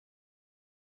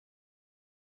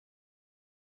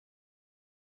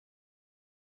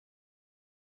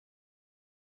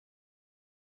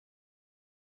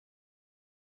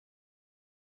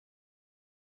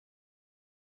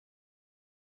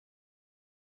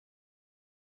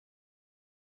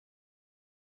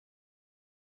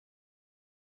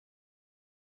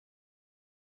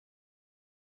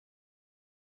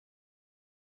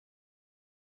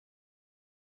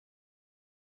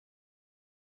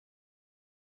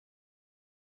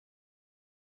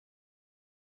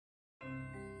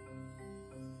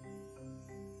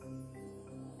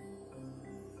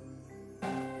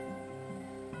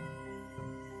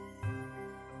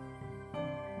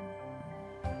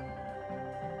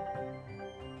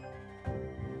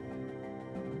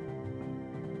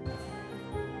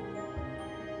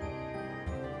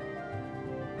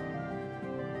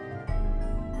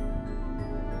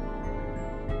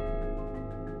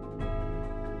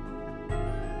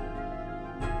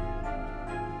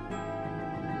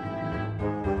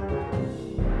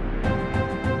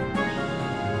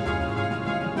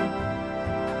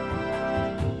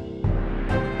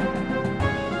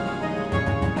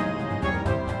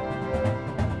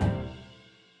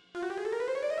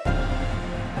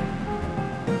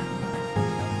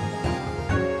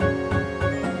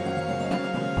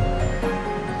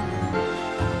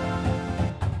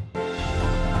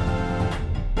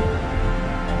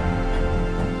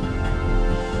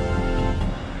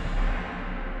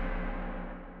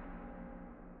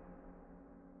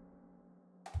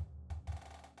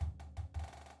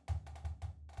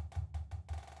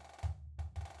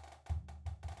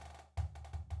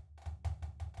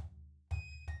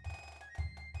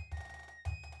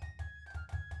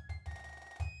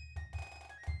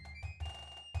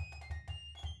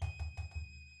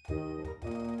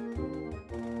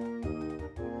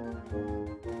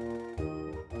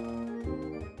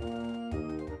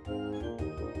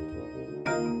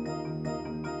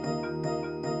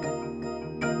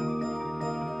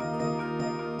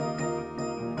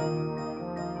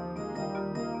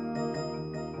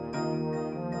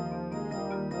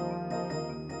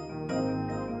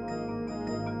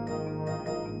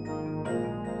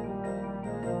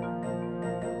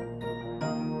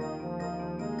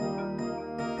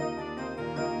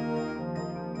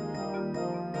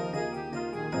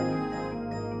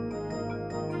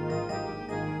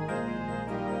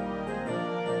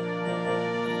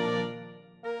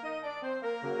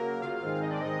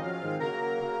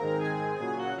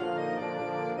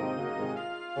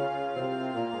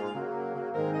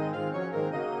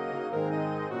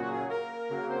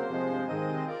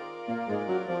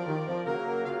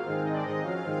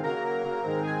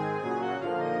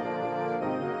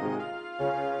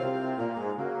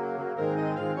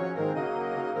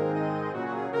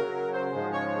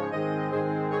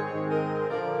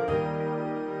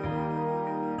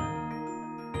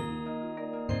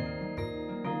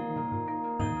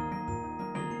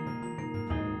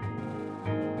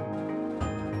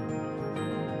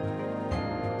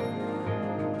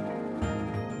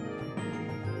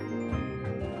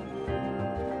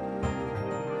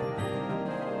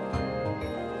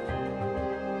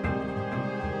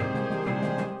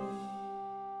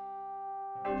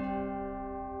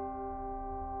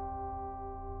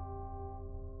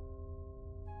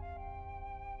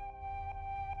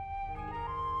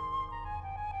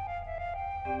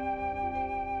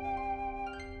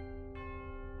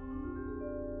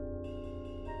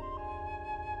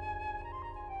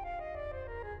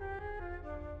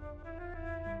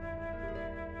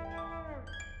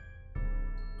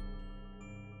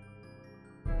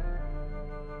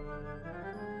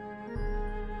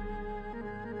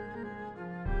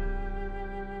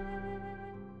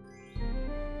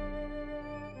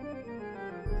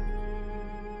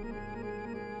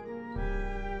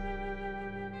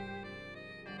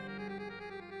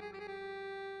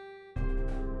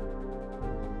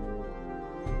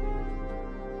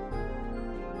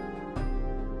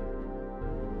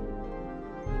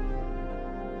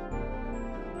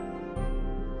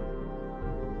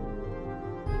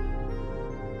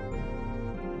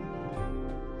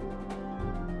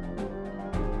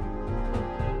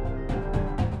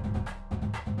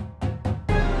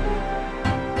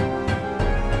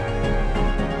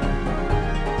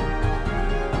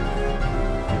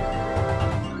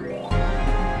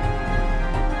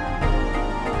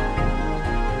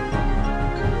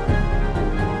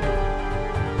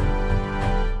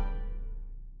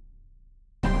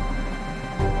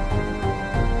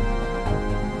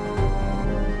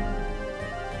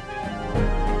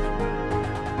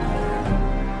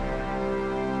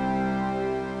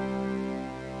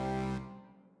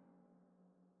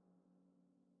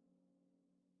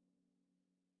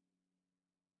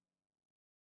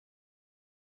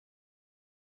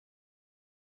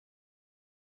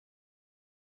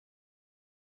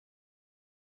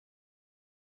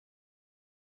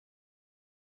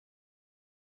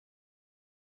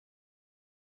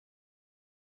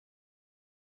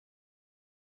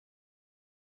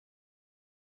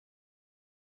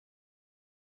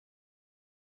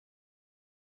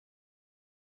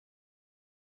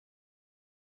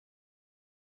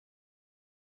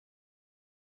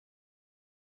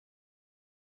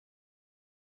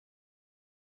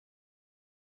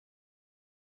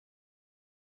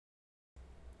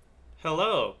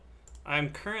Hello. I'm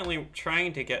currently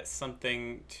trying to get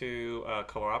something to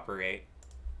cooperate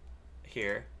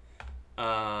here.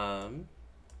 Let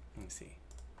me see.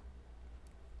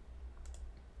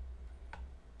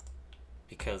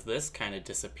 Because this kind of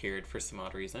disappeared for some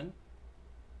odd reason.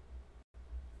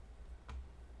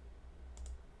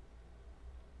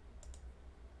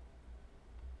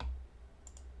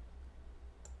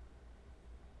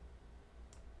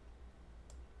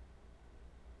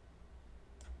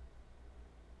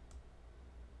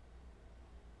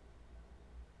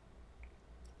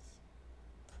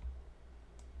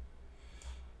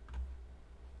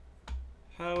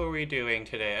 How are we doing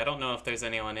today? I don't know if there's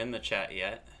anyone in the chat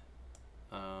yet.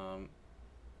 Um,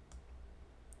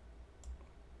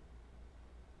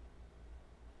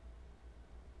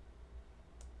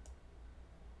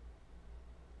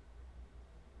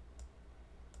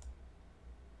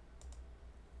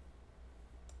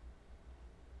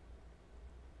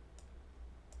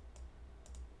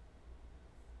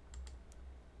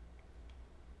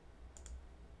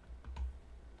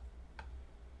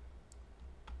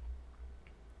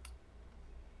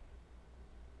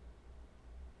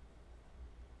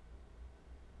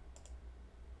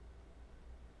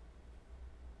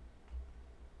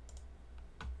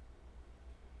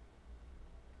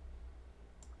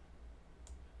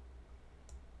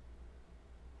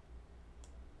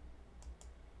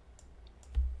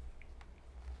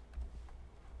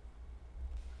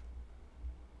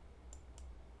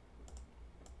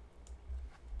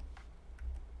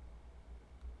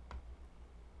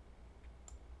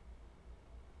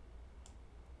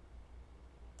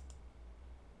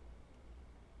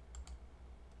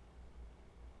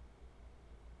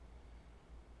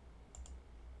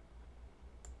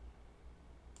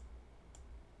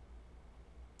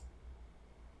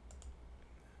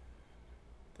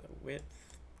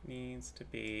 width needs to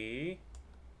be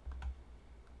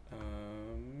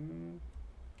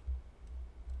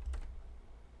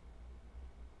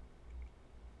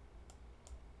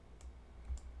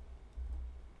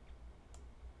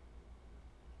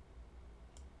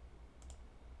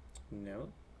no.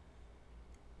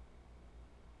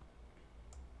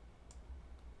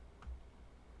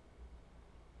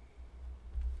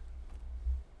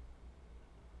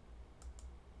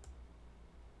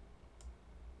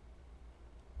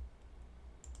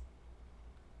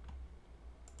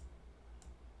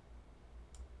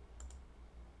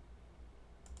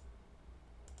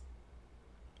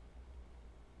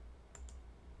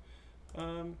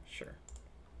 Sure.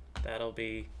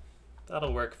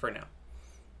 That'll work for now.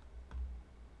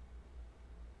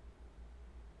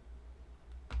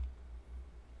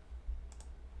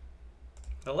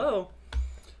 Hello?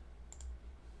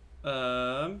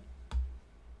 Let's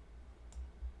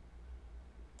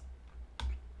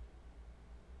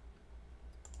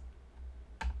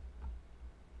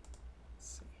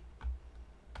see.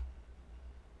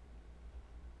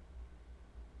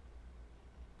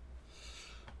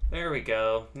 There we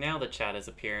go. Now the chat is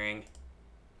appearing.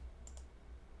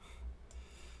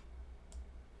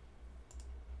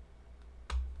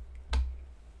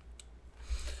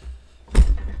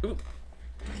 Ooh.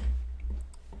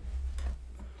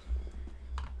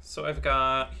 So I've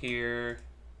got here,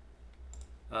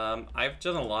 I've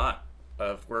done a lot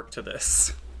of work to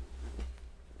this.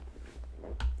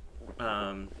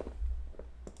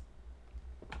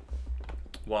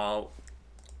 While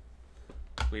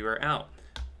we were out.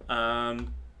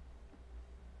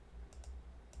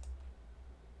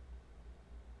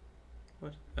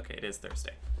 What? Okay, it is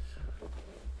Thursday.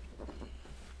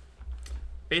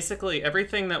 Basically,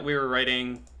 everything that we were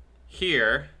writing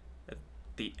here at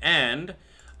the end,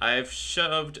 I've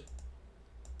shoved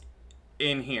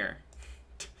in here.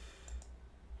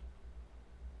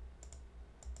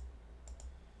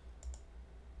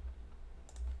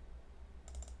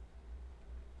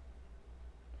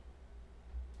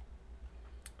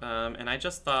 And I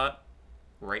just thought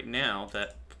right now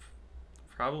that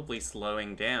probably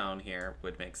slowing down here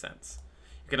would make sense.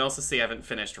 You can also see I haven't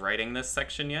finished writing this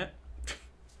section yet.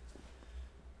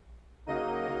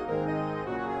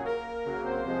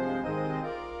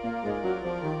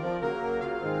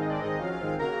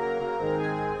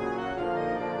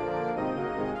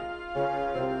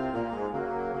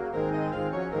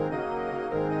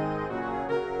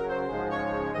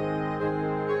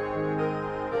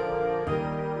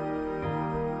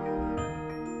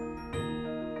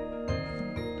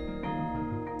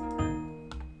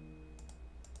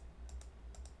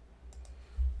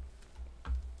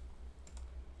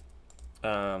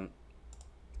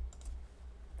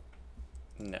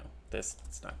 No,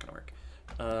 it's not gonna work.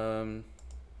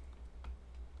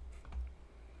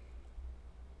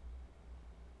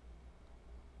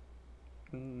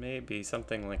 Maybe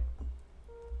something like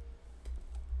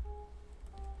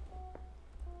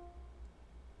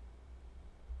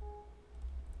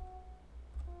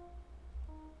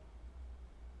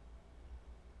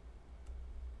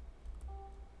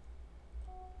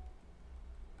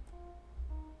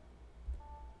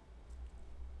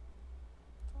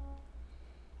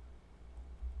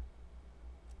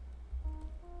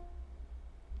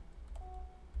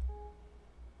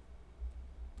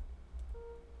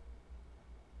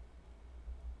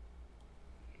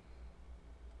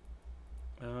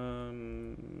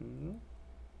um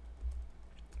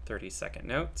 30-second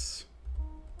notes.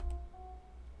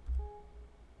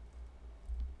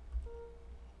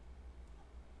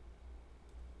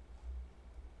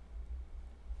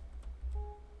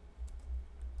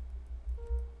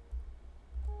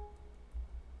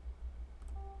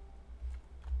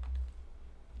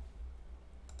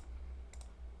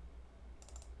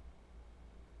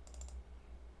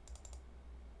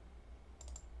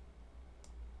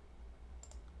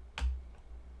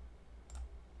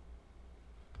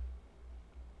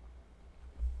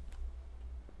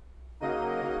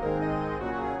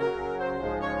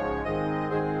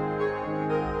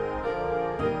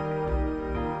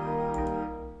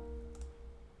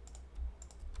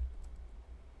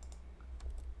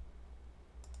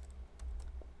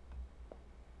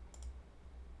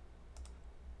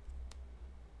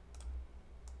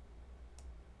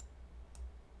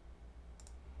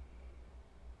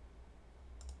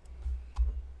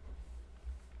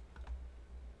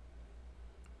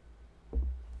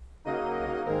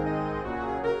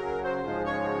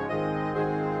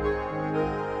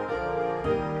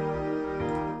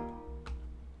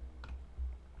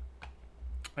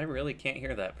 I really can't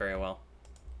hear that very well.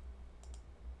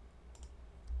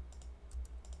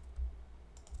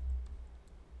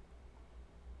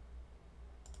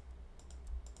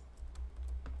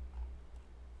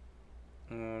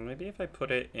 Maybe if I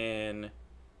put it in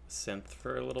synth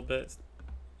for a little bit,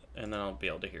 and then I'll be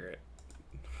able to hear it.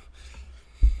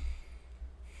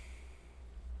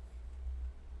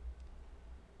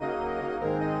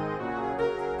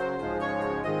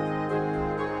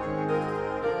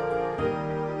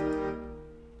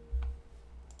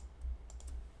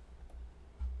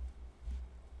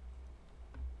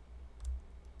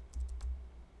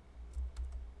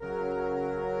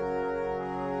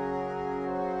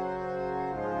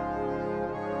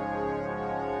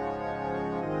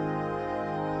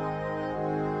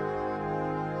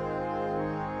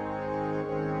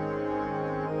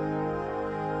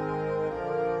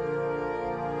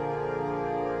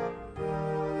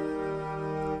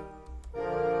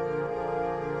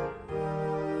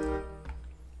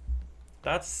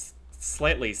 That's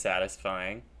slightly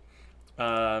satisfying.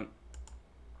 It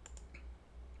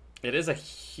is a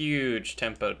huge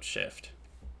tempo shift.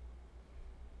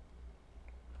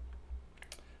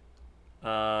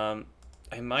 I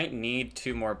might need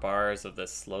 2 more bars of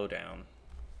this slowdown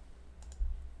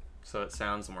so it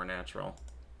sounds more natural.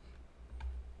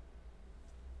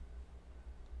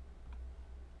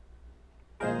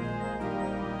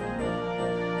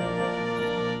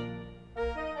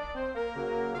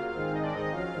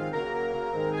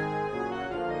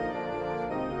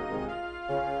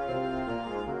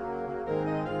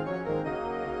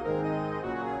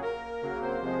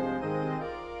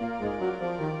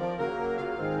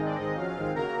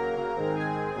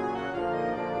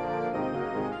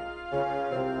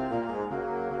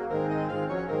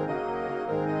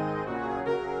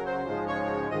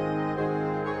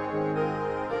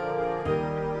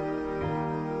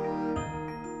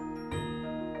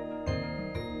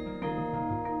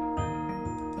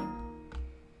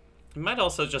 It might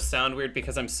also just sound weird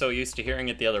because I'm so used to hearing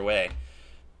it the other way.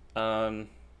 And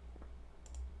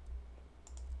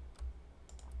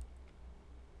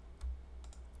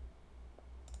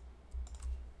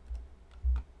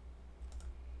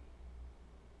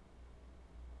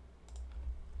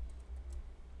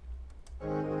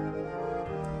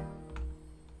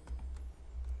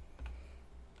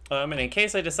in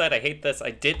case I decide I hate this,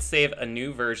 I did save a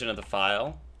new version of the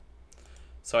file,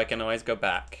 so I can always go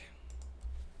back.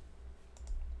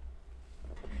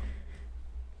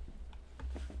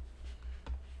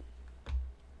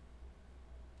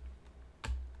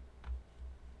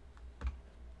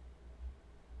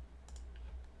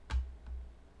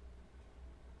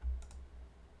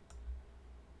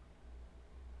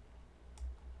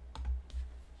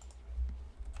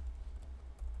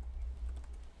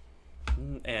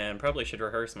 And probably should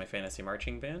rehearse my fantasy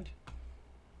marching band.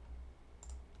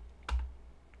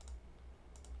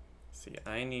 See,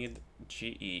 I need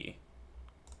GE.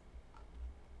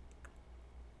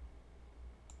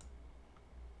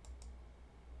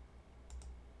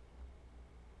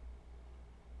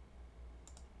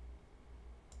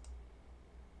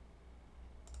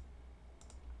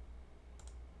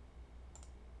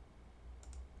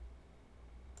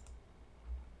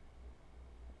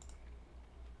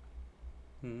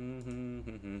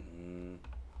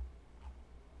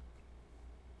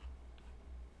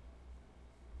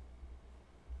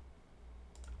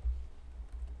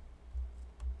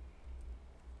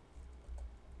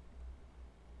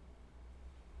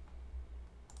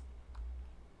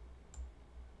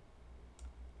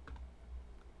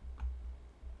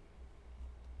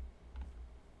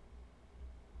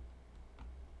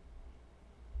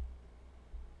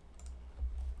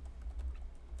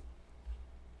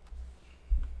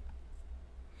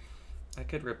 I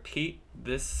could repeat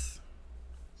this.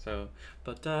 So,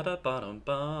 ba da da bottom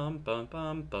bum bum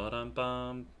bum bottom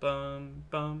bum bum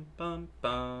bum bum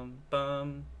bum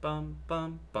bum bum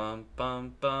bum bum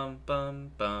bum bum bum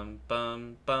bum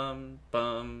bum bum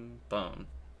bum bum.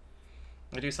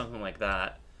 I do something like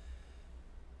that.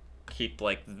 Keep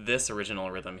like this original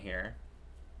rhythm here.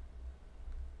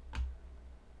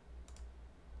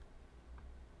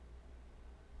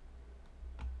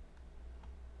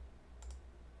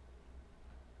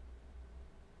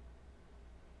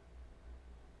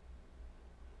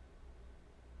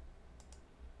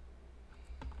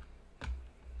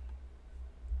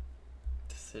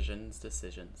 Decisions,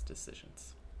 decisions,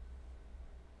 decisions.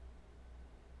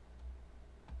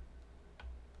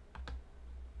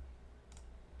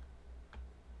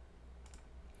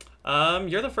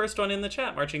 You're the first one in the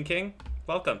chat, Marching King.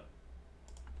 Welcome.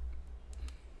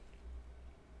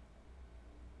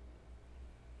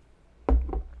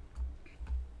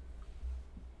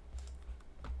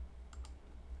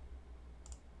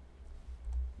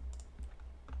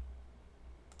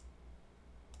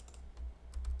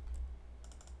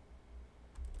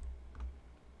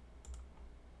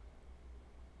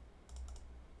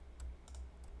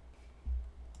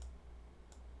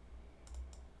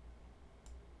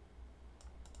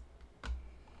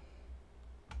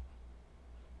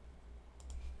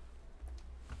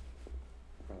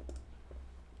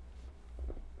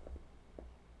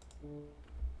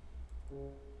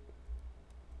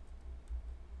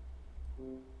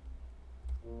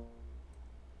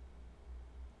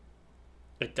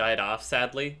 It died off,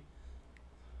 sadly.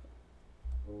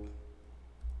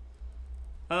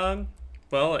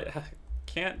 Well, it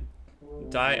can't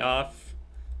die off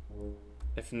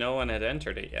if no one had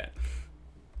entered it yet.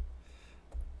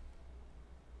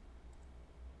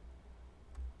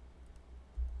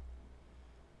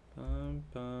 Bum,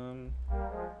 bum.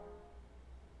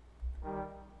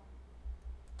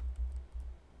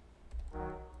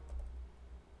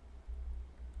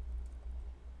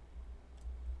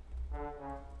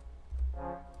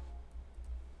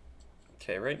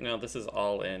 Okay, right now this is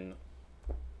all in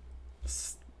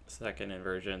second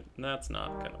inversion. That's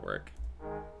not gonna work.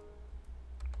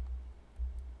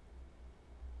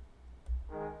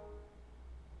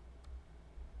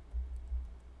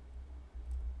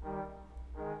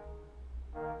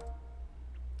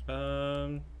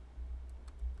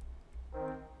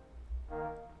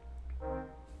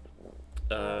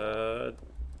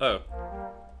 Oh.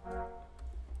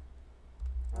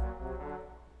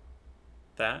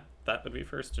 That would be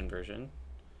first inversion.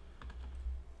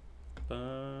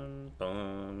 Bum,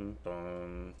 bum,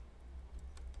 bum.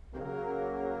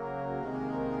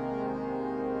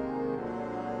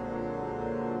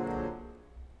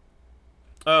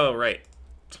 Oh, right.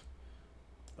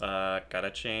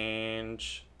 Gotta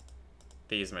change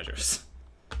these measures.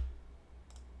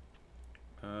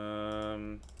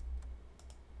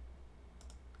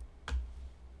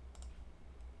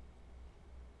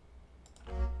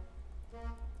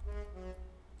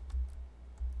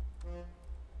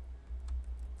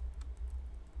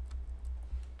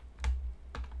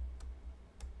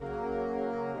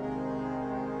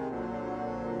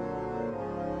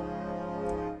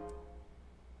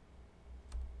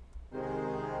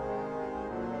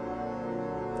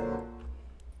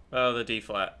 Oh, the D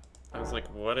flat. I was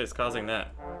like, what is causing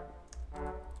that?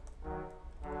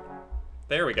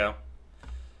 There we go.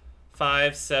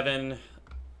 5, 7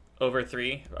 over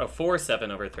 3. Oh, 4, 7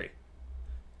 over 3.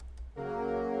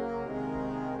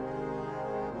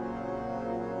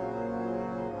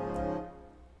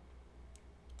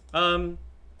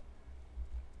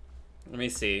 Let me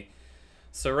see.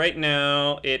 So right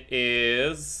now it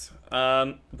is,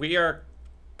 we are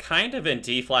kind of in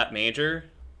D flat major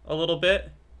a little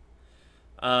bit.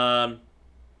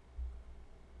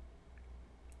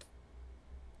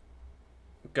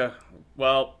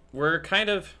 Well, we're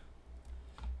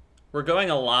going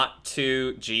a lot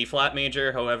to G flat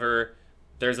major. However,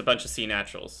 there's a bunch of C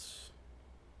naturals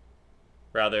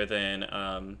rather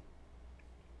than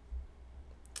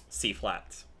C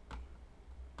flats.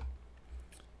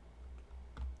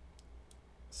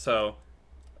 So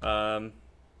we're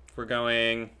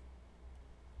going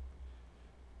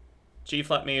G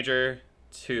flat major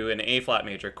to an A flat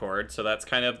major chord. So that's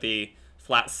kind of the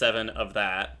flat 7 of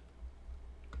that.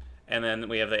 And then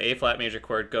we have the A flat major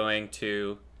chord going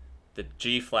to the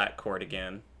G flat chord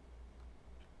again.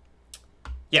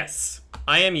 Yes,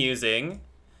 I am using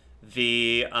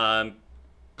the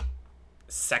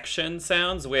section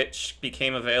sounds, which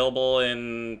became available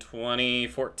in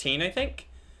 2014, I think,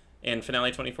 in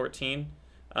Finale 2014.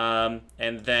 And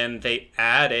then they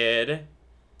added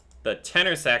the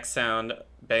tenor sax sound,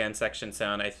 band section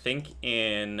sound, I think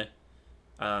in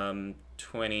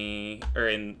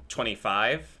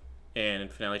 25. In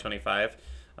Finale 25.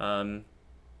 And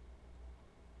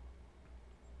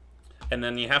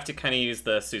then you have to kind of use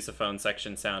the sousaphone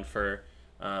section sound for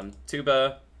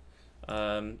tuba.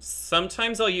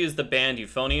 Sometimes I'll use the band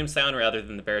euphonium sound rather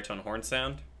than the baritone horn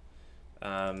sound.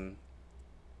 I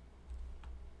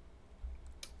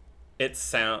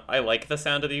like the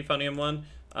sound of the euphonium one,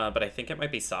 but I think it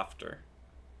might be softer.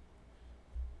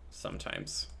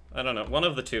 Sometimes. I don't know. One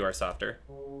of the two are softer.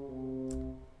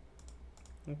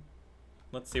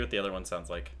 Let's see what the other one sounds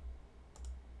like.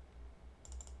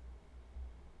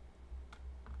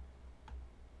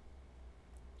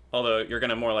 Although you're going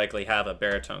to more likely have a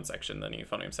baritone section than a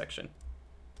euphonium section.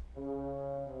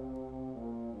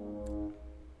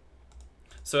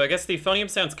 So I guess the euphonium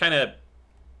sounds kind of,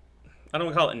 I don't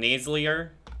want to call it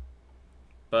nasalier,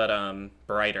 but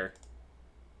brighter.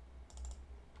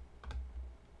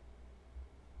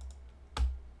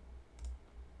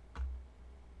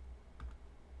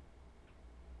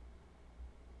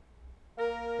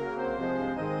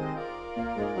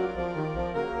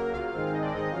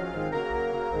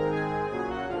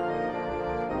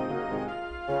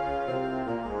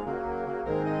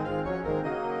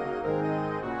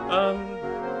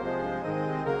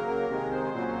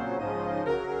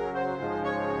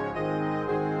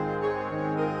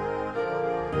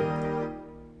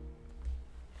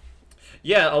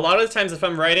 Yeah, a lot of the times if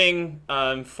I'm writing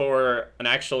for an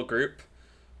actual group,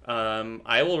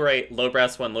 I will write low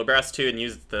brass 1, low brass 2, and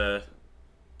use the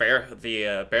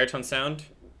baritone sound.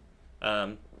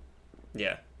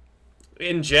 Yeah.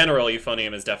 In general,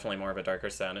 euphonium is definitely more of a darker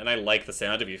sound, and I like the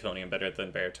sound of euphonium better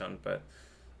than baritone, but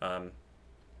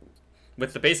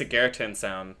with the basic baritone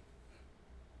sound,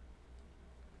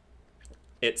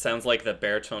 it sounds like the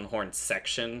baritone horn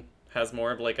section has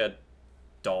more of like a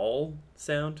dull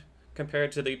sound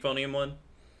compared to the euphonium one.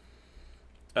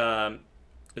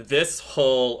 This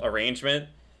whole arrangement,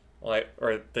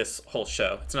 or this whole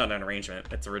show, it's not an arrangement,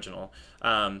 it's original.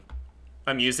 I'm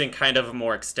using kind of a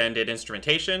more extended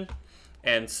instrumentation,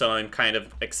 and so I'm kind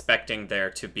of expecting there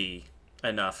to be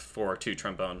enough for 2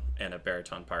 trombone and a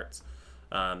baritone parts.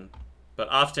 But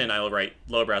often I will write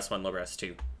low brass 1, low brass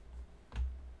 2.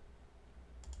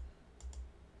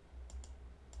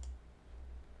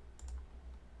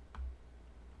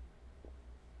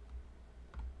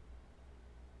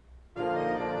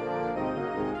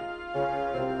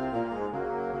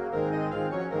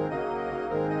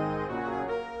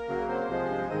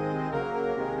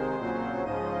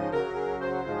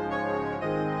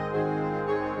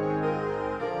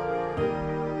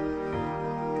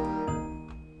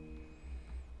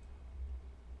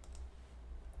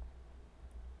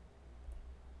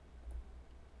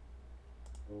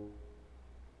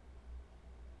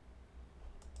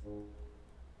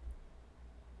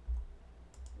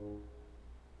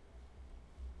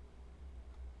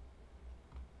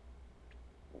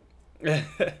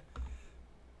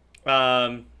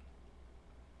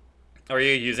 Are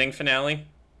you using Finale?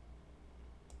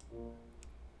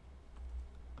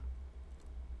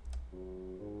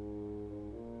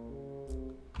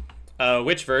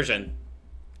 Which version?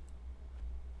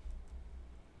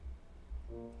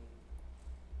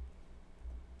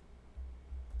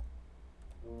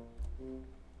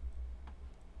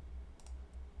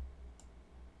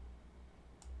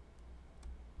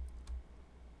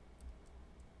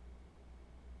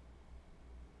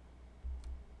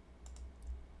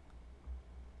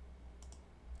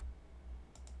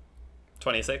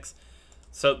 $26.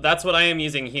 So that's what I am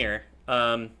using here.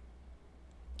 Oh,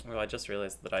 I just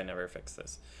realized that I never fixed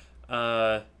this.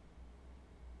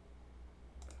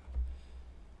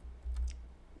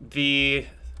 The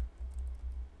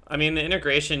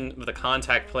integration with the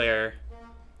Kontakt player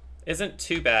isn't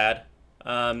too bad.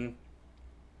 Have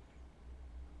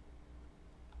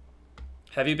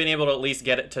you been able to at least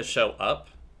get it to show up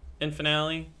in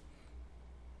Finale?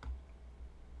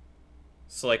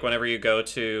 So like whenever you go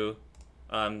to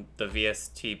the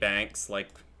VST banks, like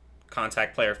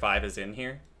Kontakt Player 5 is in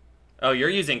here. Oh, you're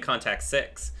using Kontakt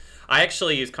 6. I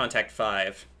actually use Kontakt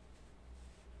 5.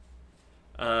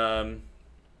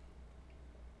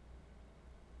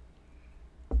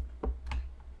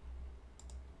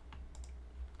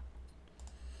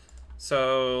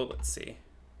 So let's see.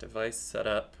 Device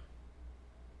setup.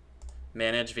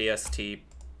 Manage VST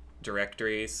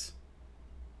directories.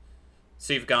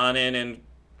 So you've gone in and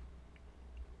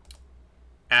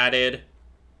added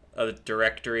a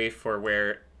directory for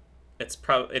where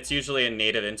it's usually in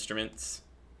native instruments.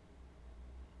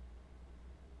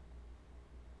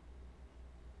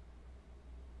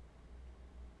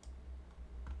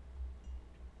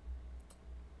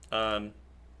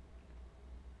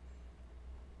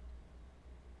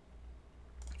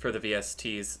 For the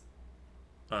VSTs,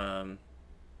 the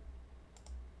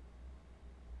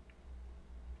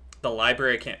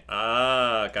library can't.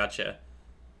 Ah, gotcha.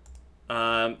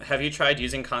 Have you tried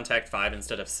using Kontakt 5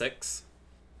 instead of 6?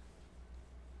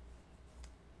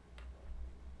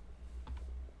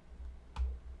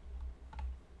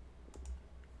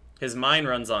 His mine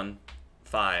runs on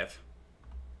 5.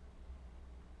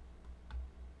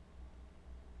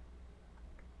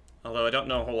 Although I don't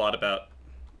know a whole lot about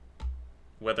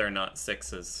whether or not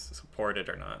 6 is supported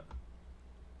or not.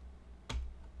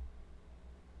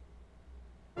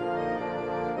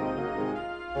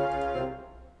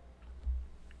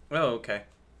 Oh, okay.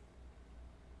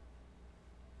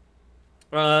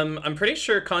 I'm pretty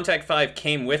sure Kontakt 5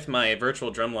 came with my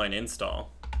virtual drumline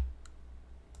install,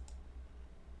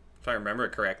 if I remember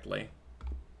correctly.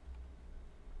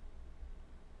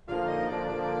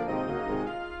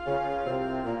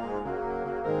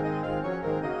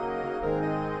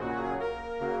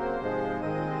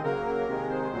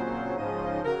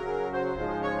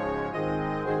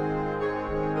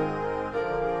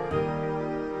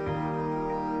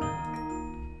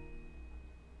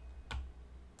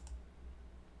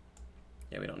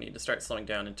 Yeah, we don't need to start slowing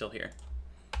down until here.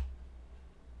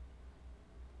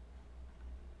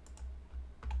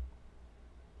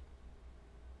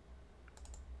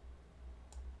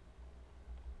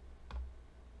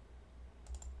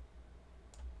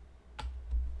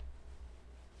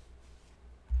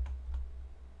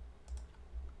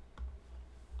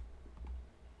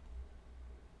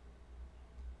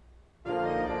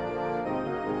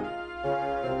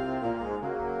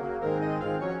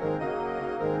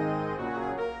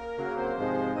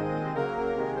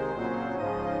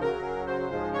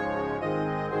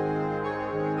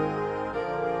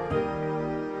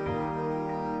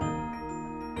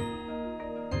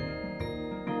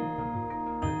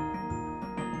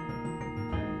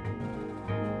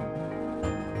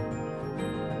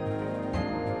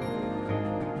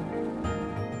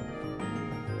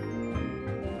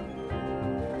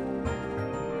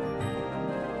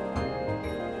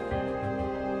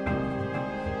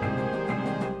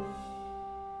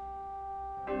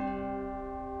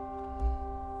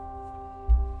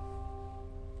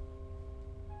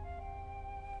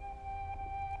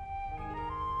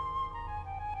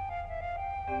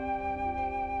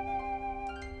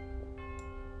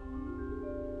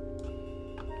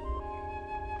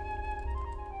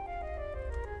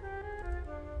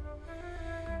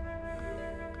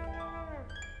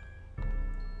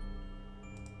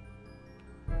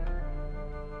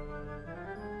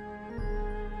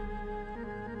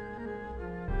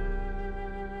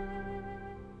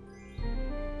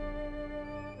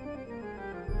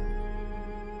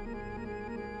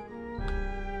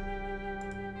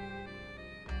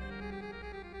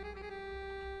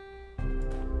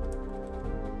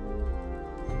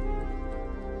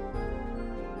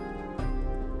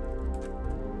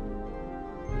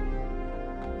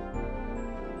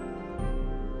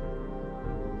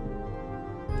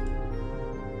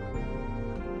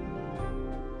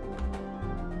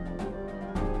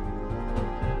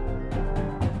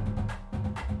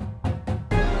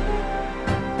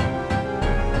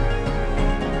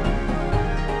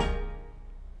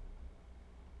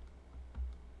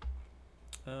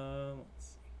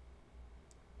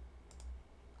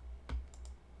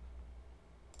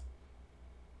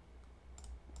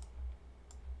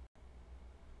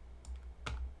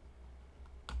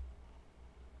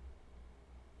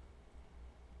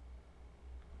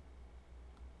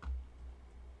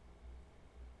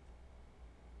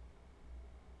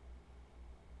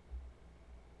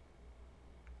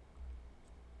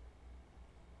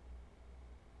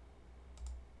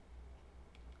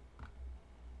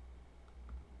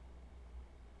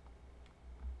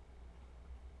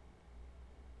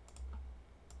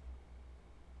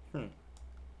 Hmm.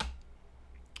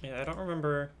 Yeah, I don't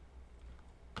remember.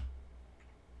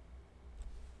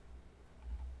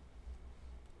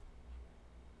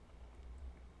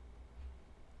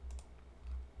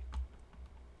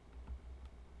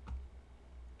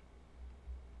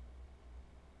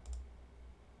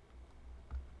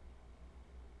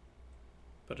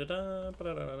 Ba-da-da,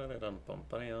 ba-da-da-da-da-dum, bum,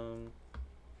 ba-dum.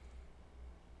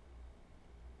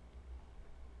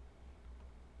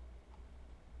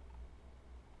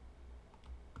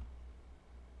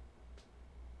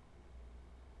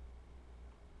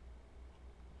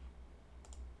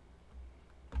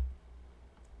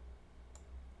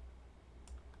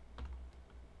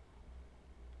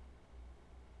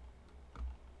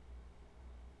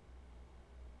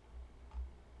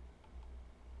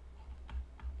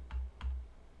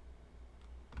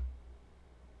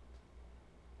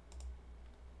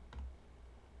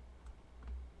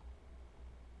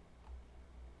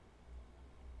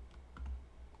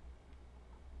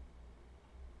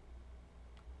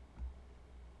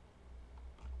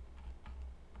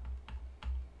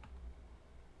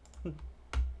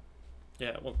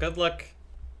 Yeah, well, good luck.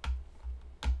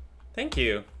 Thank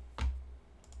you.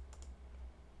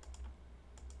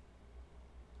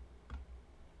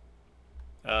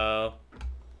 Oh.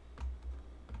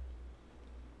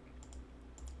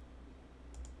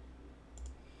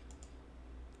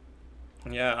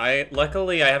 Yeah,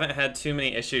 luckily I haven't had too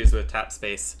many issues with tap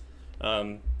space.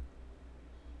 Um,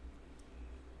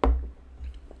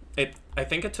 I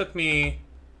think it took me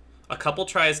a couple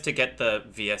tries to get the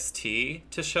VST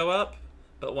to show up,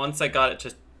 but once I got it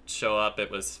to show up,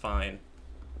 it was fine.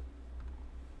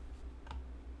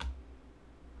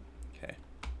 Okay.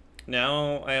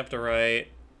 Now I have to write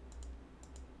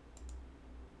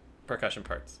percussion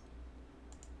parts.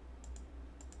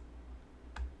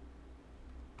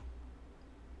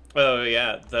 Oh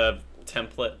yeah, the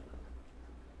template.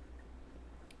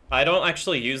 I don't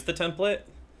actually use the template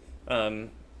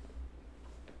um,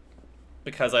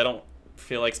 because I don't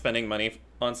feel like spending money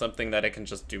on something that I can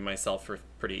just do myself for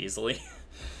pretty easily.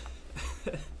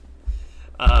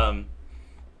 um,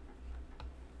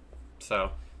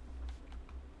 so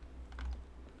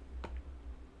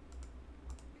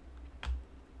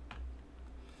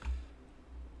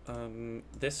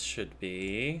this should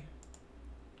be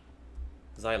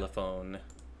xylophone.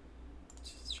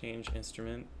 Just change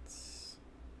instruments.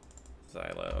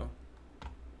 Xylo.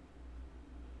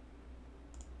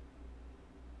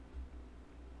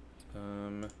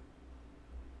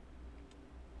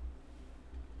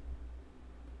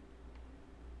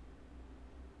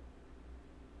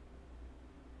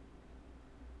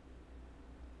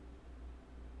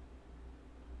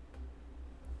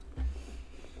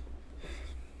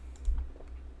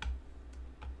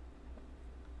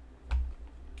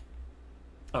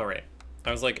 All right.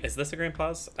 I was like, is this a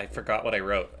grandpa's? I forgot what I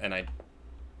wrote, and I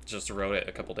just wrote it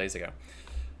a couple days ago.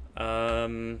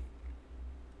 Bum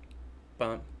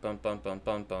bum bum bum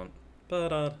bum bum. Ba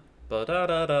da ba da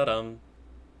da da dum.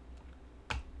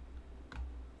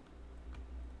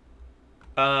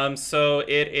 So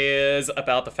it is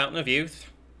about the Fountain of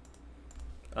Youth.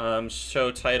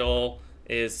 Show title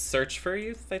is Search for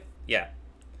Youth. Yeah.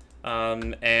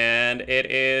 And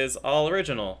it is all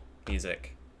original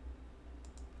music.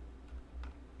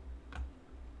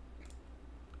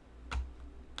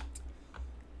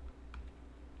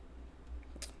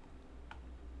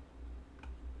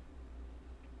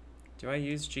 Do I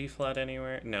use G flat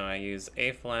anywhere? No, I use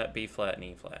A flat, B flat, and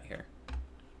E flat here.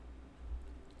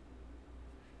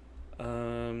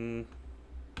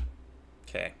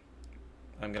 Okay.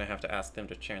 I'm gonna have to ask them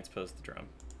to transpose the drum.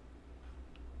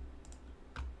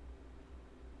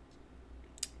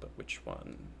 But which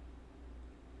one?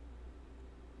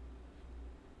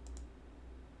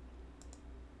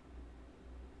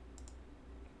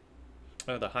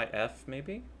 Oh, the high F,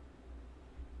 maybe?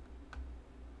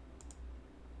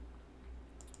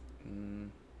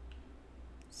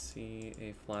 C,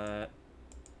 A flat.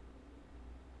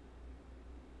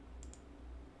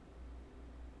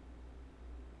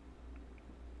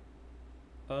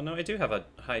 Oh no, I do have a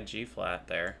high G flat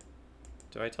there.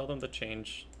 Do I tell them to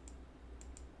change?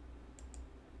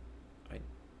 I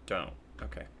don't.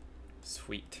 Okay.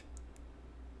 Sweet.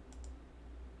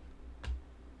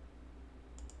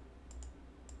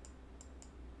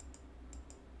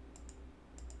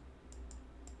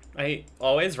 I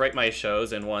always write my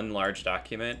shows in one large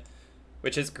document,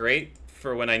 which is great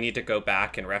for when I need to go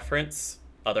back and reference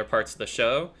other parts of the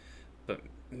show, but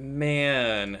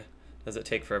man, does it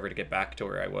take forever to get back to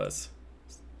where I was,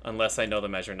 unless I know the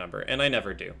measure number, and I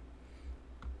never do.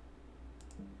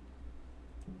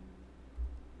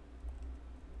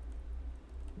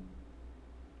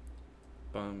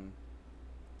 bum.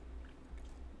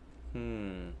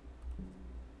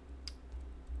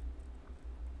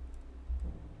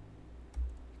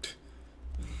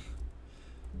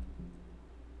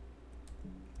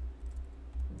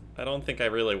 I don't think I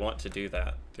really want to do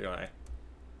that, do I?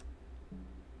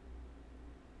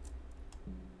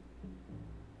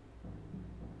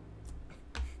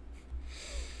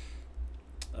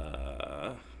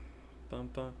 Bum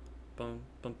bum bum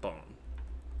bum bum.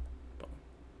 Bum.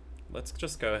 Let's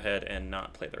just go ahead and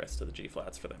not play the rest of the G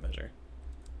flats for that measure.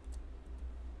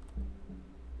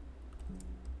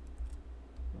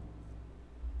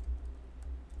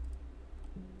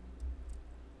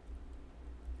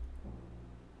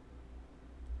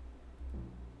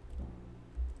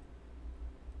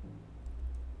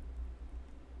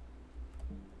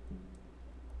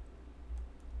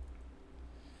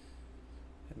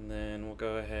 And then we'll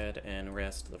go ahead and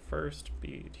rest the first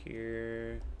beat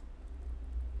here.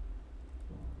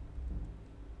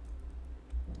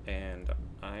 And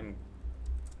I'm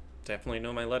definitely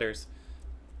know my letters.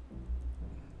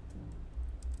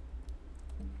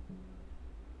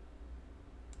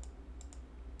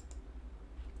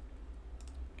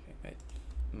 Okay,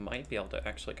 I might be able to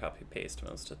actually copy paste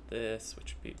most of this,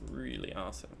 which would be really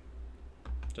awesome.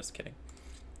 Just kidding.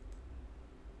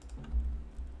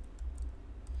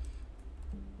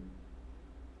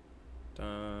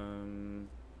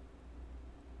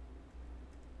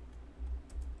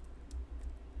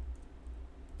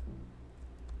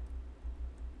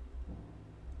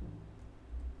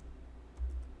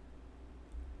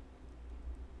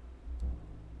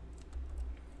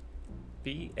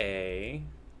 B, A,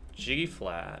 G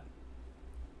flat,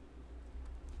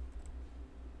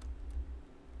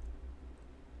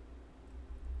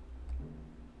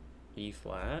 E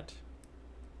flat,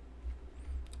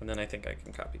 and then I think I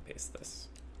can copy paste this.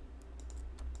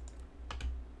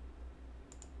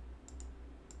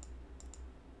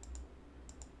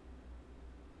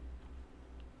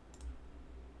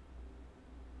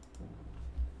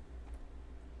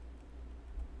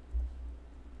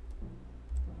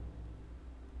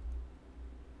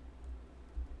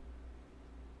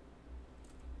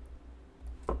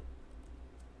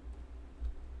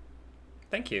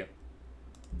 Thank you.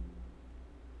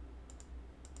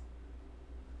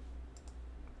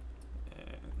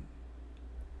 And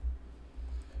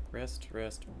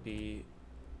rest, B,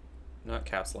 not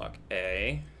caps lock,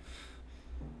 A.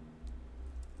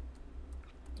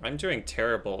 I'm doing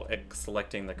terrible at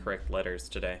selecting the correct letters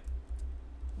today.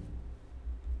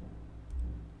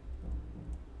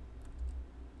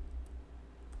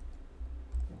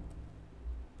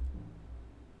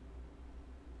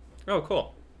 Oh,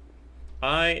 cool.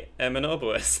 I am an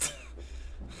oboist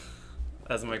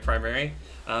as my primary,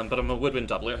 but I'm a woodwind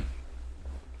doubler.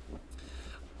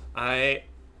 I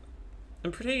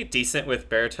am pretty decent with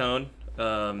baritone,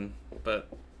 but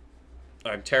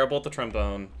I'm terrible at the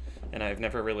trombone, and I've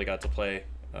never really got to play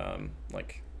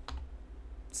like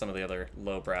some of the other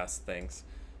low brass things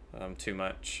too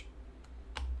much.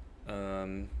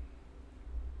 We're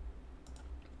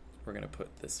gonna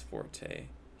put this forte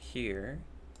here.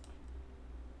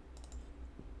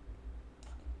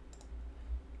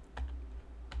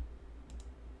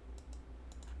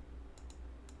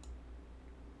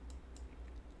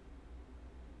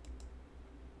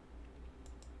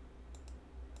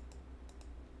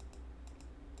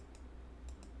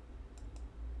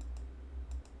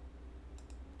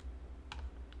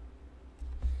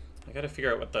 I gotta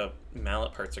figure out what the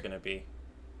mallet parts are gonna be.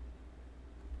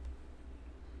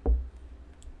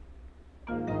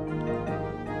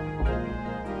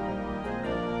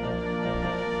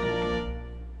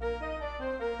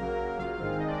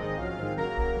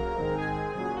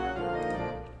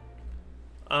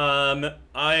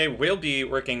 I will be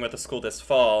working with a school this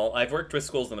fall. I've worked with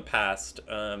schools in the past.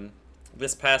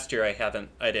 This past year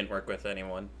I didn't work with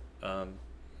anyone.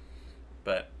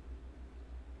 But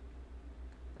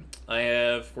I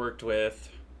have worked with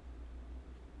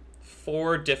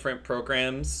 4 different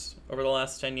programs over the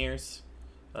last 10 years.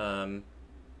 Some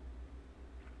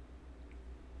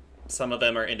of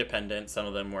them are independent, some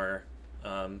of them were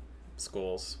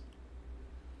schools.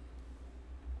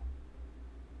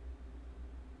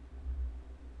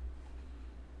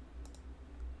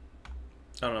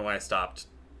 I don't know why I stopped.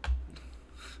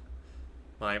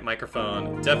 My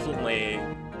microphone definitely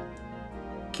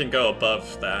can go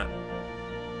above that.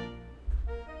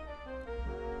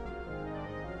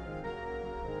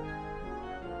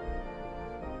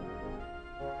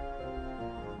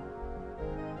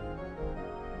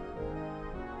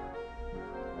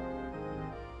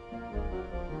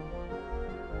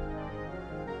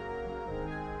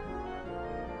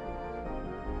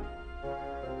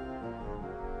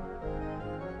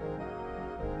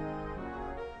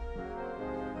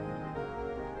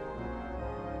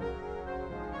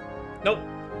 Nope.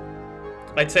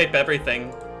 I type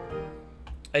everything.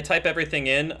 I type everything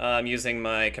in using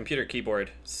my computer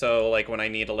keyboard. So like when I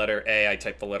need a letter A, I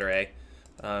type the letter A.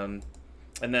 And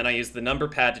then I use the number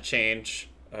pad to change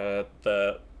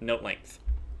the note length.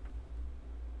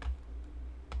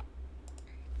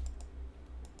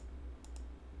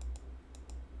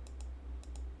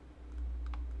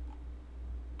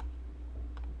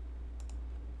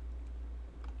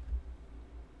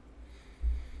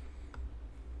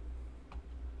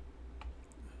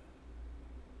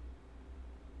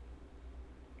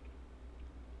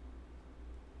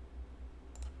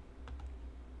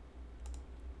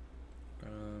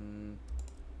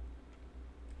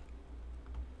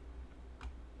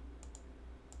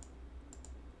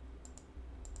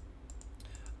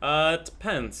 It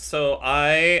depends. So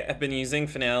I have been using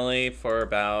Finale for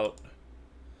about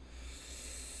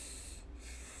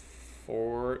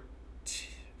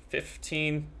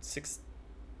 15, 6,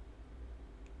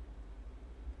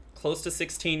 close to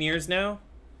 16 years now.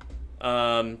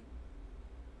 And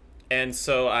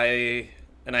so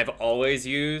I've always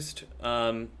used,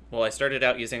 well, I started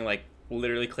out using like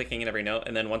literally clicking in every note,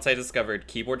 and then once I discovered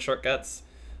keyboard shortcuts,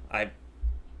 I've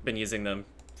been using them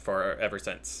for ever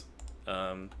since.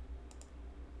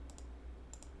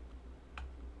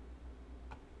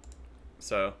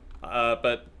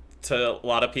 But to a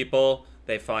lot of people,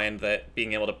 they find that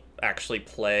being able to actually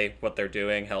play what they're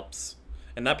doing helps,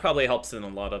 and that probably helps in a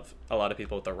lot of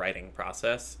people with the writing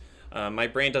process. My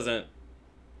brain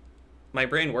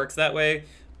works that way,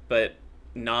 but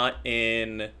not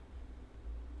in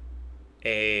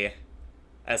a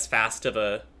as fast of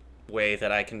a way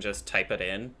that I can just type it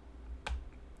in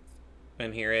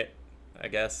and hear it, I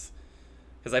guess.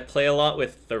 Because I play a lot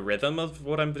with the rhythm of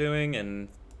what I'm doing, and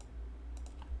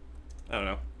I don't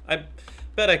know. I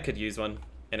bet I could use one,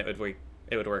 and it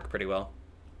would work pretty well.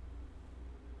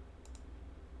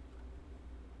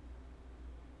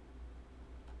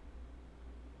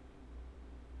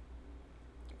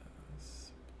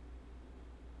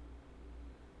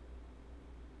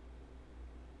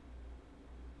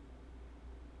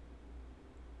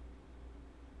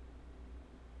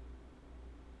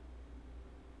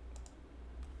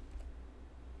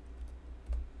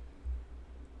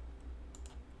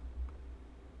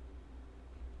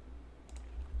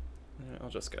 I'll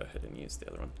just go ahead and use the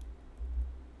other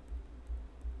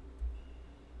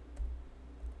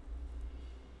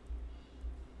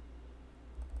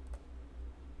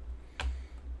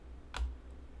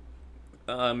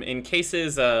one. In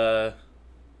cases of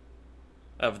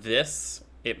this,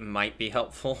 it might be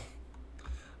helpful,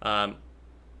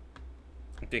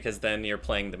 because then you're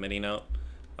playing the MIDI note.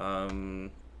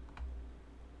 So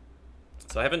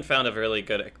I haven't found a really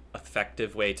good,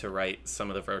 effective way to write some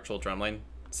of the virtual drumline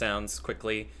sounds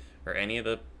quickly, or any of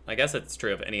the, I guess it's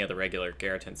true of any of the regular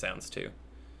Garaton sounds too.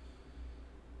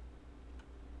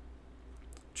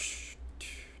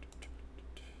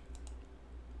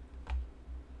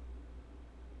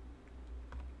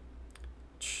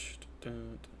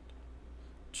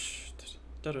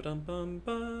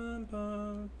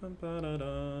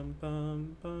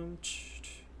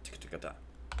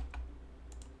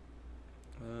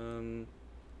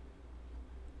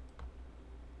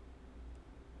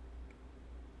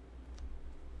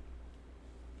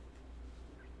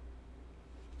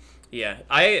 Yeah,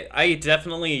 I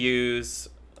definitely use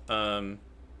I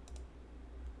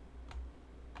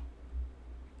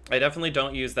definitely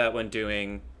don't use that when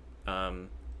doing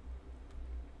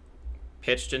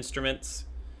pitched instruments,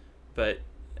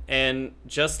 and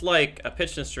just like a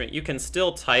pitched instrument, you can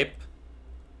still type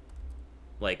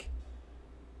like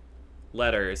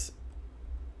letters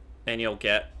and you'll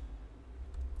get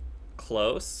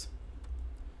close.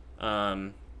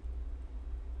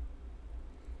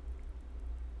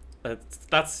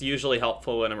 That's usually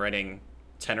helpful when I'm writing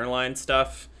tenor line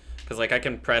stuff, because like I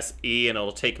can press E and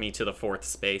it'll take me to the fourth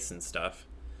space and stuff.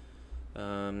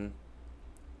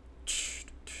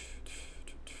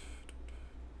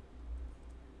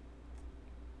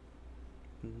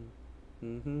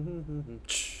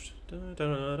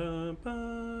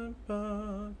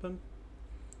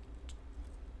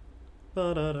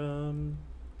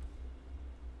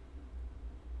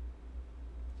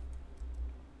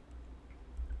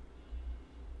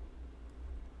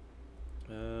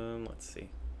 Let's see.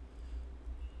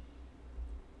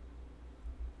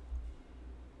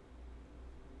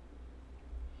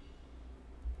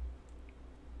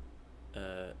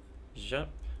 Jump.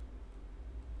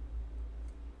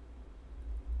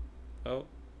 Oh,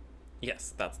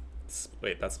 yes,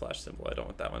 wait, that's splash cymbal. I don't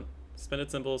want that one.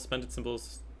 Suspended cymbals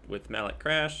with mallet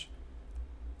crash.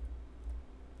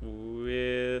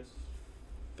 With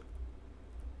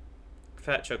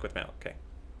Fat choke with mallet. Okay.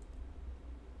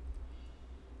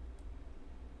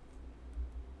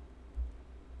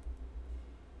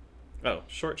 Oh,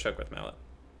 short choke with mallet.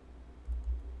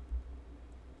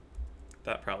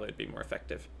 That probably would be more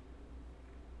effective.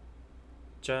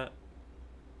 Ja.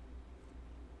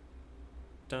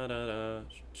 Da da da.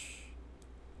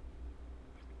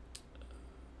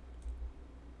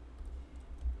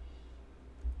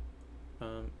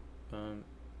 Um.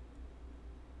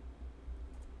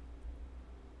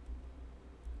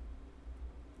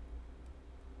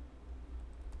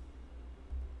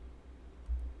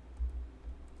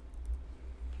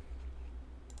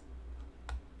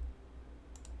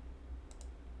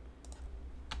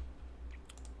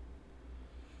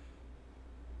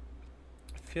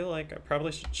 I feel like I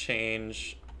probably should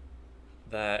change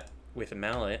that with a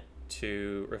mallet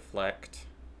to reflect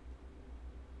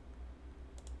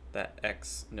that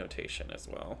X notation as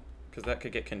well, because that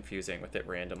could get confusing with it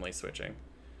randomly switching.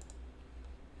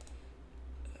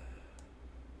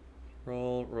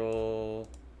 Roll, roll,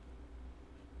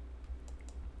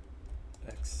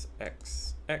 X,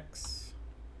 X, X.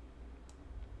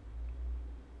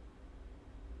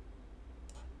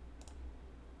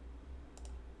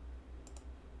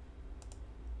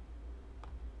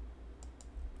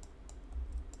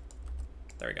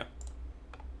 There we go.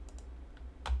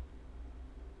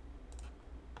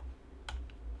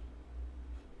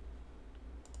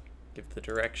 Give the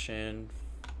direction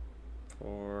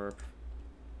for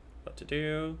what to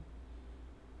do.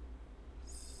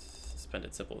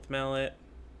 Suspended simple with mallet.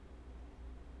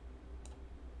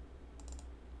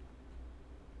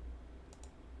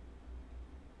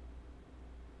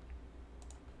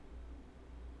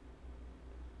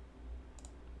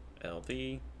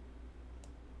 LV.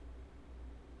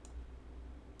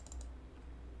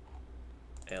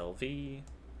 LV.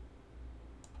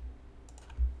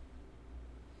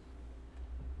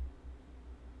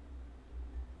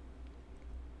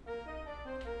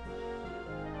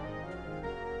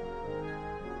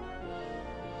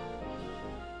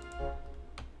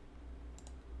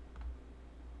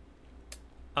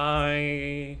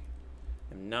 I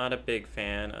am not a big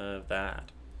fan of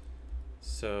that.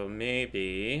 So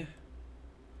maybe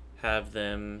have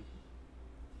them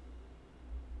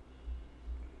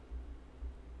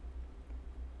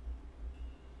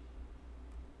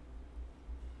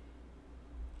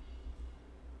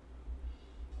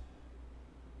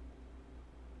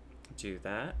do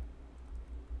that.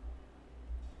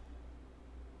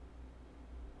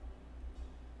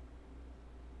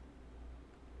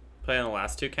 Play on the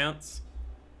last two counts.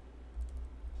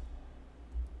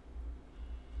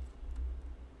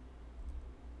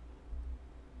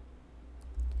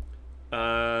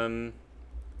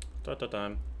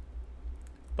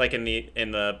 Like in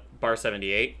the bar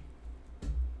 78.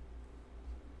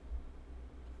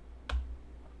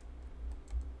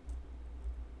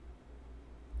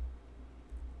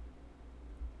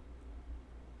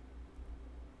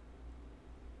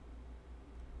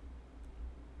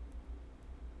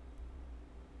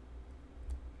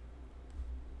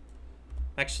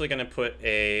 Actually gonna put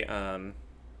a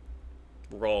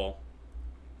roll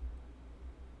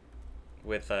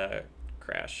with a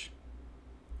crash.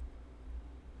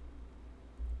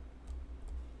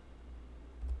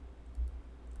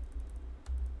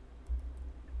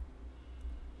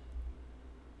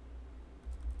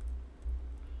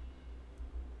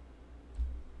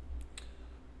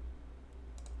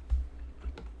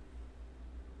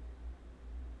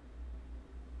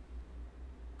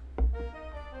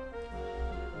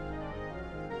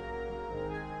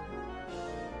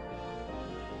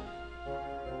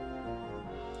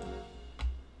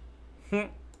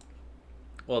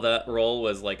 Well, that roll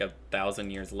was like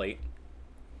 1,000 years late.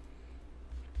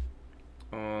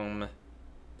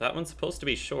 That one's supposed to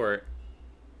be short,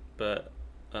 but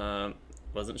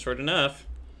wasn't short enough.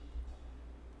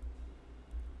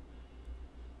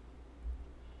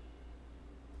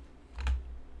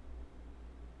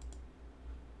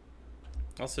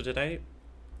 Also, did I?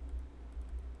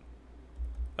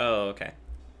 Oh, okay.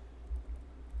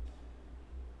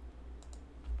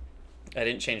 I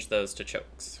didn't change those to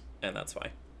chokes, and that's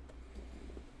why.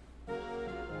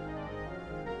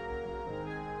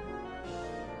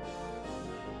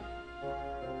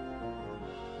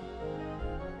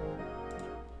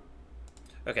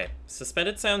 Okay,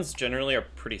 suspended sounds generally are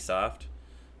pretty soft,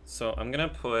 so I'm gonna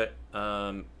put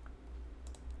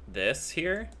this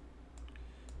here,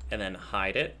 and then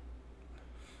hide it.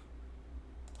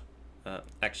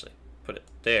 Actually, put it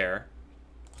there,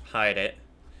 hide it,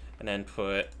 and then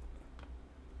put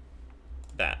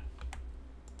that.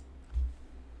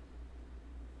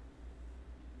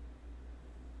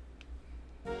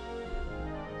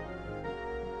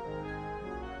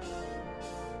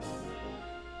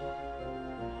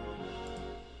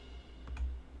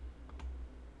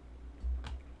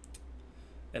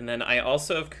 And then I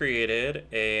also have created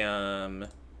a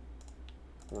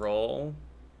roll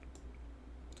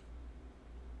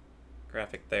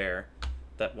graphic there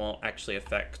that won't actually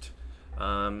affect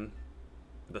the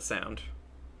sound.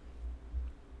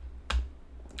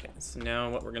 Okay, so now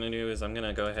what we're gonna do is I'm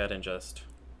gonna go ahead and just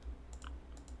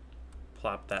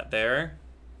plop that there.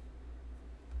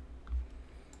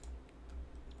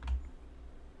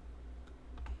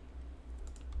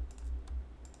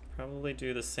 Probably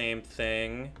do the same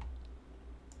thing.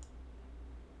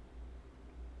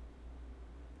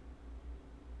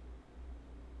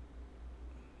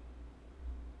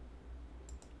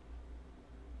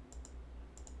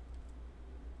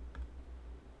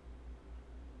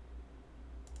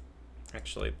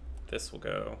 Actually, this will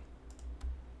go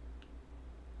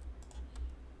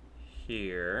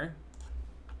here.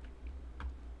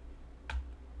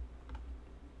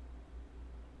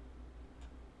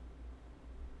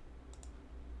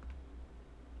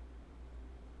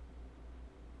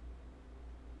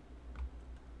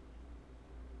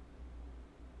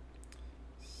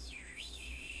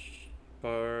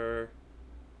 Bar,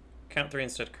 count 3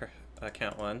 instead of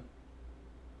count 1.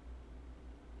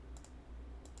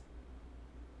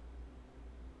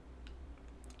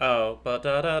 Oh, but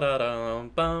da da da da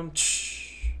bum.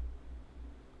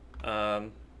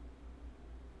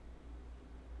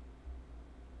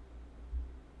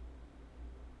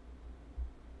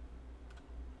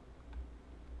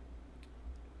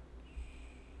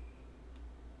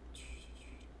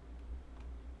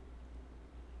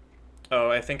 Oh,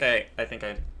 I think I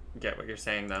get what you're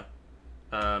saying though.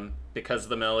 Because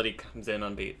the melody comes in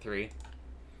on beat 3.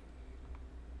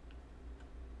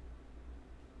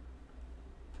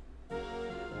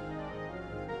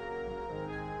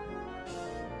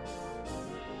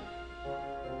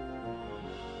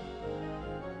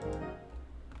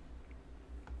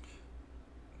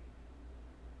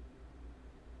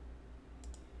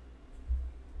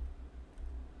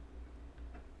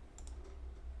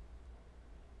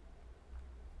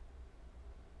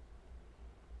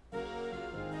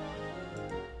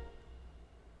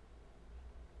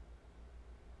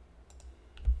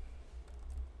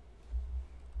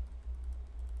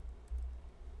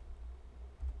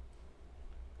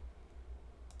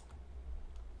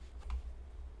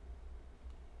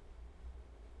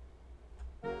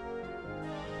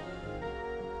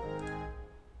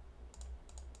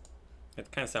 It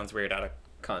kind of sounds weird out of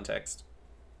context.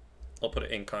 I'll put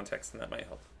it in context and that might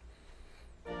help.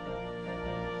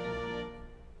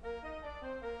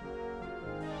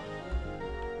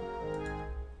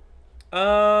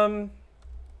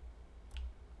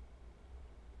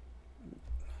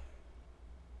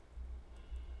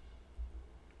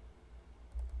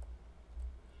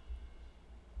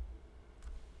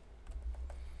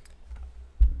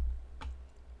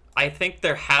 I think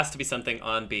there has to be something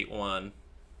on beat 1.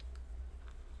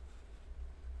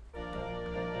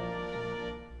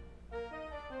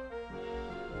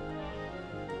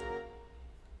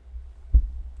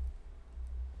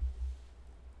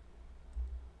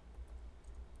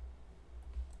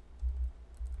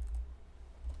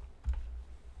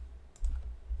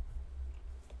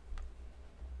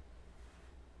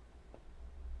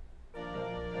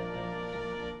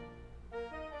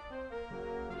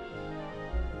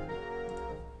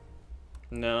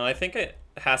 No, I think it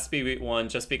has to be beat 1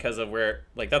 just because of where,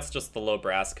 like, that's just the low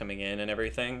brass coming in and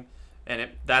everything.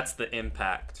 And that's the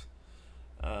impact.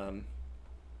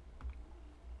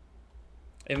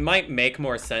 It might make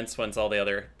more sense once all the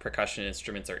other percussion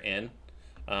instruments are in.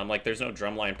 Like, there's no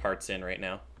drumline parts in right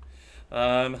now.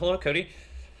 Hello, Cody.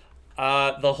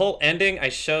 The whole ending I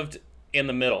shoved in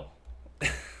the middle.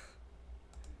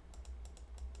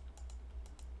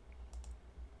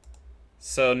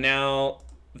 So now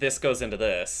this goes into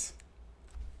this.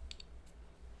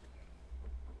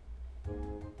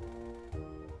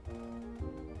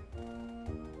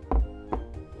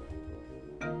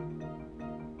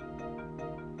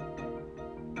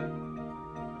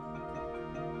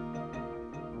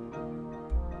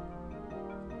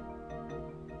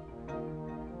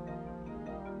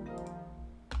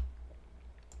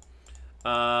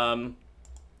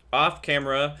 Off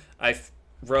camera, I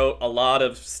wrote a lot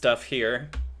of stuff here.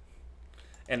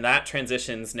 And that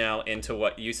transitions now into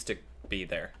what used to be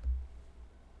there.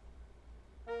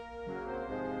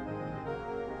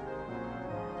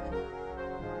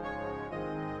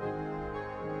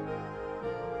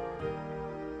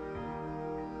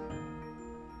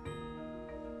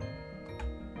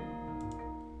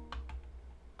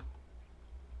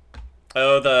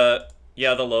 Oh, the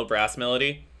low brass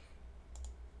melody.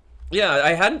 Yeah,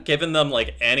 I hadn't given them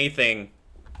like anything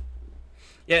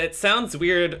Yeah, it sounds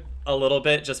weird a little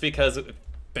bit just because we've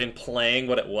been playing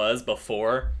what it was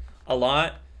before a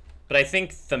lot, but I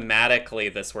think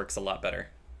thematically this works a lot better.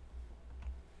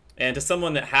 And to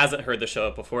someone that hasn't heard the show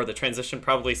before, the transition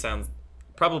probably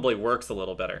works a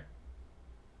little better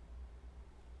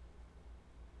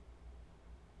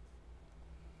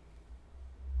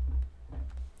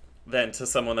than to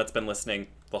someone that's been listening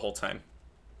the whole time.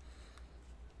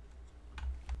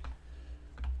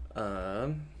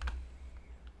 Um,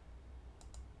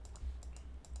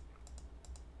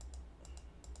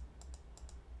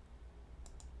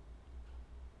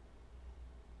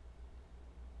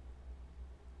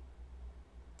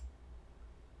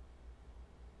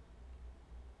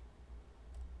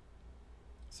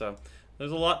 so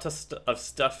there's a lot of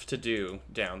stuff to do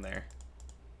down there.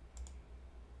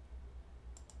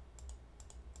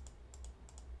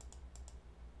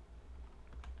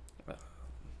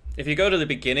 If you go to the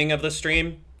beginning of the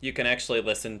stream, you can actually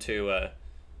listen to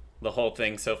the whole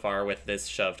thing so far with this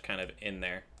shoved kind of in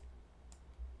there.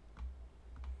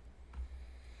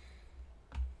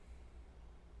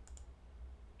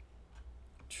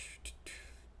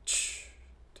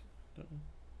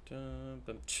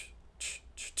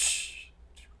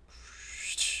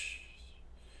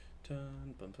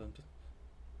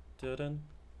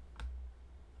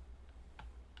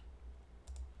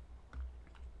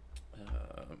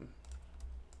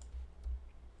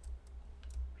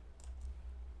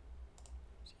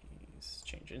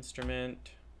 Change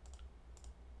instrument.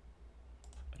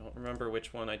 I don't remember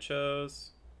which one I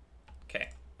chose. Okay,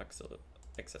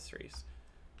 accessories.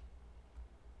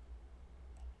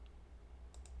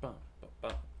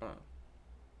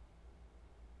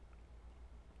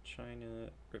 China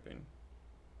ribbon.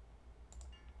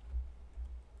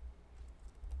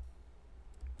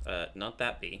 Not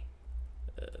that B.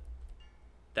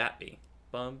 That B.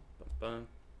 Bum, bum, bum.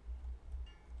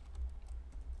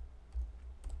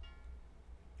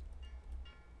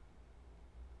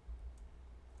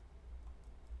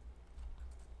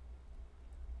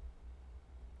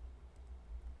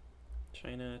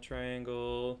 China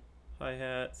triangle,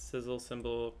 hi-hat, sizzle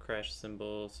cymbal, crash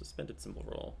cymbal, suspended cymbal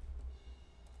roll.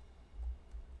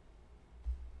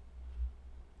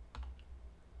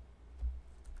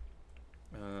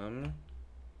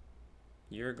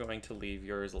 You're going to leave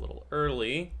yours a little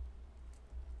early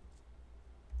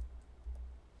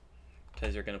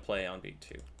because you're going to play on beat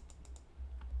 2.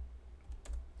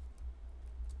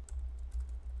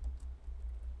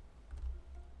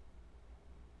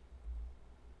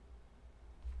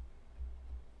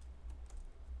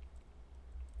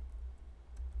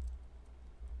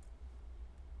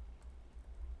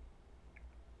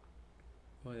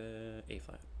 A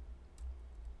flat.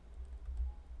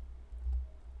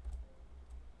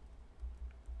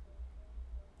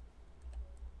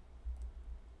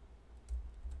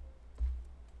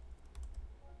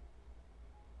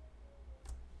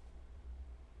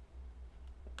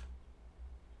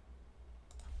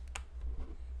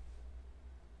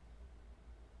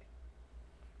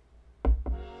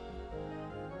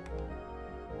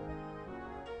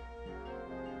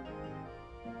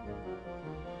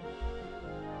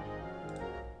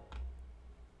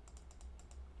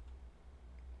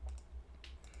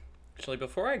 Actually,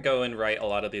 before I go and write a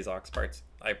lot of these aux parts,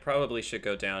 I probably should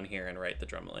go down here and write the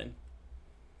drum line.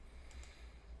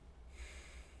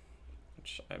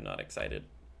 Which I'm not excited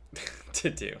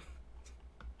to do.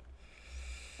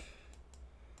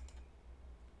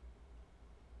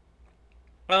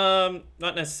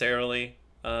 Not necessarily.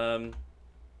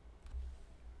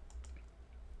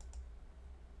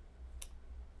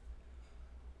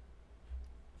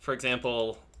 For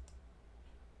example,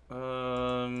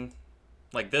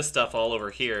 like this stuff all over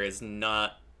here is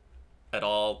not at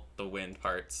all the wind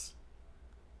parts.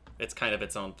 It's kind of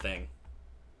its own thing.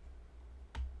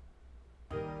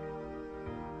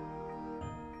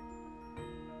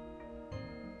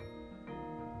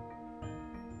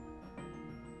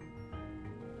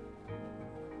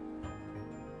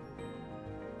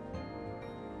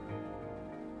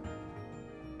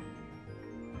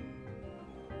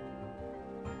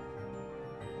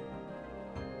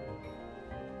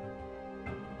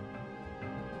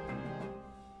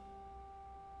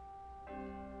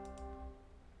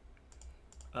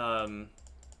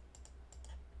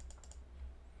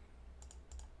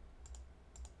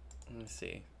 Let me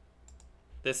see.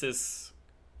 This is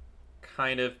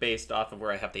kind of based off of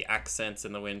where I have the accents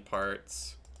in the wind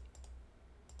parts.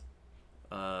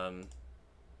 A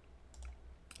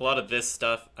lot of this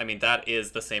stuff, I mean, that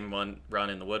is the same one run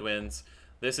in the woodwinds.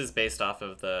 This is based off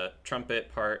of the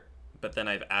trumpet part, but then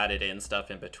I've added in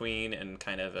stuff in between and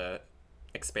kind of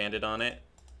expanded on it.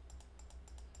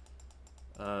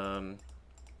 And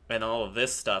all of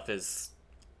this stuff is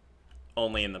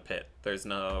only in the pit. There's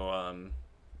no,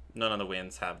 none of the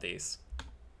winds have these.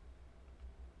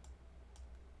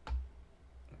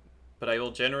 But I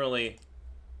will generally,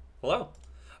 hello?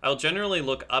 I'll generally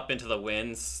look up into the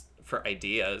winds for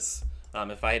ideas.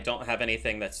 If I don't have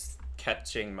anything that's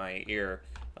catching my ear,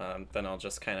 then I'll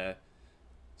just kind of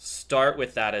start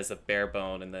with that as a bare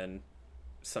bone, and then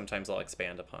sometimes I'll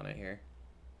expand upon it here.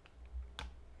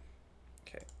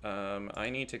 Okay, I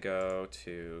need to go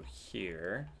to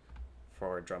here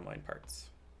for drumline parts.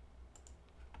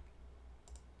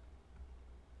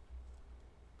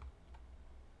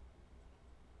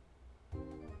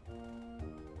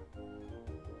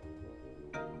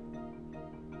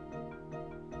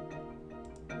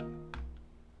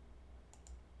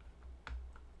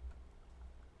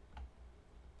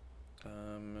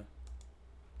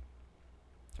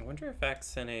 I wonder if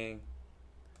accenting,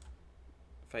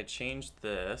 if I change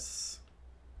this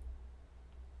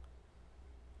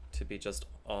to be just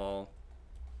all,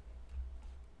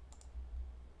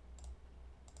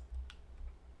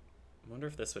 I wonder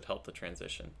if this would help the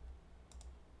transition.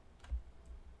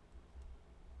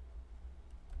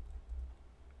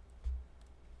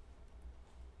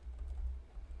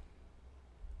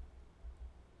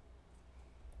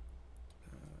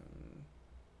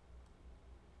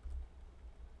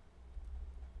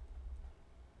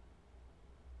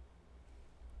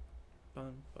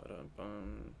 Bum, ba-dum,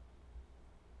 bum.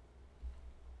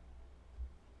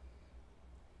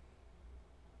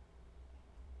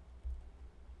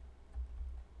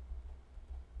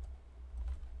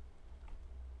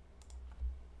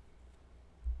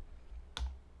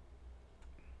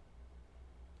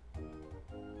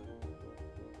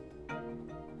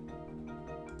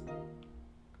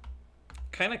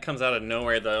 Kind of comes out of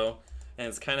nowhere though, and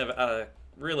it's kind of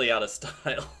really out of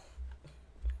style.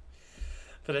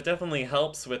 But it definitely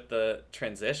helps with the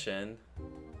transition.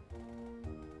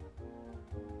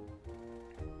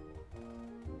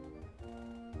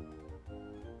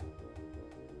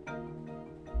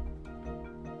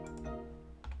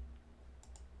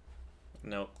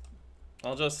 Nope.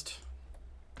 I'll just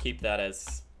keep that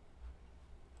as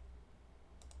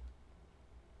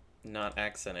not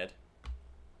accented.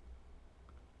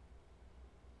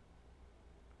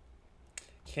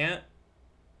 Can't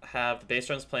have the bass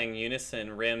drums playing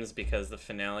unison rims because the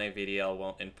Finale VDL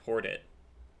won't import it.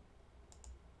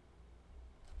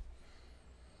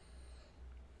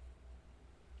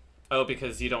 Oh,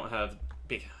 because you don't have,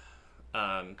 because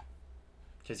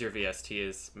your VST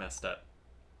is messed up.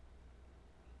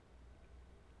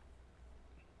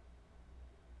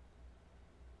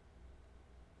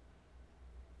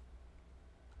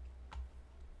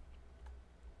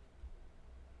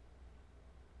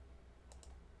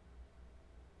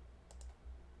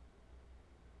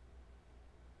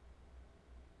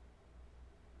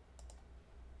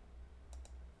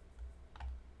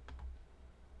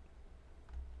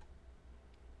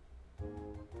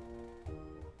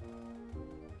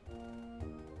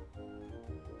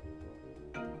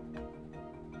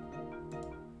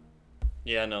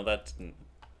 Yeah, no, that didn't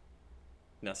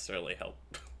necessarily help.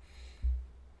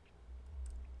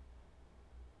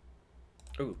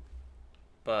 Ooh.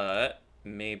 But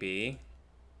maybe...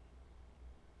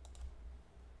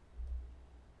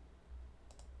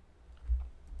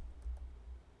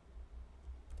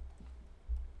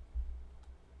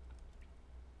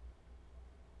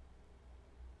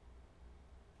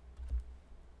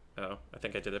 Oh, I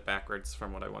think I did it backwards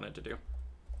from what I wanted to do.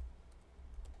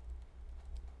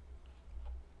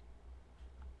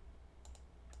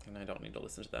 And I don't need to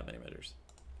listen to that many measures.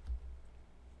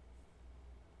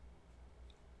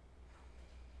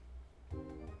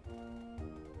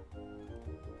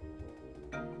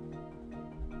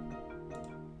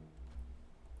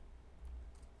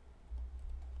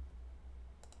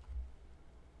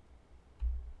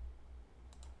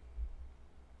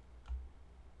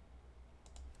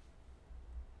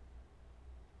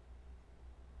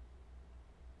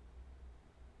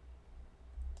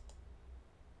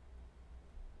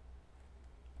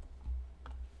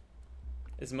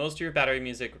 Is most of your battery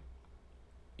music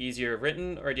easier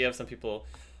written, or do you have some people...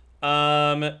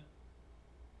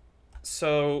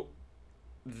 So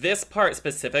this part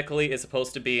specifically is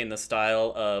supposed to be in the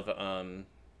style of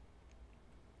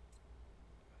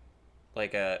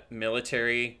like a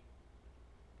military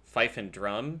fife and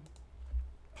drum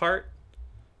part.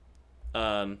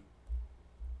 I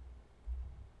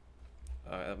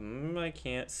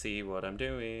can't see what I'm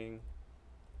doing.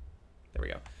 There we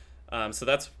go. So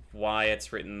that's why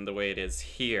it's written the way it is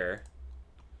here.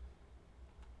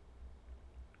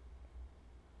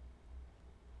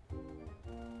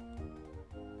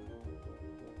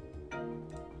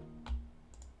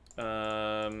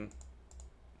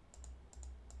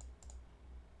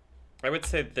 I would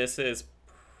say this is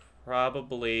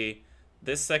probably,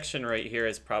 this section right here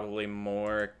is probably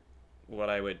more what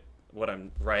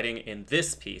I'm writing in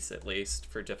this piece, at least,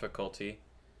 for difficulty.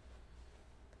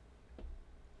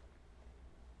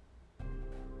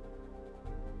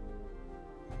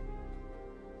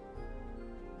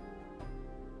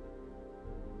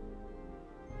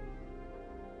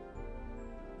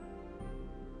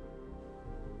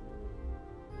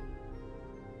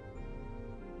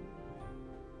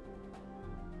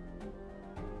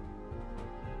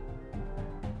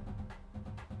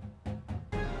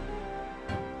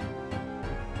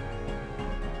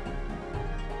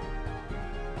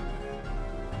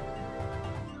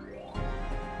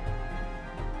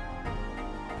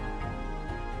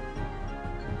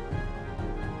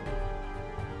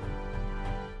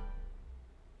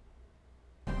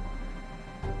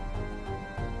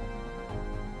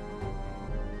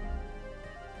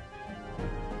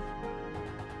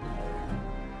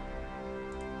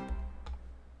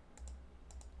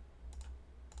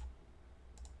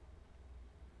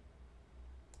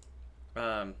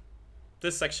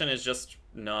 This section is just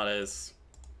not as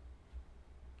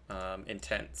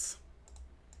intense.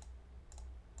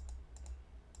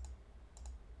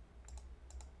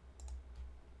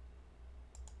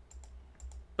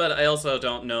 But I also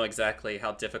don't know exactly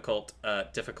how difficult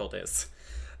is.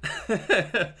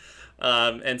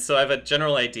 And so I have a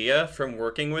general idea from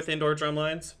working with indoor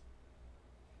drumlines.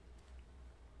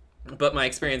 But my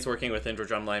experience working with indoor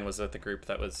drumline was with a group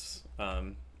that was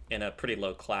in a pretty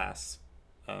low class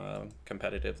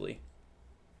competitively.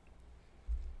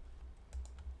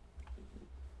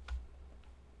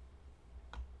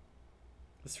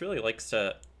 This really likes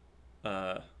to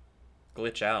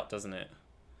glitch out, doesn't it?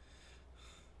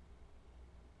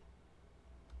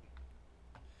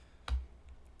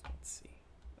 Let's see.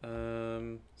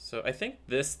 So I think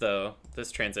this, though,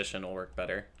 this transition will work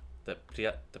better.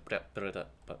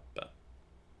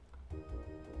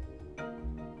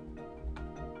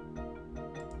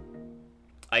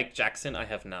 Ike Jackson, I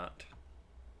have not.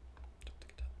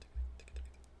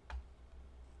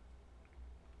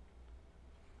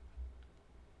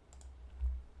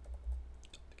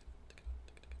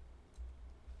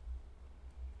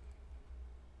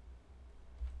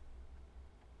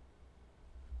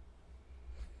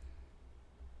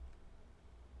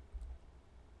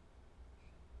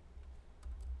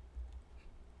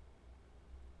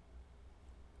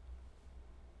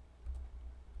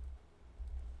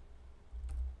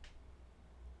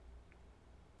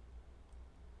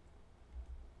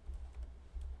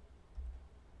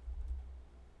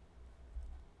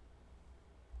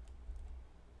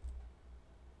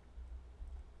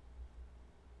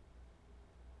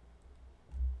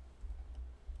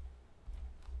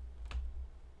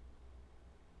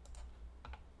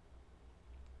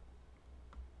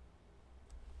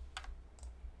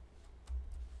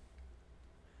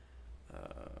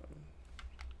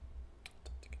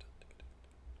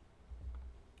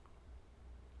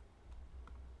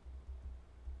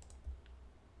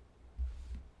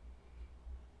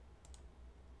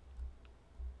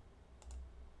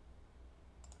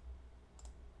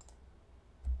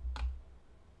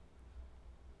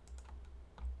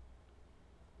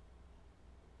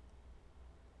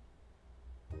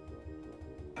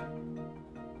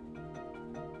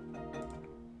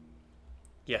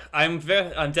 Yeah, I'm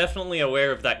definitely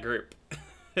aware of that group.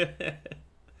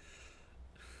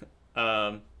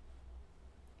 And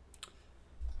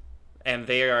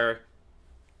they are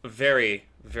very,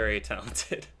 very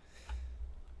talented.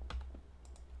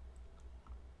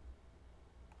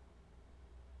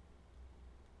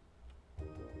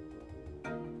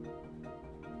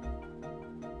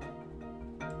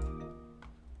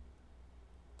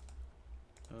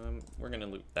 We're gonna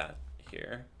loop that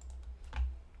here.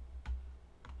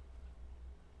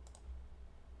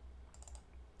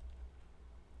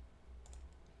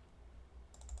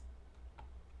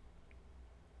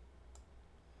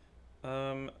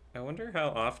 I wonder how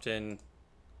often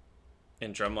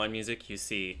in drumline music you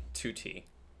see 2T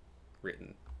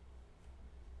written.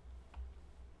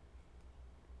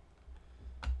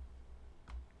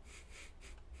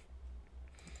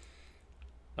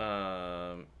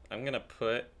 I'm gonna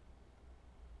put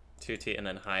 2T and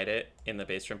then hide it in the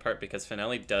bass drum part because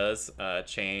Finale does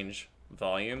change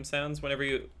volume sounds whenever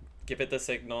you give it the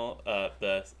signal,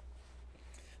 the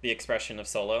expression of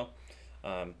solo.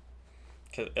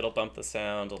 Cause it'll bump the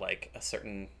sound to like a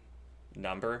certain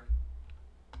number.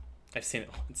 I've seen it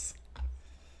once.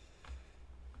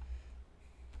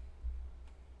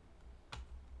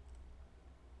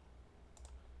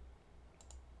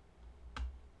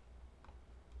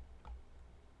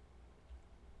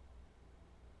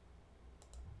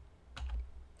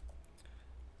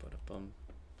 Boom.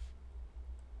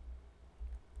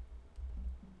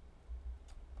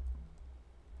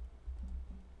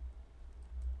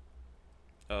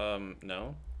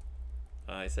 No.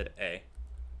 I said A.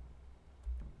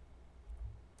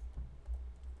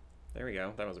 There we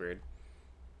go. That was weird.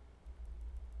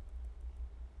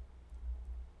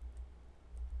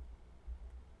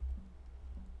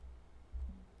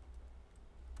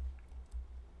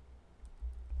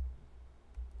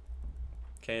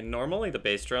 Okay, normally the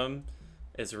bass drum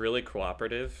is really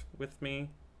cooperative with me,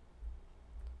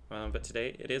 but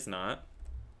today it is not.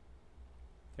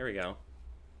 Here we go.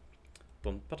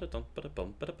 Boom, ba-da-dum,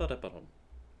 ba-da-bum, ba-da-ba-da-ba-dum.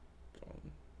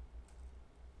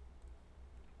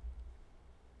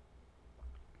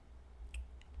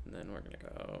 And then we're gonna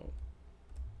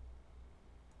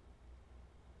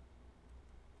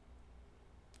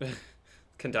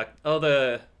go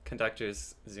the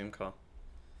conductor's Zoom call.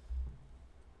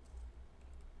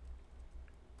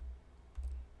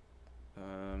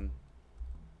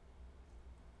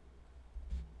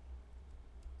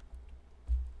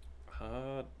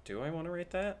 Do I want to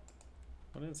rate that?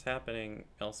 What is happening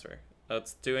elsewhere? Oh,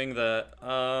 it's doing the,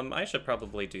 I should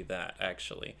probably do that,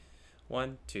 actually.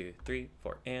 1, 2, 3,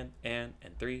 4, and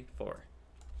 3, 4.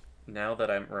 Now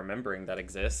that I'm remembering that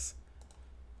exists.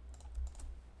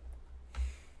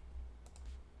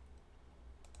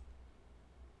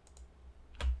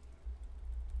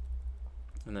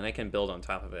 And then I can build on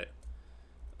top of it.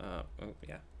 Oh,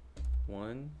 yeah.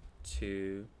 1,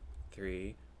 2,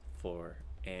 3, 4,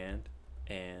 and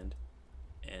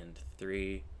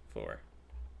 3, 4.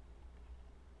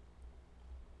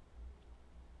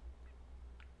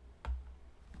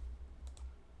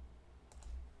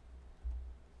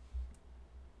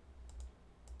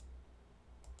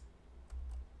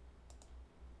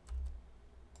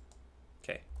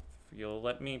 Okay, if you'll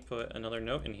let me put another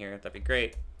note in here, that'd be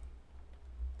great.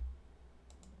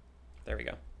 There we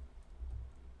go.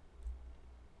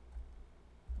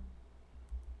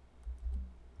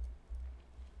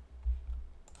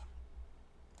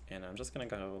 And I'm just gonna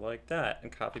go like that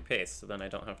and copy paste, so then I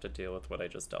don't have to deal with what I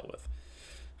just dealt with.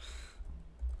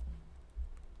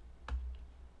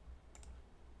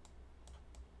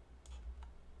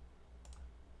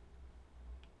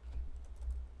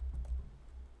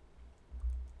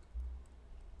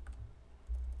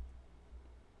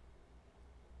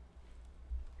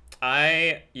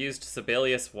 I used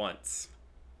Sibelius once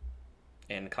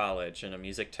in college in a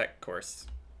music tech course.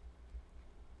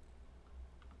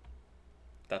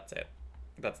 That's it.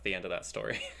 That's the end of that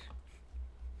story.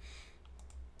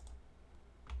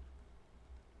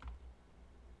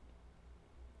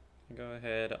 Go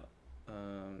ahead,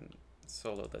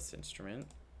 solo this instrument.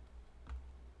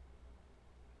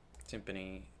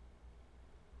 Timpani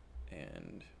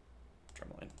and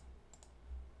drumline.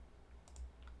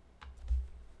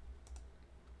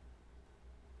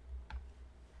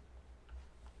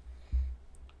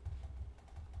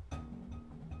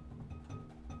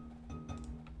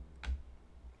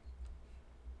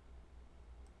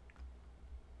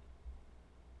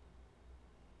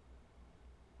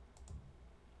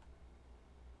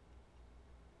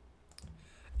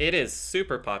 It is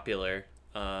super popular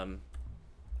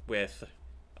with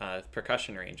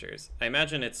percussion arrangers. I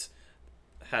imagine it's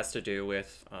has to do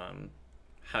with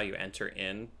how you enter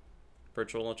in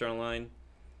virtual drumline.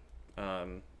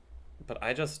 But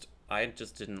I just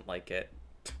didn't like it.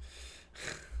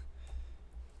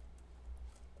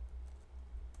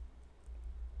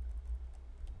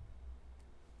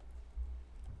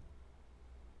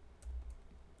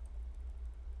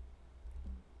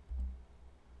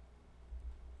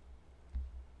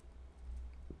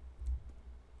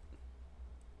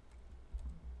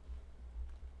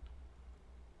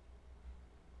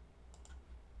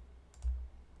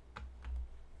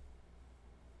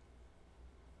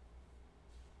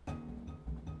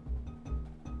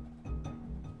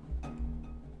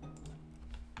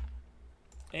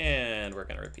 And we're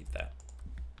gonna repeat that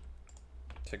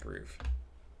to groove.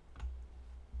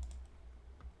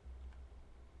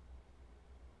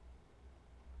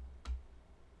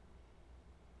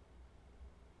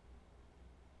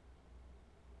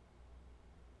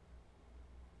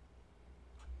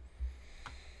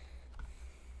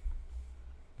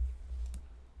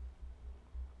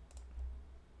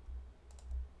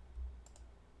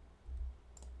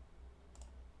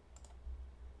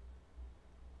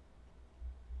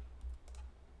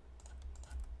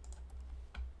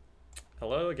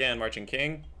 Hello again, Marching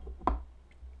King.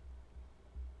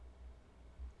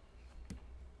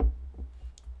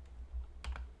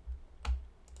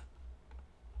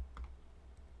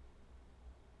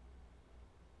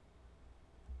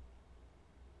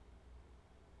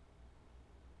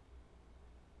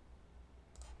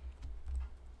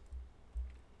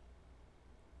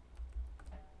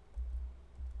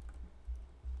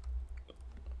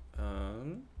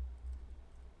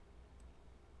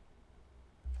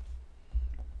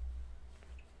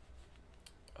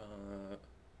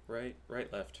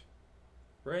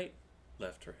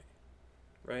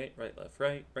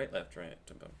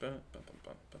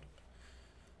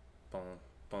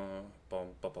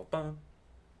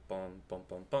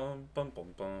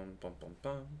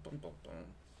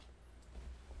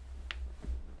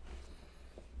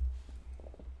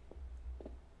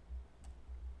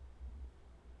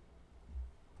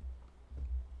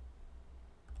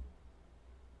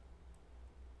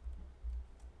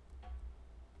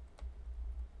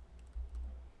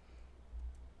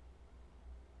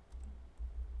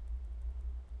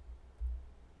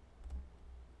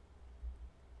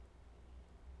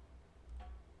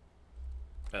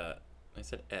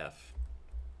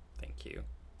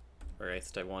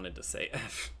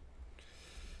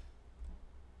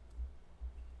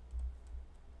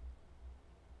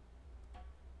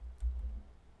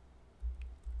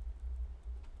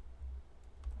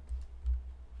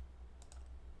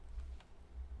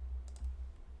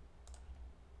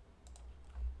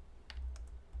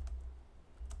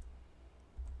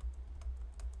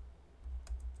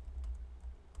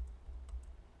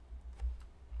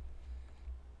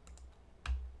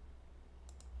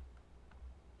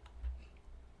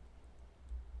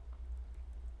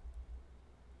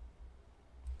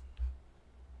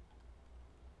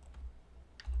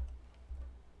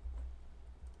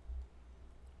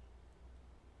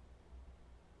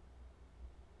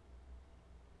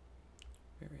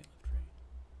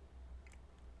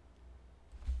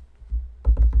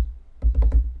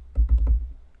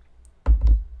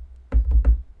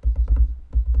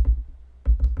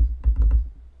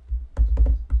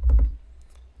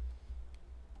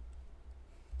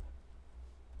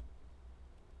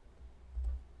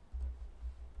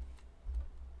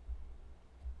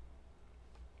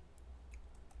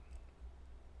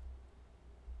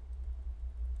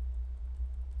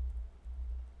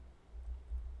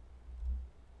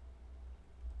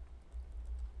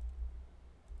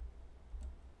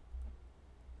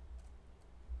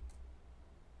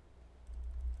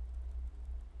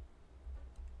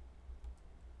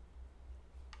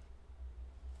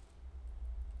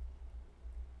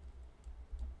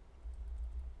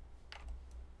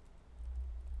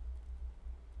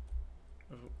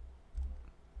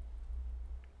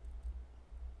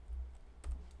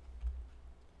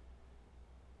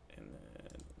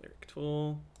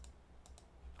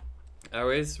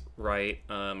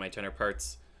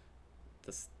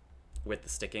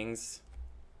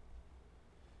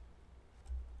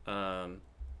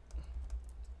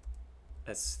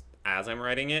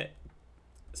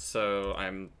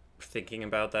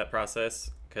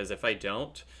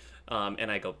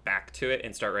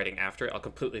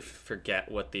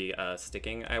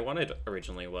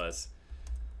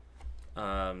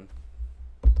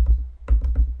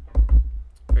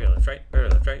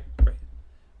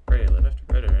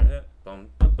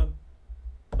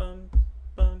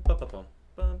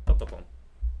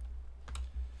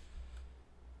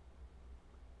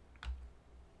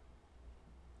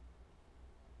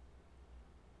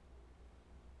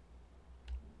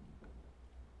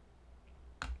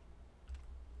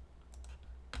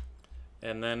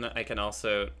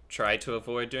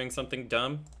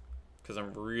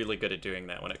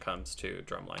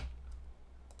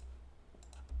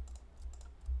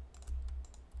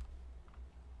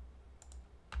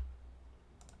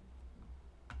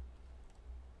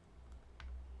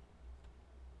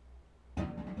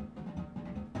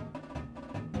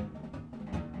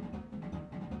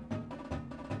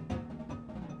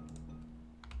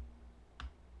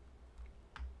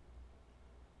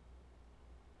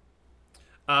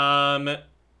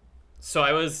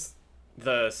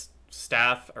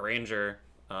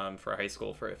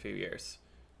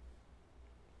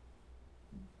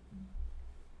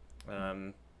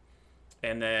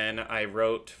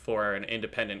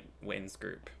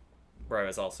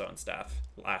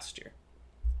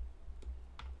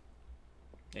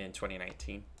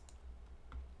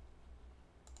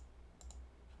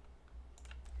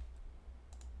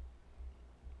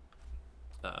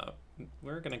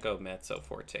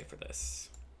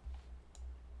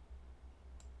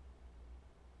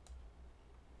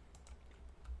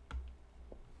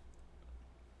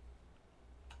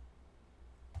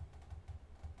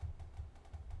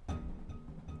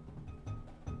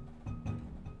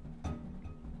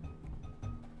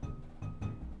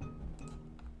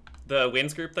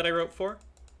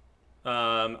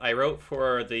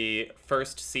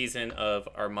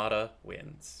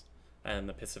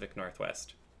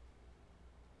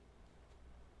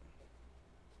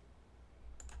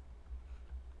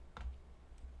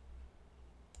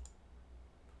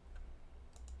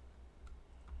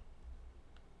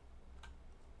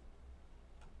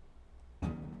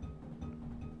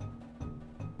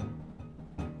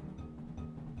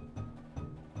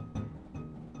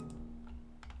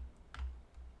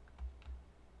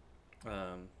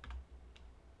 Um,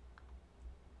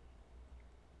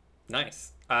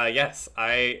 nice. Yes,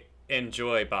 I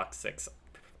enjoy Box Six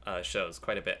shows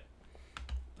quite a bit,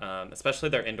 especially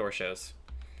their indoor shows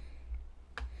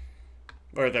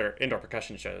or their indoor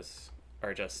percussion shows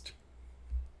are just.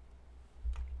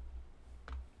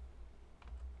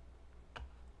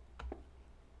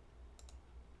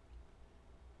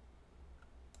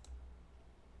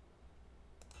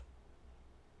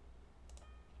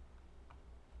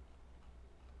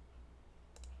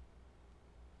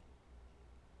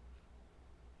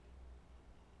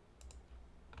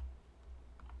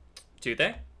 Do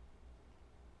they?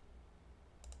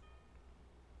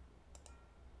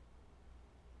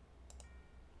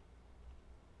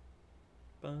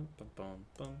 Bum, bum, bum,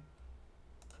 bum.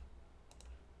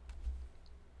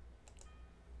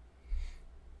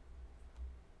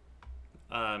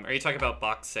 Are you talking about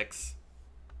Box Six,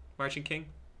 Marching King?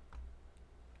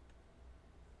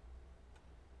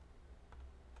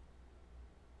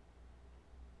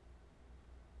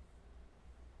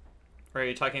 Or are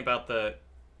you talking about the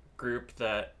group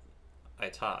that I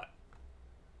taught?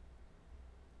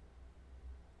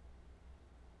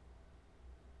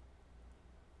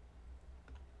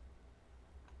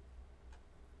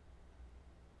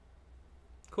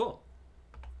 Cool.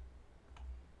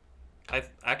 I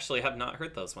actually have not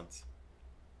heard those ones.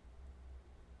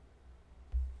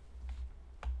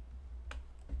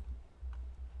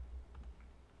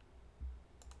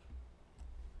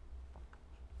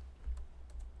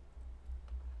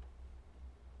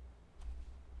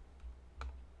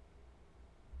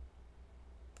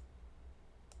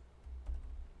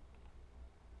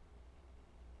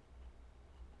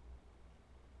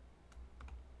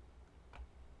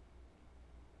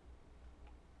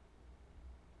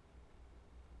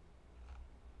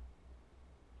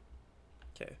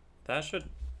 Okay, that should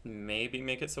maybe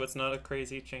make it so it's not a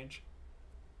crazy change.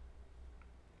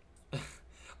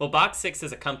 Well, Box 6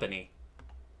 is a company.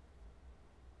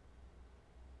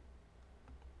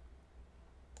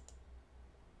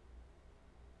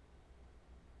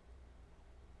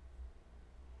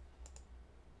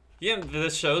 Yeah, the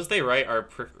shows they write are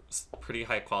pretty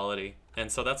high quality,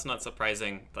 and so that's not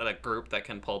surprising that a group that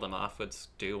can pull them off would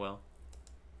do well.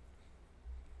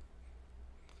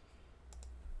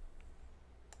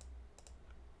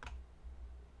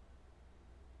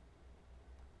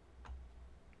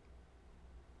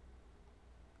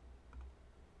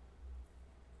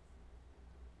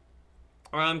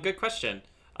 Good question.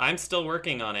 I'm still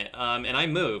working on it, and I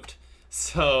moved,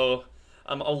 so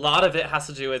a lot of it has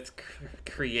to do with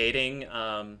creating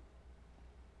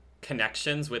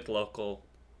connections with local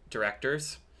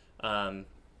directors, um,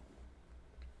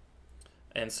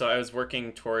 and so I was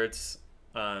working towards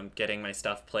getting my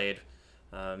stuff played.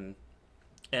 Um,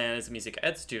 and as a music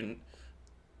ed student,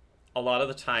 a lot of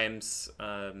the times,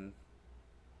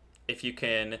 if you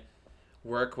can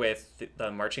work with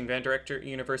the marching band director at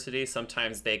university,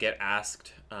 sometimes they get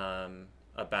asked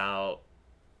about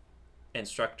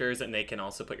instructors, and they can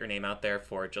also put your name out there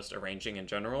for just arranging in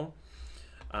general.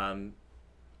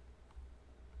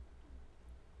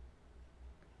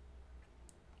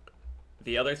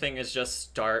 The other thing is just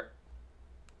start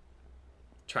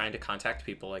trying to contact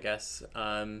people, I guess.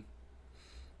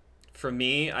 For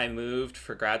me, I moved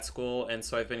for grad school, and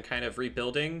so I've been kind of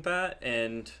rebuilding that,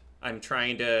 and I'm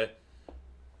trying to,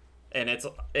 and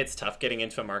it's tough getting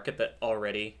into a market that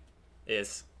already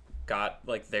is got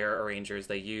like their arrangers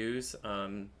they use.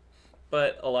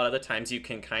 But a lot of the times you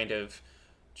can kind of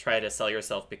try to sell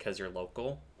yourself because you're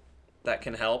local. That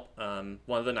can help. One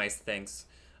of the nice things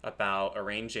about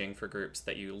arranging for groups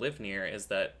that you live near is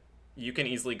that you can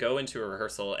easily go into a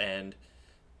rehearsal, and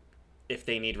if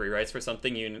they need rewrites for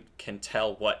something, you can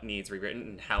tell what needs rewritten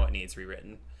and how it needs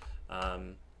rewritten.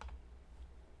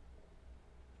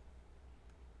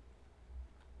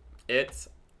 It's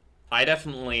I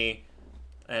definitely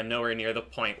am nowhere near the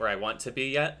point where I want to be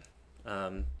yet.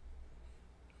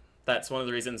 That's one of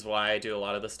the reasons why I do a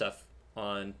lot of the stuff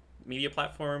on media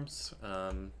platforms.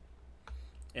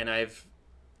 And I've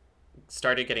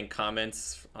started getting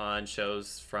comments on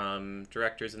shows from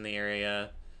directors in the area.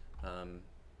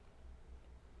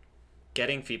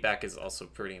 Getting feedback is also a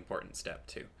pretty important step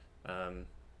too.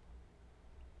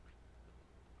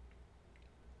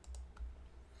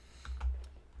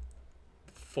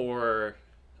 For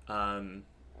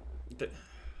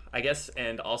I guess,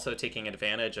 and also taking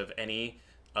advantage of any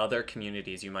other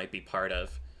communities you might be part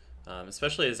of,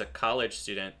 especially as a college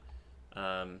student.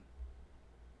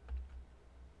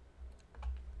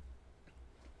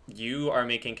 You are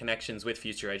making connections with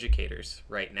future educators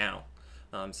right now.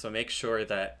 So make sure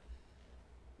that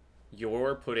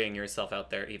you're putting yourself out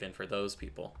there even for those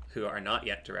people who are not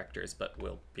yet directors but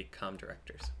will become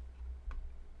directors.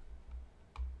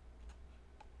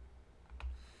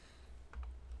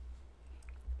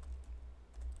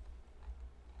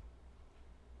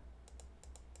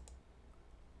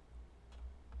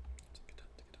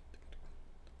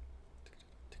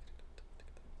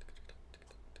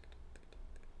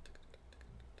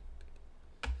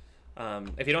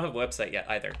 If you don't have a website yet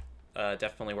either,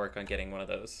 definitely work on getting one of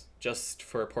those, just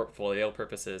for portfolio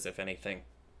purposes, if anything.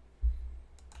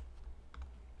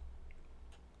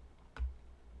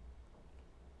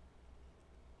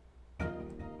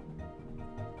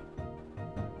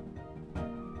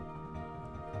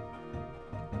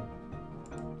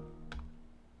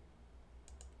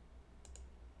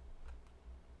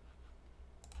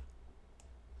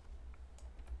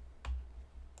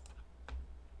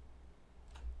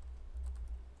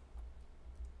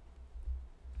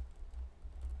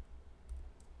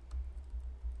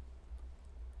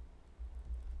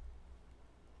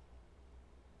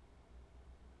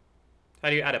 How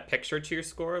do you add a picture to your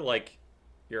score, like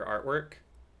your artwork?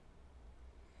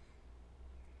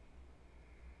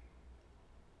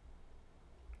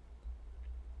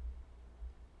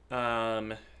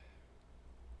 Are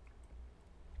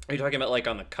you talking about like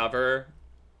on the cover?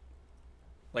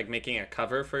 Like making a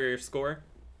cover for your score?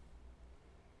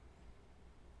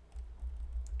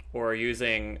 Or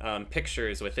using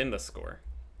pictures within the score?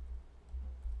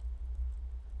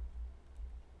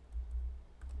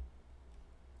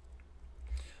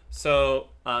 So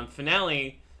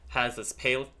Finale has this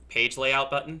page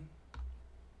layout button,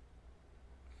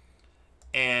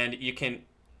 and you can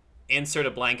insert a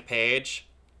blank page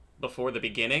before the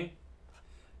beginning,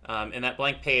 and that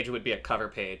blank page would be a cover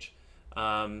page.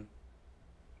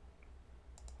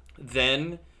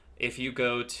 Then if you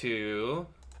go to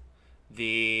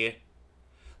the...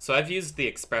 So I've used the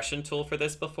expression tool for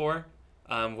this before,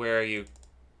 where you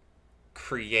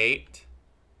create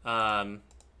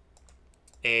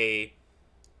a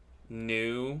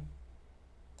new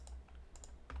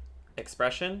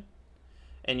expression,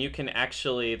 and you can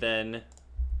actually then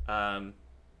I'm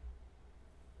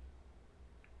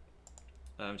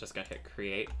just gonna hit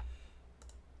create,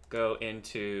 go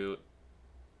into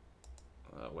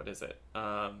what is it,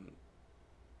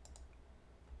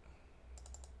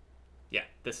 yeah,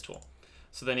 this tool.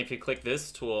 So then if you click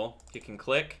this tool, you can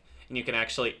click and you can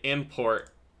actually import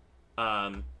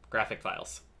graphic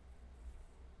files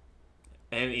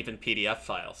and even PDF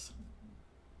files.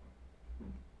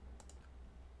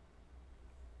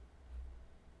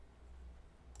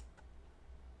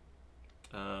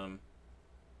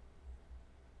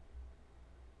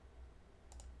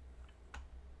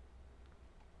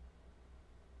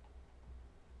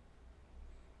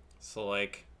 So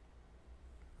like,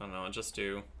 I don't know, I'll just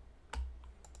do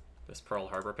this Pearl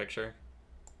Harbor picture.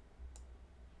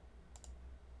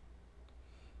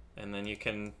 And then you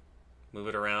can move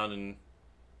it around and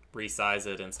resize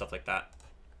it and stuff like that.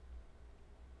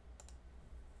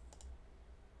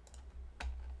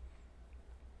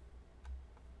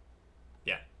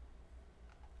 Yeah.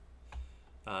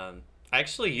 I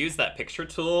actually use that picture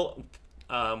tool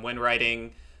when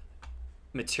writing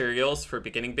materials for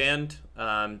beginning band,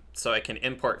 so I can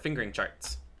import fingering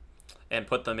charts and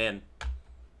put them in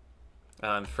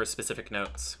for specific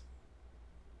notes.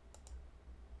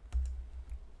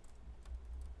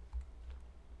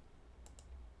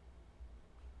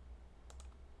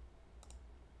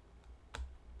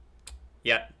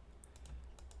 Yeah.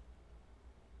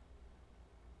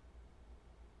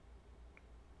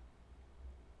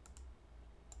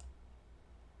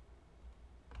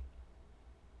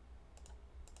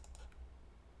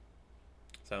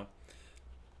 So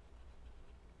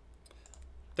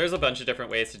there's a bunch of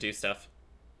different ways to do stuff.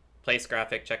 Place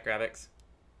graphic, check graphics.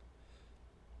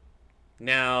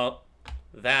 Now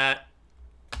that,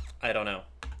 I don't know.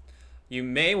 You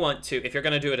may want to, if you're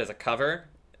going to do it as a cover,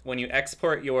 when you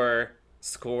export your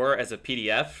score as a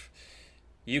PDF,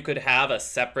 you could have a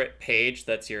separate page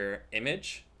that's your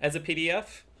image as a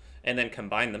PDF and then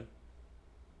combine them.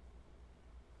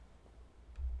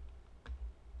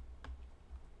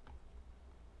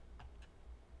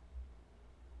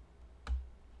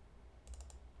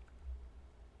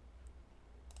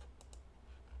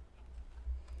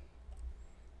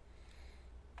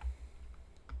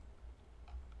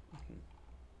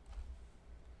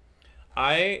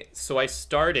 I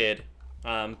started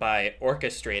by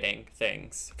orchestrating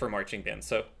things for marching bands.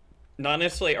 So not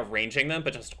necessarily arranging them,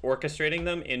 but just orchestrating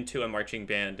them into a marching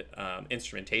band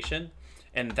instrumentation.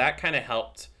 And that kind of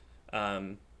helped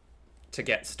to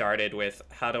get started with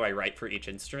how do I write for each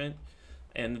instrument.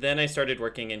 And then I started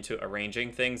working into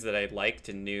arranging things that I liked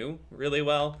and knew really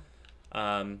well.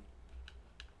 Um,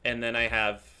 and then I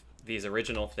have these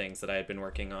original things that I had been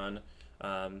working on.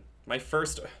 My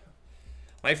first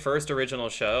original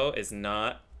show is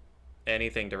not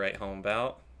anything to write home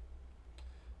about.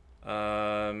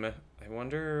 I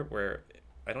wonder where.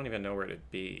 I don't even know where it'd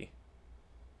be.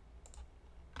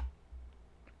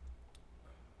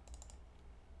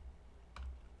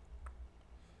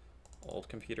 Old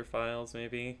computer files,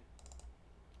 maybe.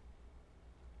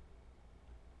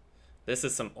 This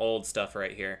is some old stuff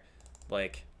right here.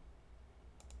 Like,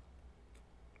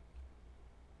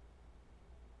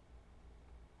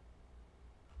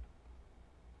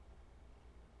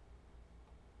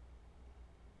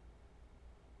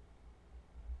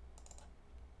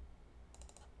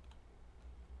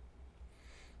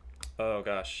 oh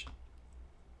gosh.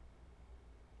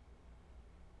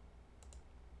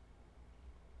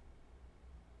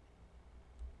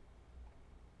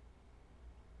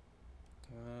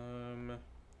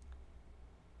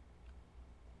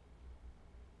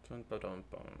 Dun, ba, dun,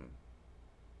 bum.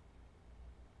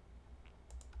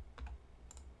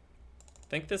 I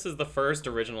think this is the first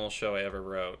original show I ever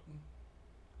wrote.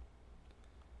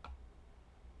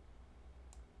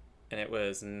 And it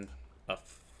was I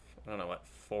don't know what,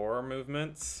 4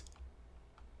 movements?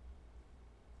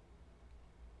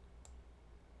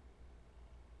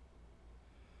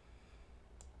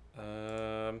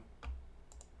 I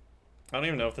don't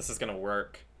even know if this is gonna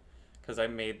work, because I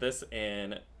made this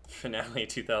in Finale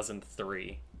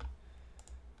 2003.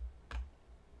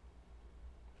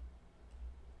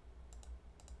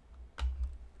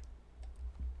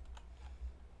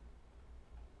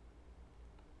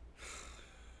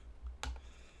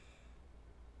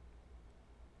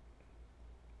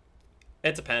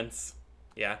 It depends.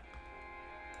 Yeah.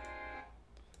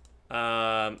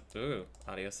 Ooh,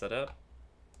 audio setup.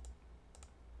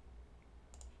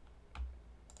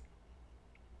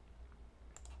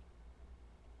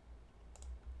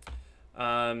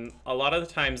 A lot of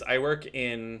the times I work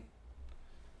in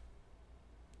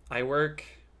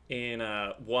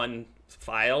one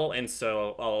file, and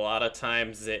so a lot of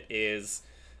times it is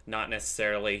not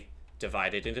necessarily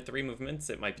divided into 3 movements.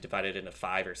 It might be divided into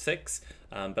 5 or 6,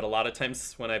 but a lot of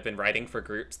times when I've been writing for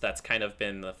groups, that's kind of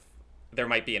been there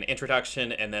might be an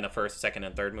introduction and then a first, second,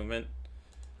 and third movement.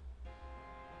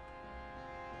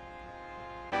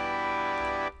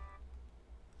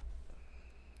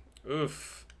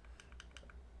 Oof.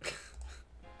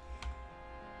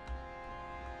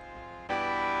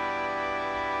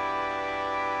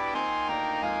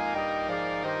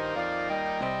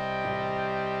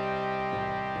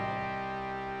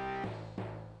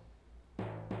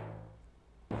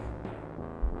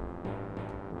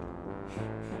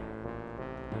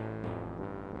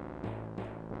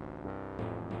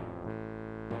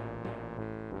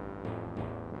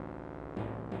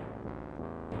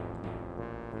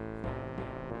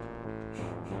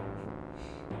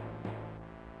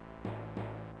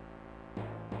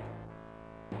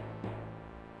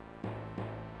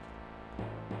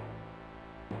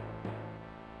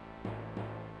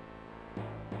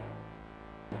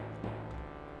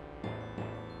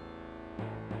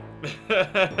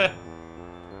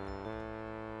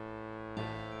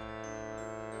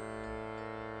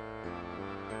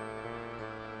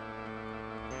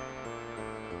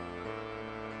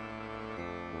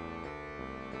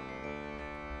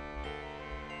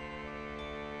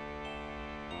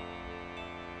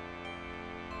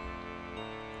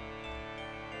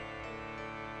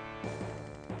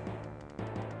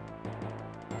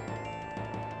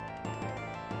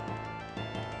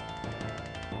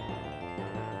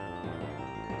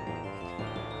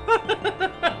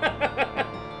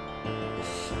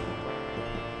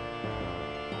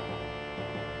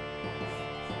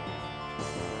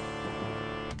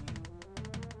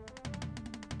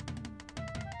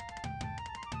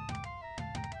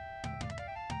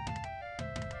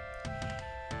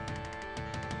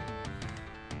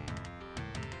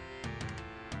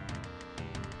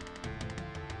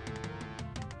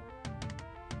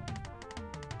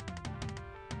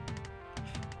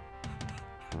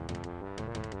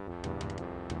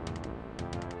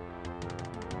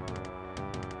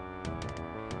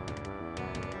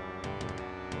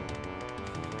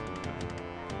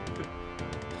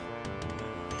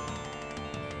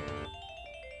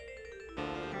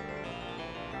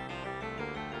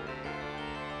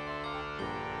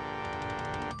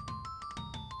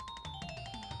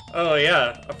 Oh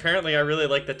yeah, apparently I really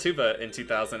liked the tuba in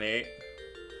 2008.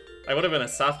 I would have been a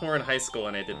sophomore in high school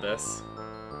when I did this.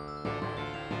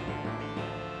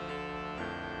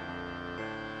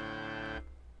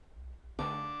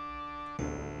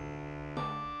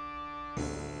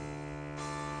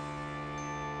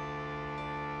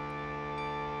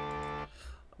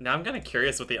 Now I'm kind of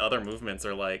curious what the other movements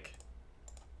are like.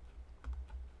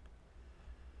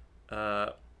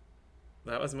 That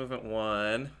was movement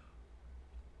 1.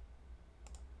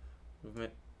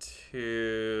 Movement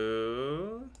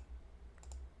 2.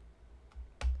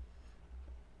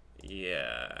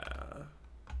 Yeah.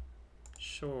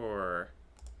 Sure.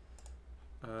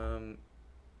 Okay.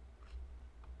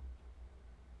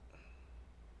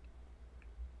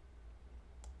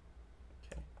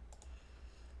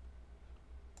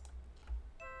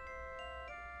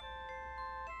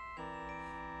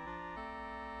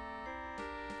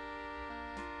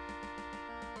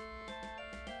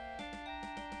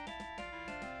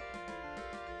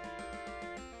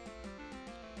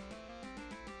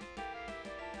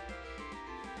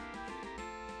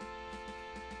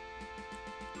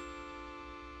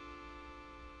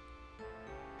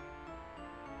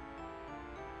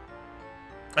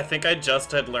 I think I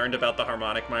just had learned about the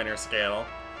harmonic minor scale.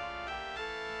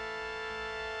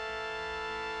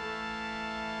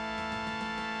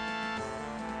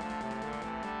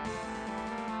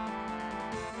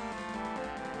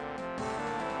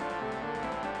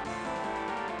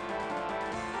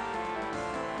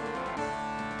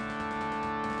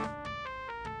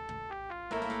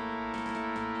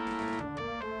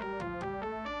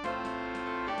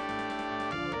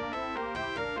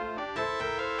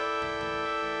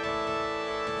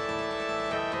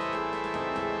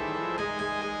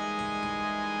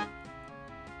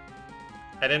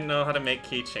 I didn't know how to make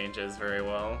key changes very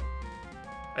well.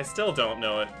 I still don't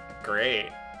know a great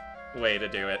way to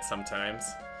do it sometimes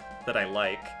that I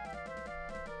like.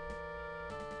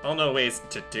 I'll know ways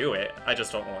to do it, I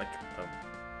just don't like them.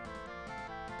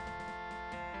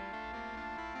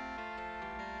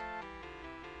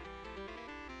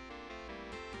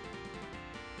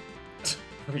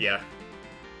 Yeah.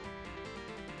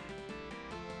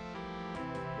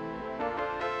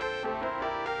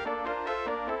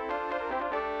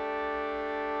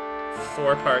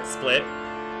 Four-part split.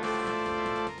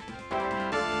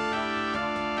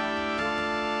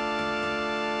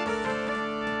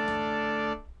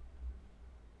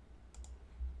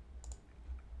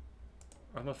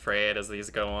 I'm afraid as these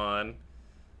go on.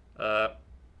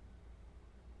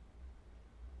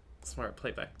 Smart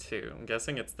playback 2. I'm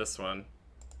guessing it's this one.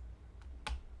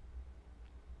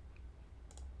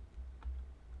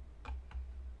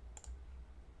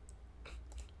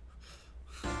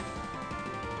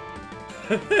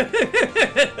 I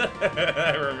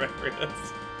remember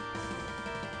this.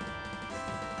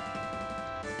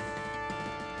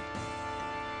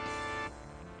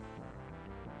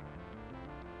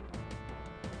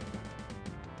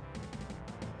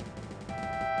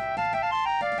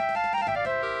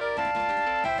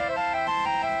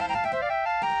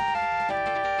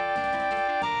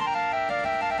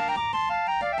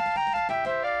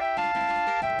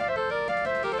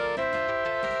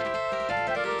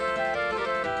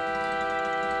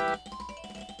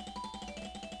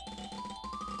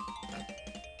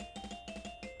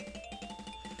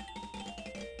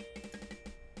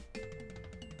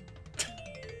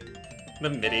 The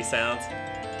MIDI sounds.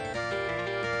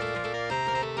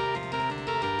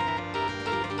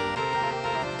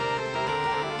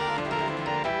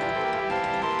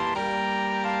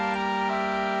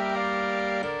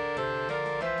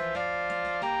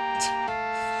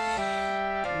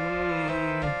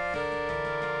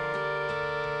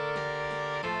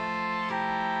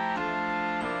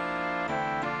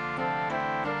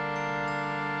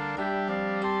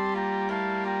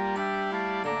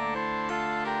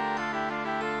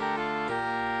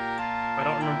 I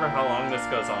don't remember how long this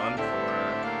goes on for.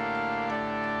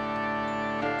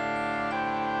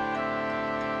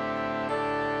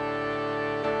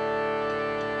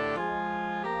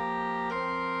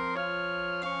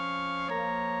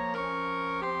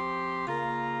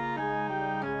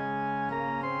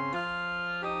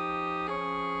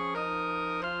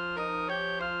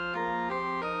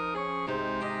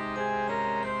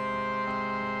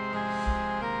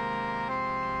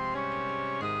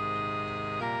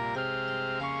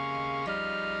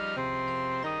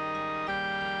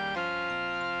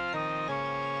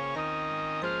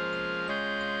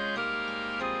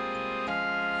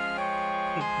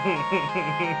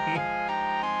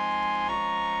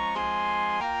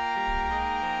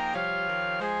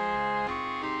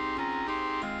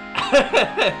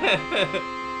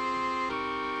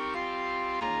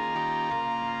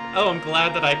 Oh, I'm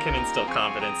glad that I can instill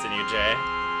confidence in you, Jay.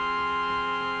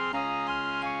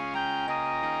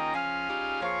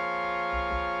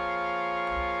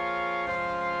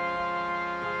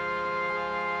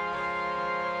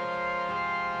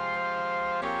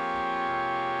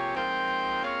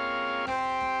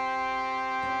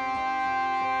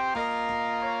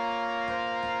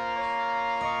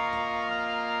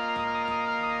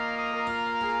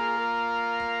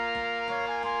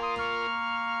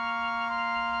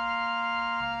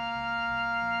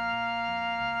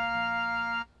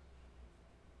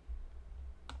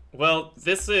 Well,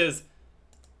 this was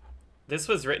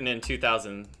written in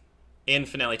 2000, in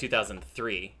Finale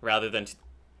 2003, rather than,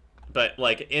 but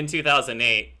like in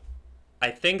 2008,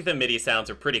 I think the MIDI sounds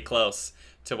are pretty close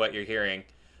to what you're hearing.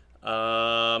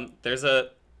 There's a,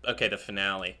 okay, the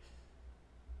finale.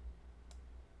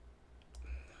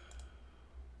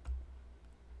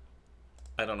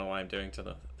 I don't know why I'm doing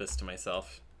this to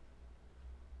myself.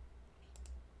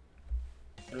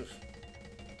 Oof.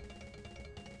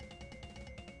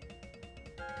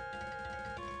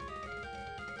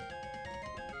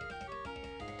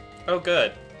 Oh,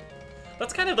 good.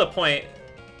 That's kind of the point.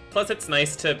 Plus, it's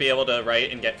nice to be able to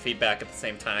write and get feedback at the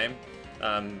same time.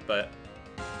 But...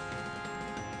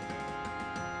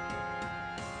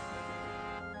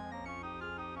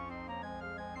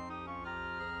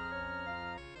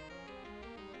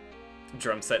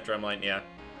 Drum set, drumline, yeah.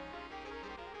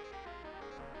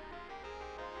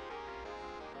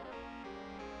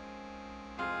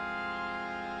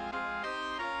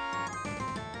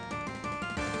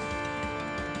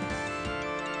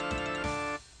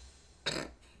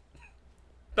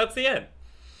 That's the end.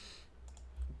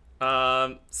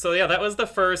 So yeah, that was the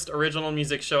first original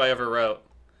music show I ever wrote.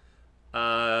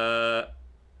 At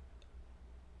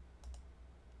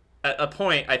a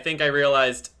point, I think I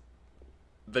realized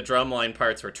the drumline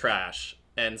parts were trash,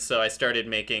 and so I started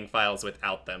making files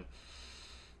without them.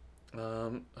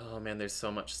 Oh man, there's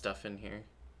so much stuff in here.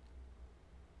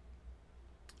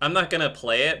 I'm not gonna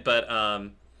play it,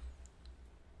 but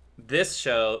this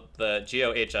show, the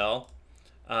GOHL,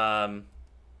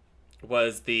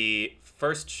 was the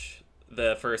first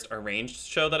arranged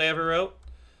show that I ever wrote,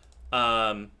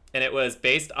 and it was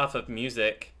based off of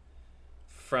music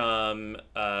from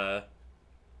a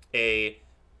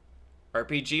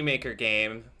RPG Maker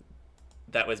game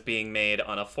that was being made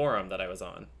on a forum that I was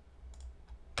on.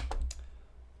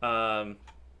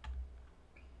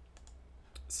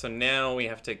 So now we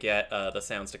have to get the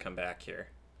sounds to come back here.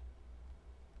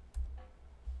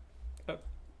 Oh,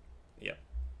 yeah.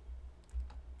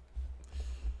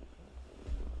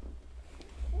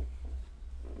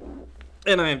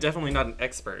 And I am definitely not an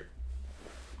expert.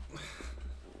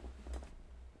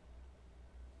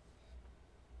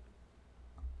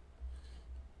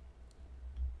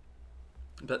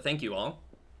 But thank you all.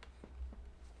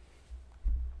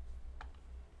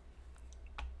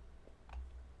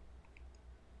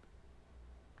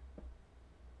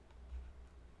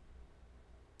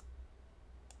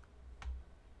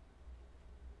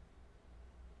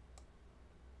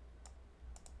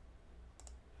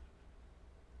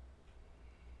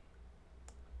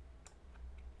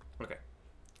 Okay.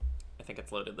 I think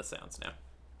it's loaded the sounds now.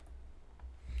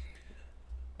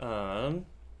 There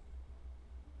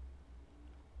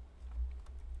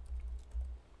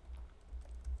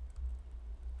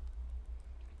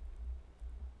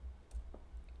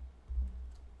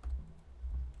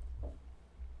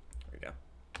we go.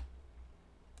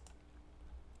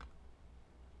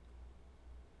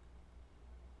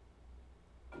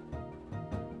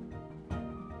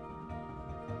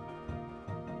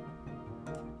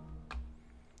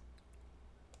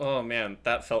 Oh man,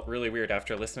 that felt really weird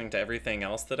after listening to everything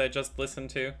else that I just listened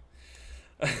to.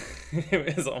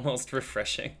 It was almost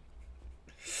refreshing.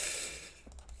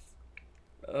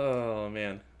 Oh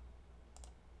man.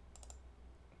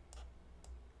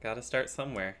 Gotta start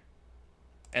somewhere.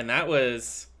 And that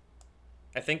was...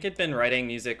 I think I'd been writing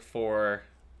music for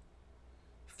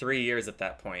 3 years at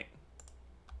that point.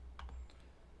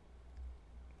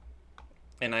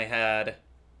 And I had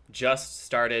just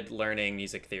started learning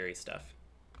music theory stuff.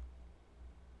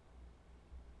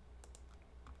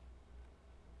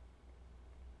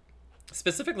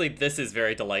 Specifically, this is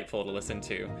very delightful to listen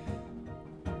to.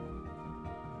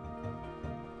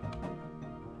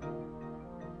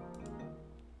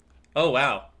 Oh,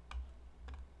 wow.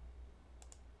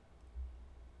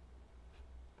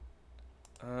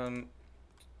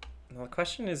 Well, the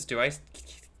question is, do I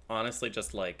honestly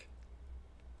just, like,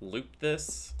 loop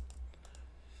this?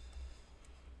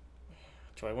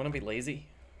 Do I want to be lazy?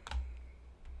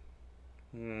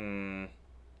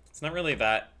 It's not really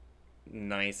that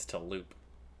nice to loop.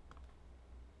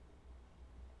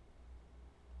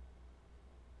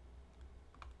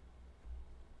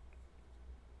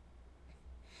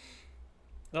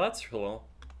 Well, that's cool.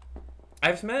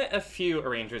 I've met a few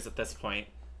arrangers at this point.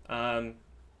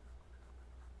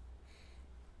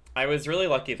 I was really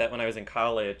lucky that when I was in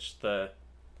college, the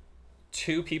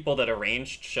 2 people that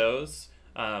arranged shows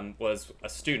was a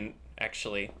student,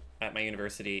 actually, at my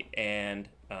university, and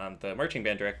the marching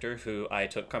band director who I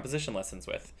took composition lessons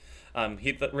with.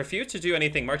 He refused to do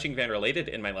anything marching band related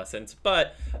in my lessons,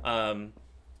 but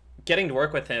getting to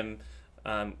work with him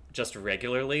just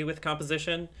regularly with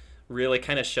composition really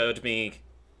kind of showed me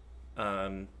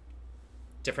um,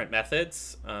 different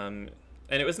methods. And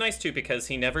it was nice too because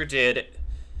he never tried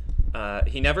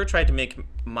to make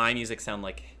my music sound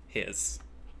like his,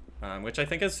 which I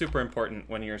think is super important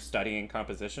when you're studying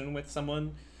composition with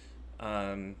someone.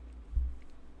 I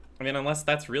mean, unless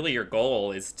that's really your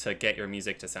goal is to get your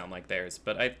music to sound like theirs.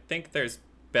 But I think there's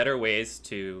better ways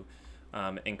to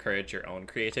encourage your own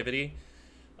creativity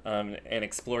and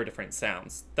explore different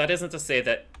sounds. That isn't to say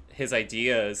that his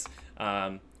ideas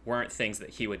weren't things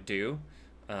that he would do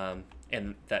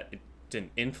and that it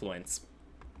didn't influence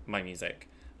my music.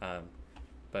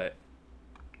 But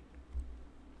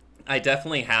I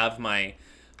definitely have my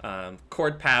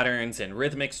chord patterns and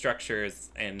rhythmic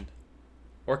structures and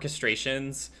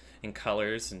orchestrations and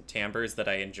colors and timbres that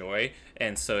I enjoy.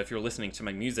 And so if you're listening to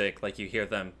my music, like you hear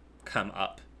them come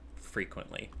up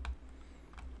frequently.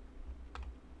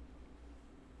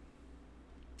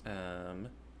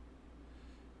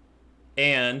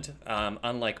 And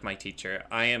unlike my teacher,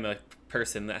 I am a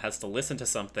person that has to listen to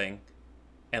something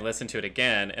and listen to it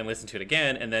again and listen to it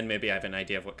again, and then maybe I have an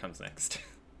idea of what comes next.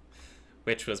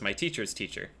 Which was my teacher's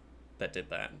teacher that did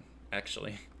that,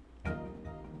 actually.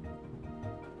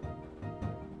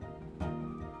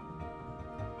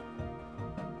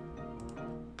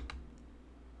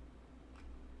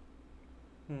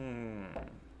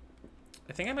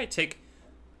 I think I might take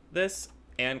this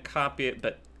and copy it,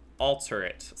 but alter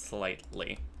it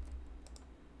slightly.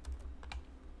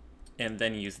 And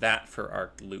then use that for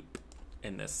our loop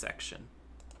in this section.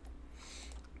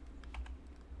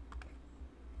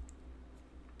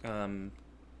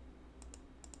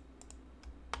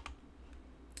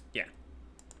 Yeah,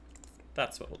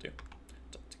 that's what we'll do.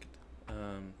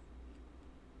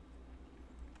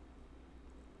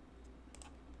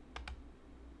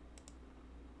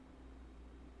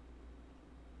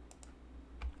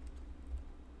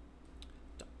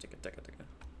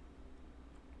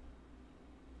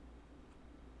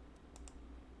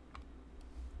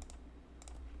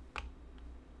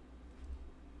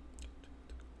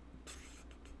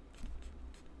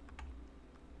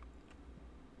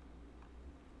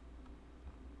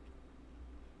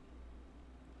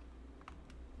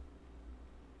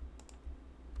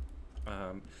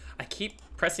 I keep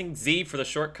pressing Z for the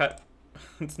shortcut.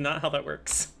 It's not how that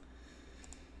works.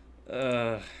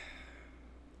 I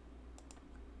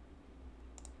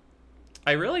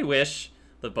really wish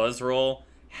the Buzzroll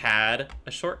had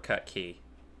a shortcut key.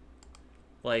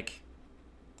 Like,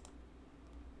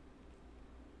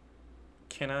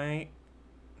 can I?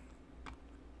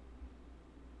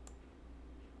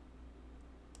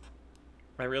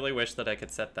 I really wish that I could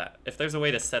set that. If there's a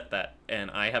way to set that, and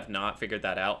I have not figured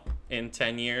that out in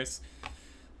 10 years,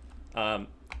 I'm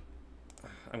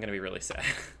gonna be really sad.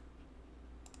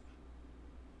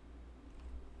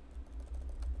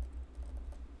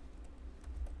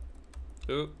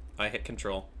 Ooh, I hit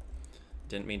control.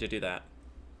 Didn't mean to do that.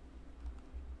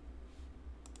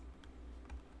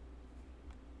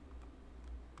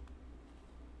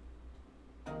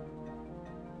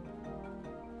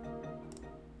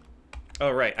 Oh,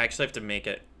 right. I actually have to make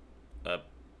it a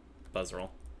Buzzroll.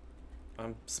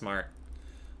 I'm smart.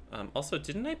 Also,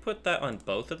 didn't I put that on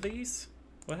both of these?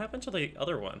 What happened to the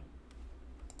other one?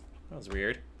 That was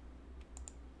weird.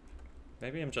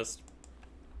 Maybe I'm just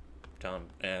dumb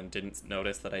and didn't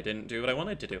notice that I didn't do what I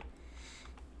wanted to do.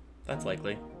 That's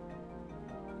likely.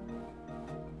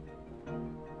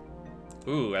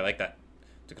 Ooh, I like that.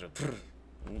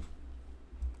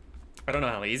 I don't know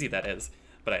how easy that is,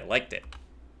 but I liked it.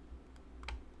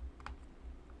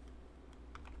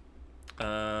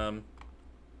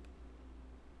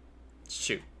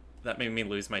 Shoot, that made me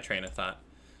lose my train of thought.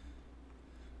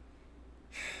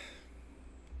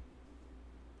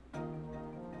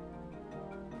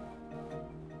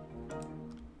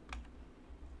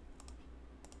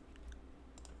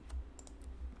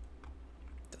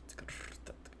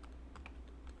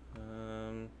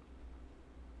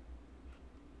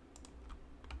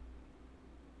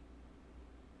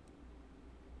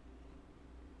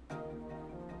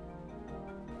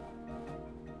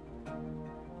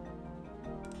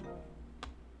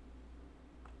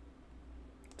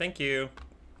 Thank you.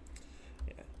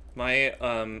 Yeah. My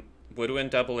woodwind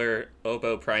doubler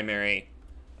oboe primary,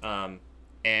 and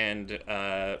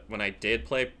when I did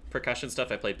play percussion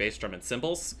stuff, I played bass drum and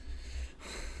cymbals.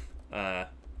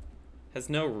 Has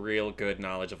no real good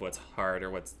knowledge of what's hard or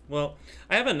what's, well,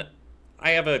 I have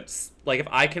a, like, if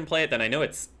I can play it, then I know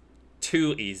it's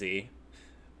too easy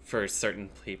for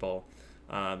certain people.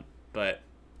 But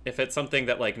if it's something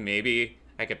that, like, maybe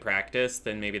I could practice,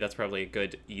 then maybe that's probably a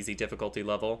good, easy difficulty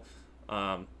level.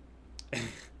 Um,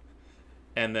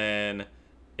 and then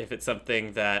if it's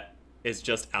something that is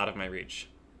just out of my reach.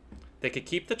 They could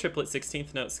keep the triplet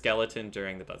 16th note skeleton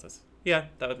during the buzzes. Yeah,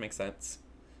 that would make sense.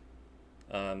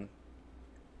 Um,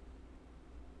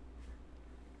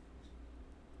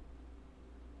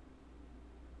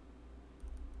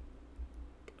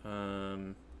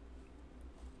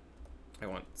 I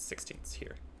want 16ths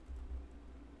here.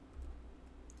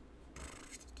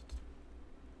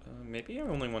 Maybe I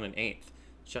only want an 8th.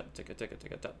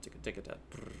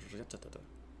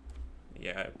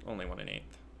 Yeah, I only want an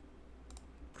 8th.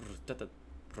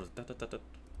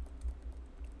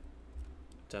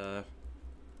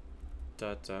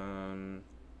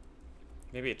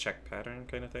 Maybe a check pattern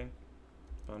kind of thing.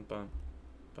 Bum bum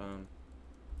bum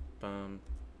bum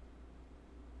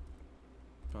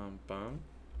bum bum.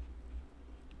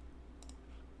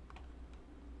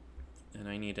 And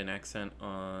I need an accent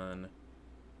on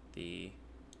the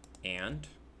and,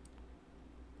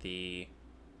 the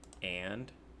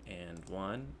and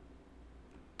 1.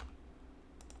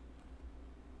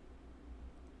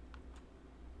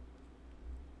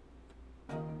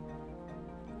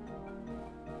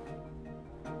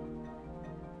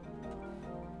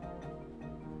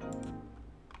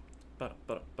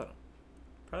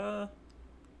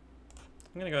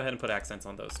 I'm gonna go ahead and put accents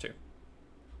on those two.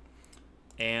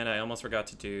 And I almost forgot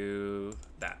to do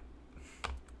that.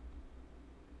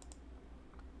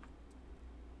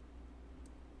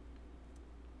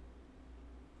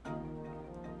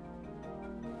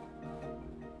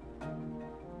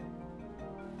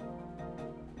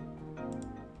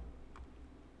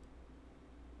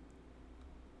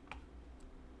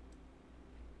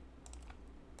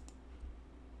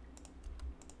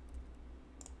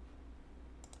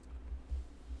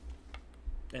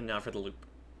 And now for the loop.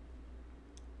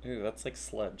 Ooh, that's like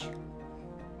sludge.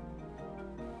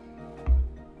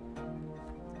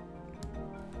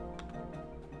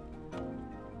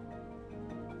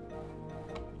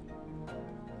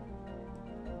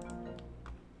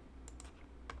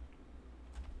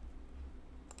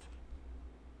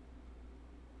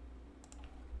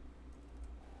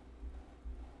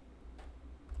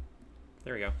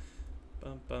 There we go.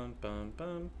 Bum bum bum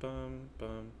bum bum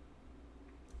bum.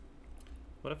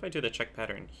 What if I do the check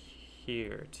pattern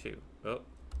here too? Oh,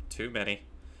 too many.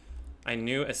 I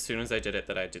knew as soon as I did it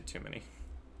that I did too many.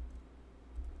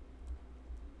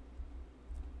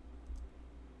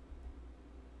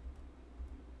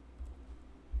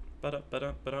 Ba-da,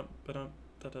 ba-da, ba-da, ba-da,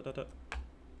 da-da-da-da.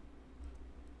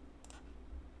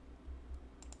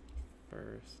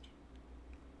 First.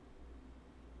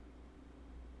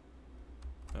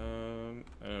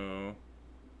 Oh.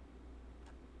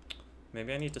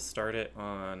 Maybe I need to start it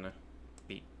on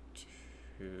beat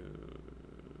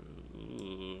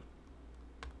 2.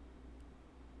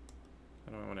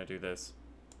 How do I want to do this?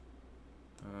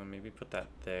 Maybe put that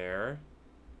there.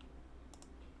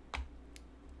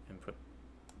 And put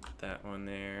that one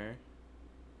there.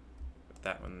 Put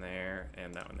that one there,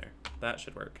 and that one there. That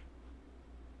should work.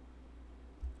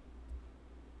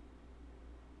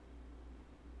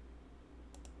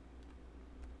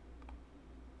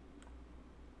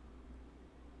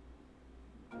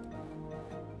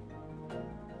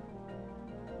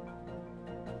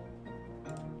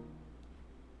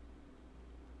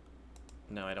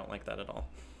 No, I don't like that at all.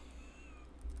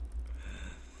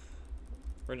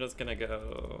 We're just gonna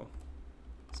go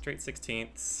straight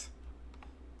 16ths.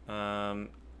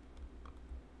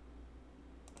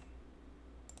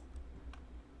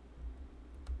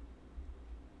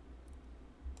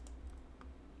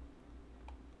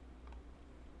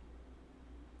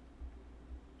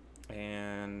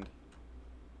 And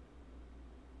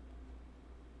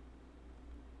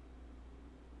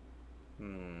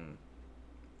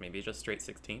maybe just straight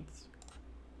 16ths.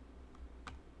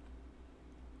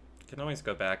 Can always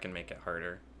go back and make it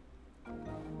harder.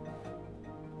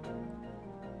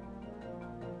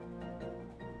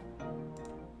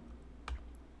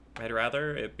 I'd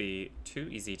rather it be too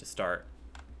easy to start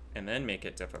and then make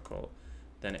it difficult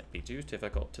than it be too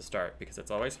difficult to start, because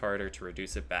it's always harder to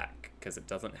reduce it back because it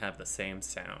doesn't have the same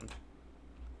sound.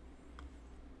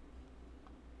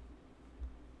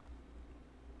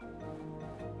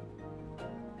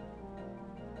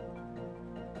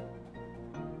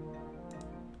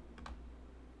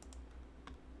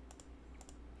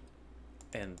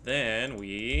 And then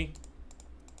we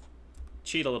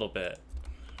cheat a little bit,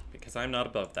 because I'm not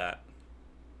above that.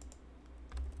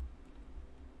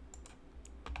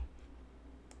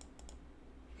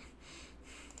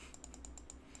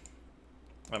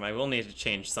 I will need to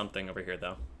change something over here,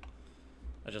 though.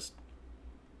 I'm just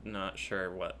not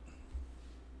sure what.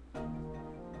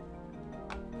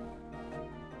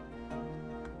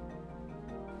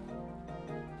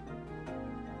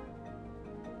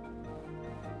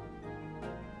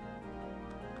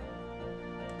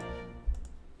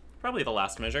 probably the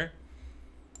last measure.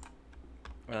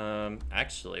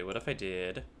 Actually, what if I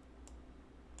did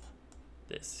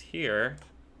this here?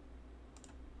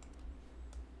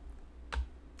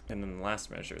 And then the last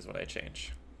measure is what I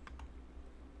change.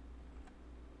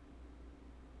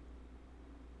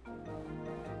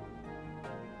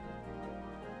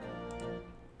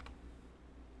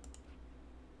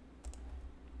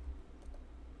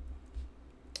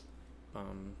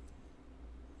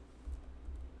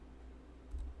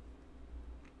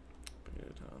 Put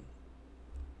it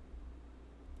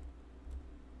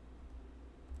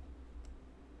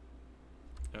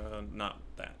on. Not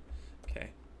that.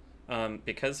 Okay.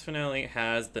 Because Finale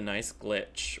has the nice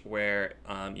glitch where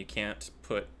you can't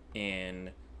put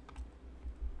in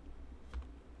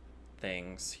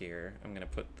things here, I'm gonna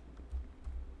put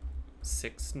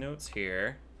 6 notes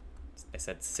here. I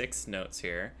said 6 notes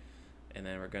here, and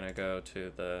then we're gonna go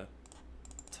to the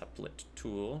Tuplet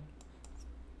tool,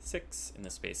 6 in the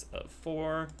space of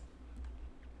 4.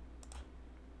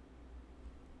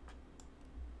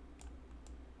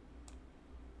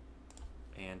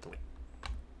 And delete.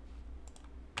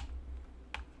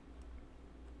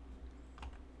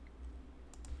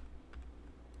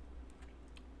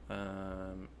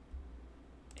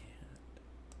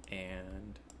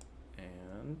 And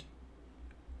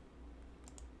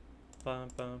bum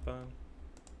bum bum.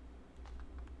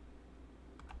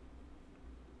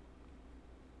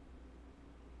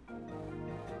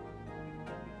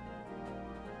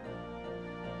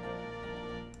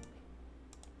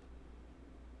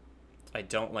 I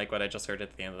don't like what I just heard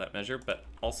at the end of that measure, but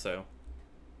also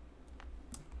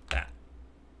that.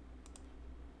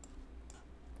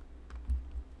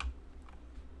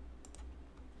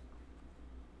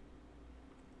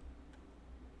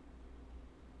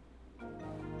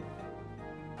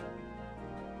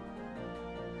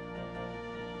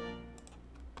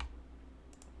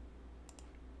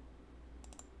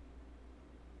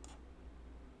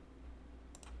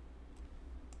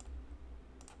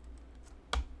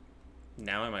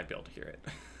 Now I might be able to hear it.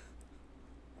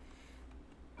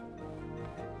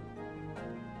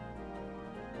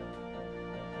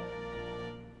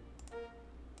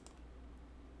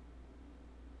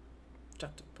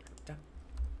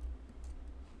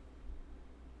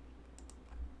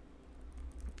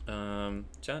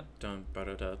 Ja dun ba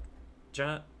da da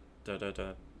ja da da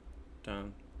da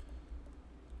dun.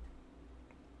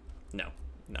 No,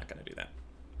 not gonna do that.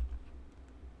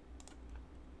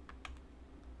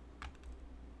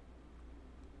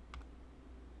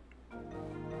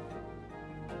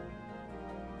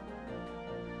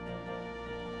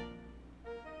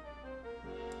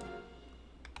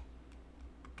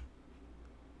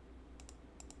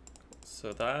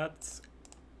 So that's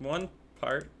one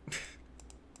part.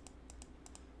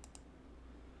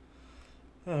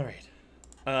 All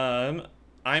right.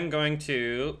 I'm going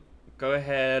to go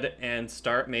ahead and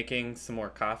start making some more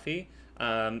coffee.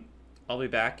 I'll be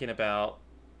back in about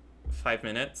 5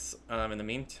 minutes. In the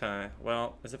meantime,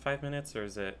 well, is it 5 minutes or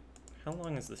is it, how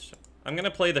long is this show? I'm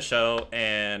gonna play the show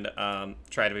and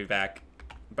try to be back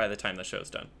by the time the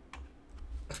show's done.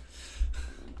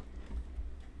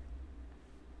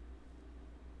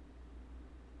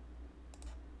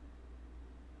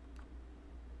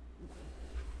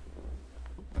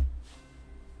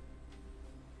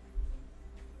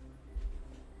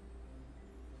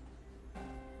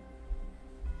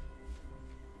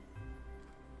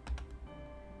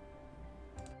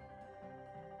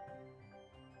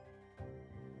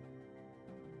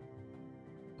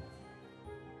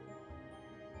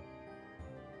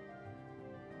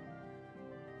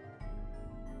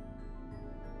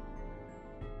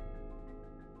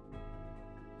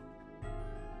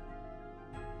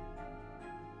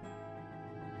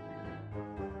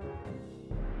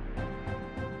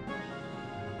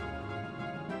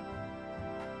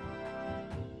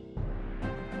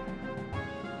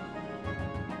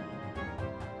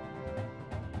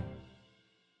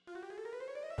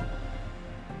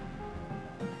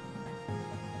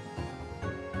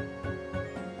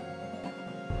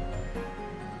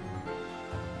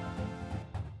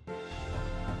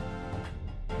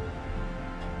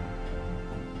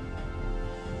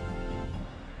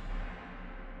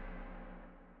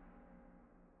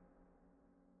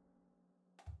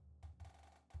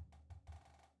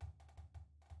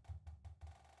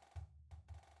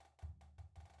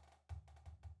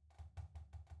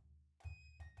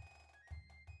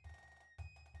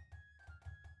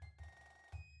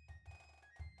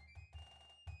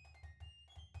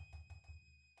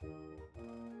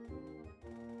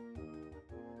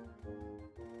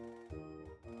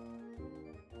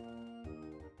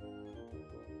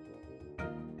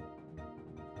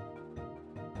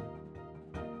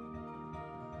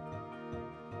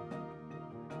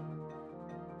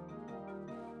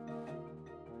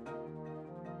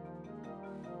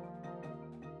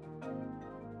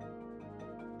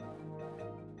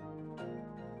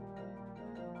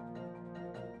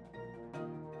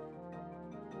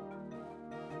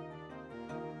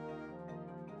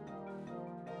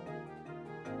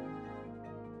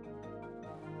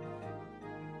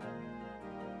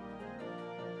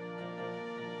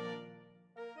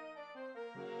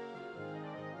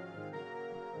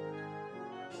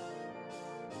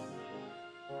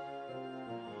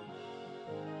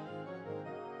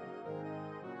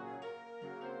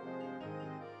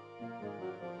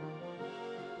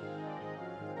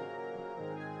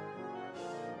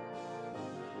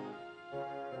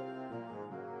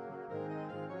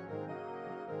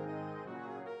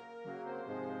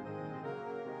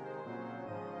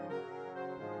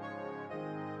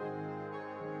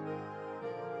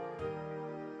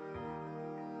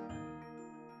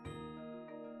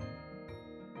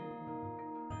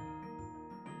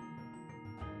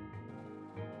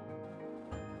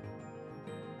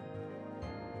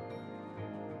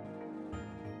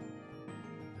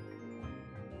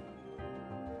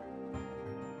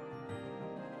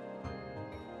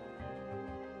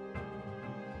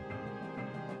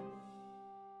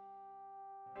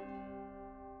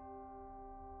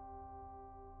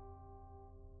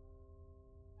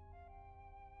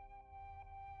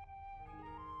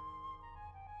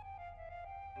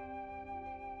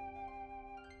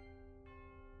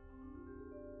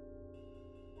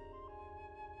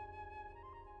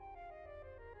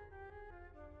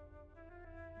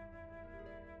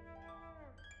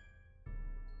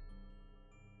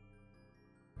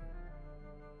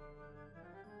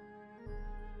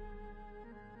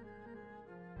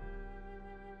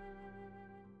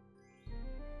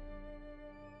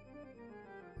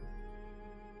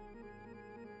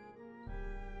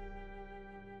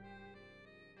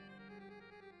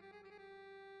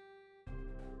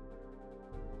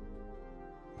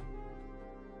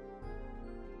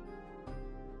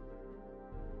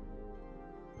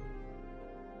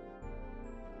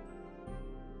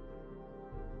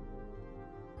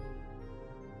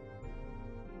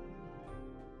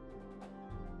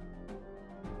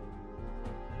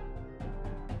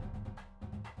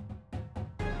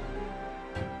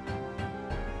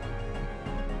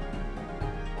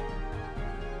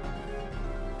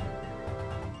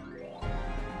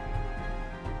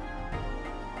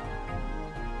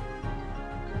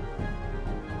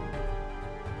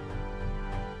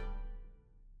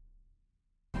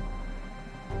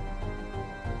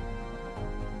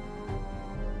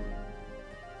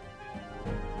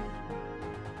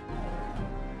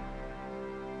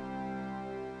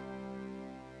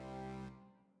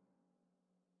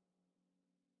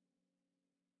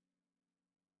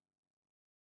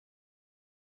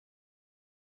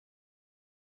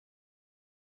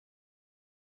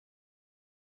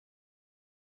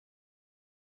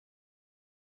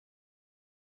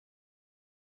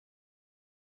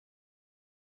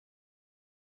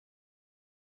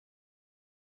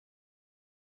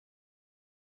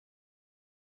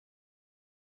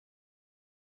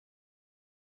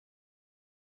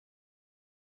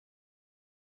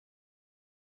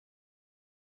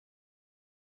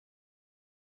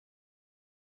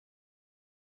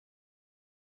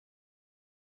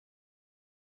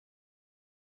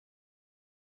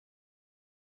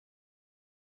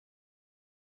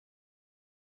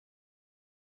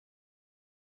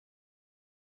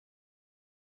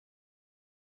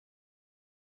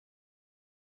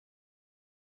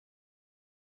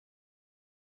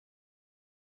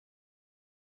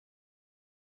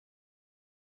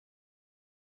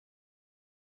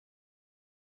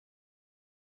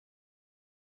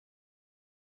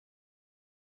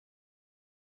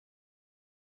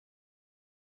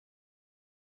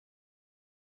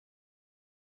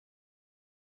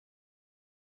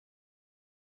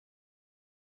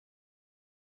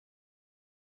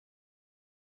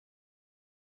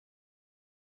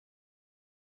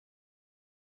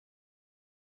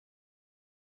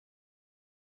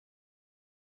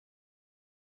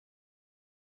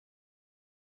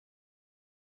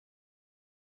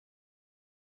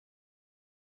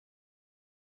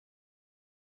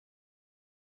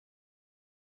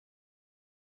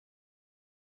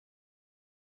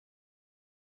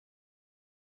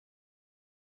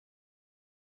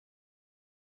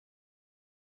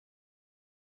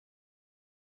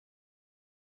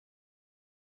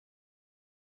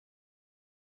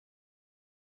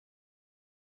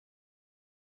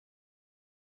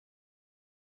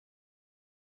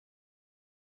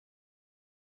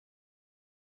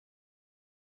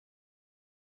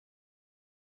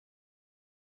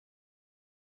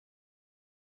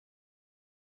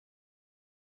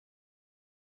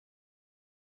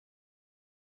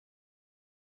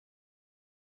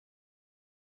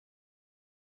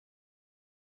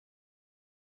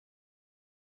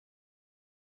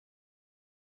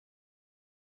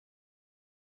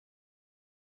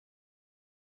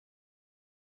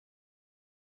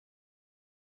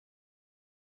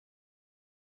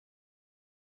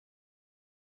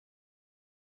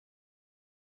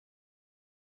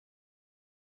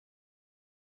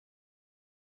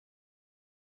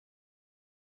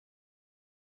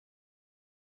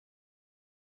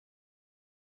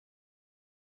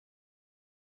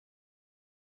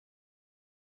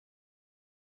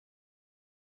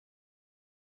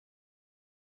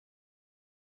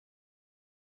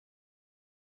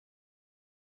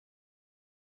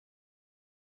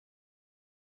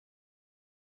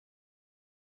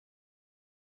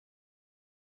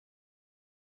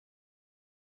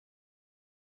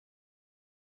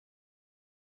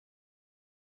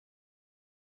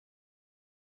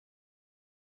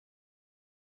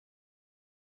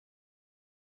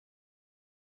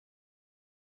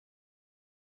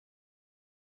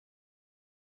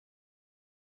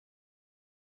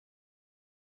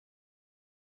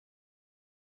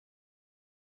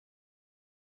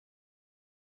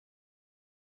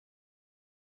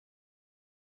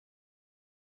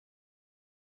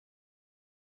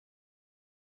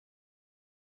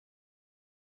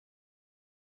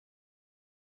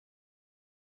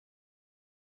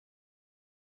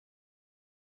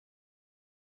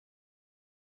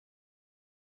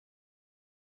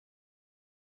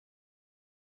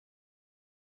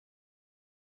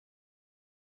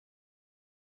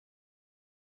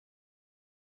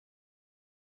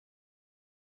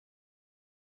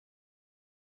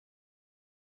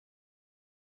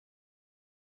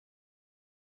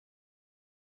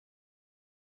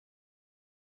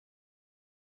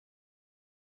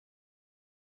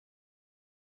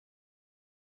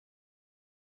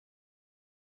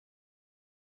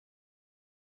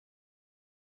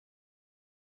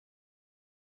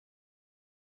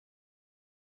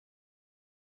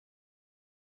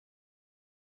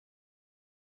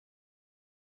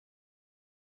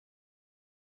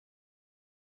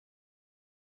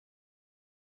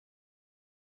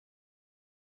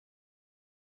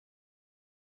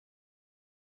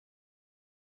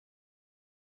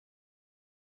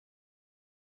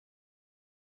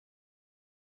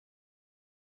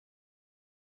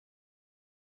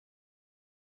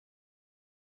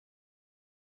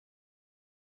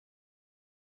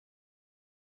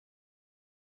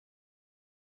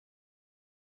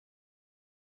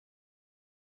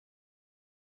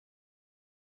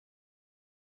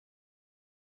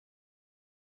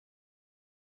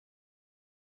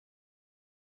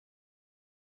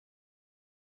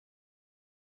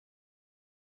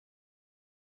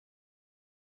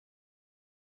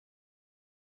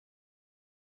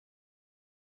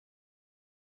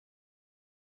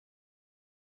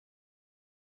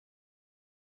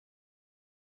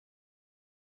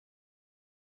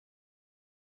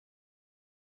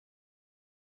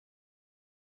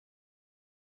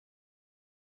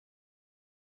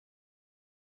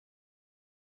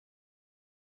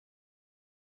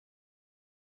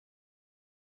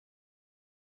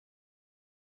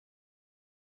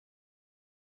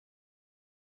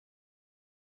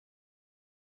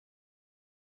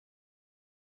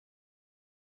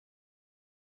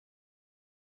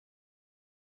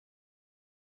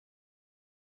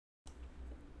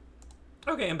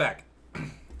 Okay, I'm back.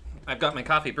 I've got my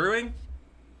coffee brewing.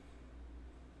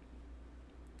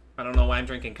 I don't know why I'm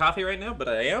drinking coffee right now, but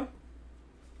I am.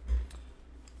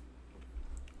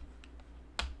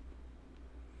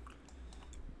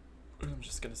 I'm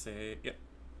just gonna say, yep.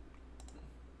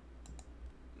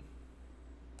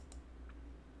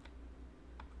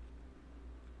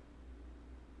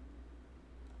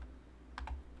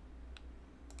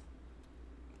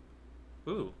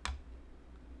 Ooh.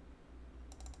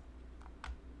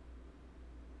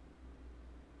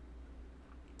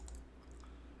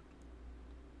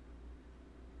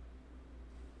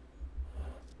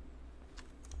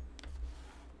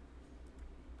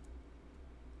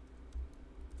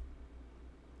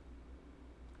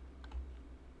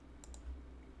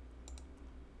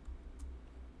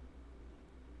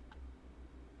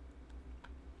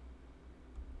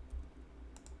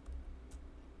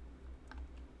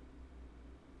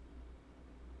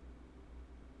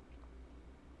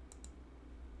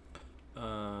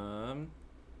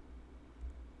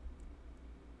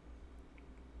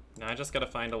 Now I just gotta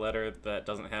find a letter that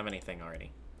doesn't have anything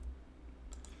already.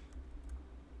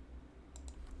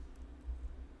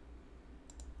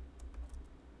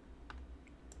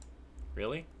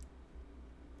 Really?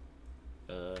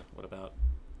 What about...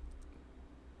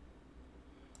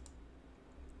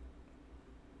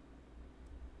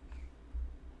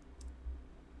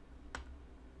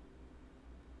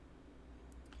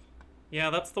 Yeah,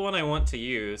 that's the one I want to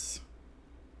use.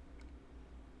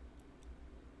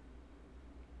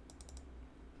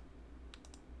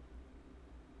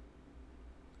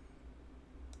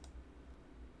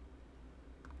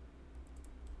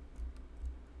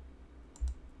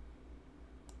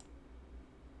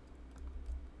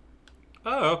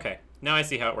 Oh, okay. Now I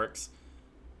see how it works.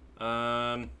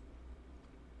 I'm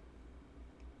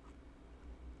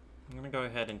gonna go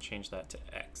ahead and change that to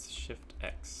X. Shift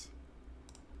X.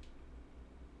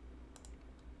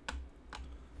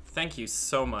 Thank you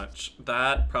so much.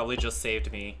 That probably just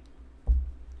saved me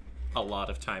a lot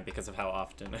of time because of how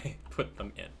often I put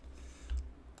them in.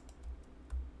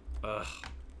 Ugh.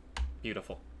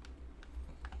 Beautiful.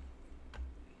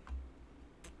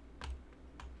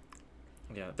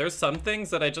 Yeah, there's some things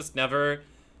that I just never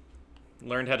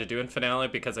learned how to do in Finale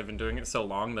because I've been doing it so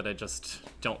long that I just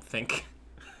don't think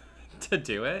to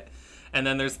do it. And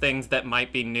then there's things that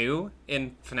might be new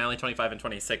in Finale 25 and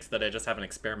 26 that I just haven't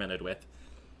experimented with.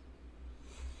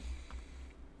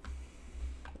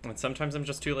 And sometimes I'm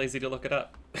just too lazy to look it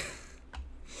up.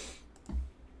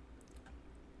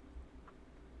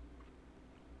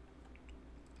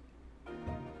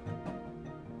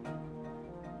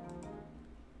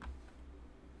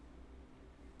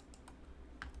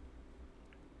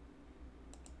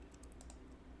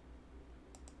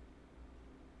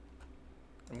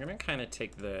 I'm gonna kind of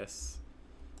take this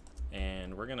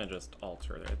and we're gonna just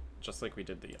alter it just like we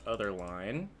did the other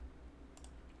line.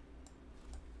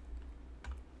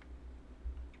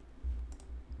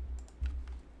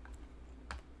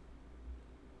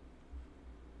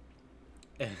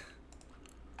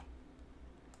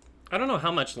 I don't know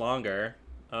how much longer,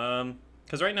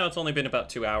 because right now it's only been about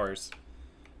 2 hours,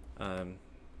 but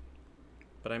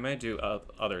I might do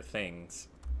other things.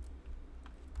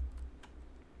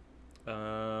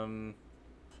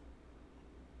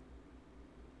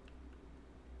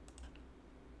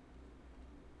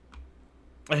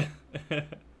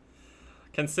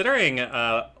 Considering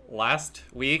last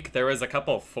week there was a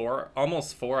couple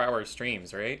almost 4 hour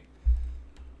streams, right?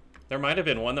 There might have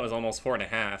been one that was almost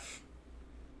 4.5.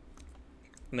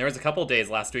 And there was a couple days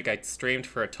last week I streamed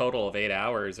for a total of 8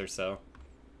 hours or so.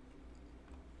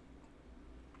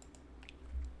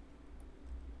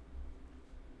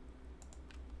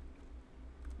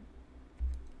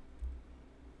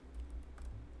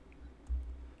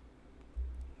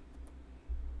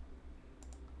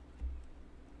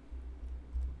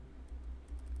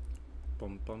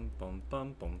 Bum bum bum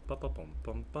bum bum bum bum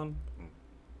bum bum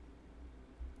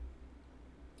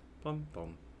bum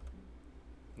bum.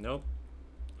 Nope.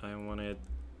 I wanted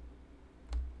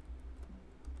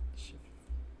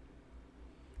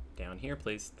down here,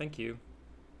 please. Thank you.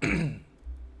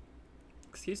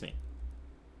 Excuse me.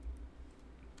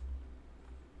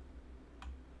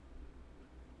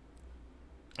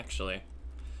 Actually,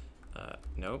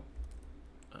 nope.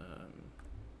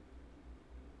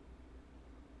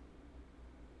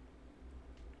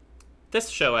 This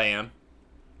show I am.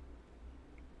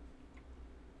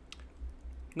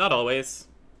 Not always.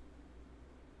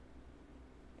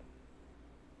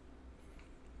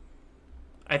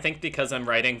 I think because I'm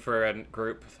writing for a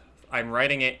group, I'm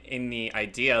writing it in the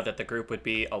idea that the group would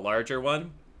be a larger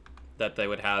one, that they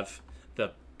would have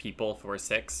the people for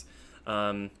 6.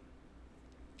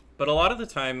 But a lot of the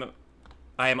time,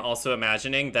 I am also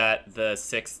imagining that the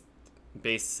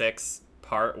bass 6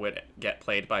 part would get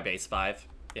played by bass 5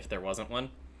 if there wasn't one.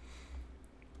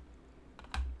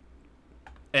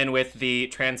 And with the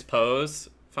transpose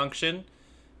function,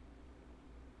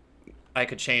 I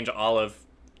could change all of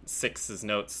 6's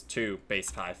notes to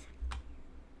bass 5.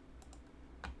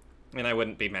 And I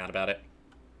wouldn't be mad about it.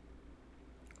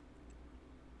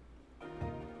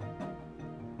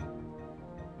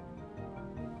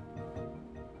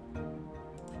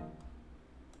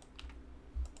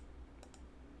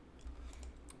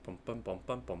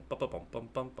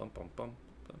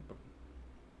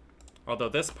 Although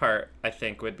this part, I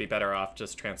think, would be better off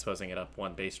just transposing it up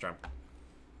one bass drum.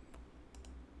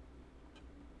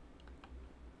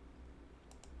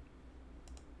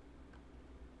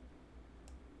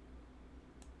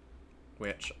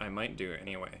 Which I might do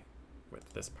anyway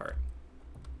with this part.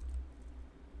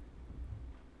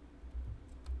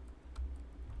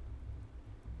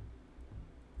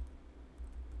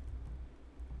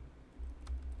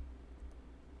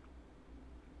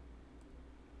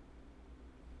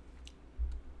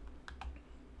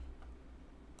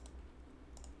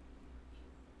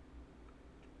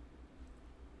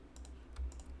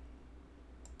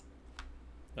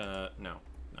 No,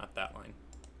 not that line.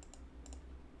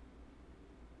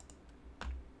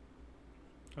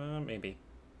 Maybe.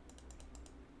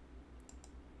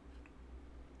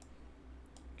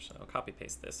 So I'll copy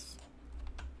paste this.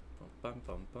 Bum, bum,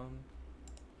 bum, bum.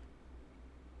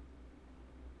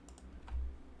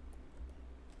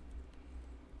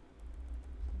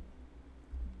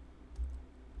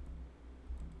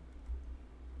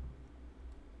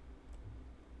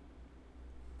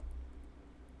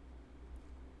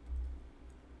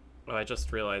 Oh, I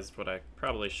just realized what I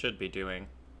probably should be doing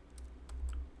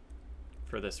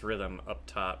for this rhythm up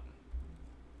top.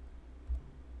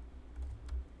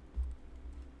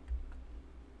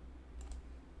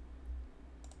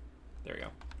 There we go.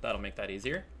 That'll make that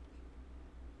easier.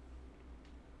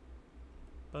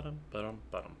 Ba-dum, ba-dum,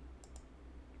 ba-dum.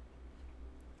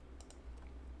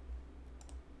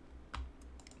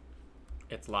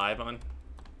 It's live on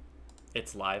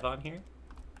here?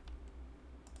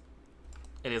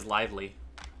 It is lively.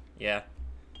 Yeah.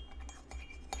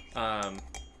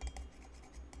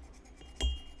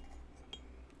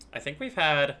 I think we've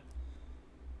had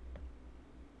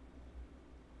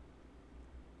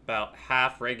about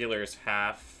half regulars,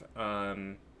 half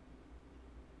not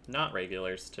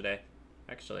regulars today,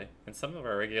 actually. And some of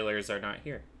our regulars are not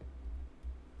here.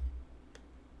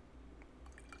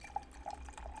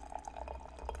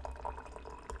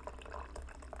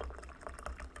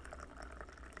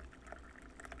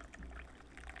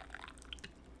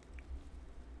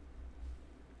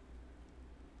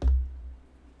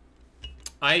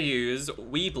 I use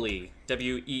Weebly,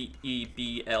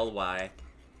 W-E-E-B-L-Y.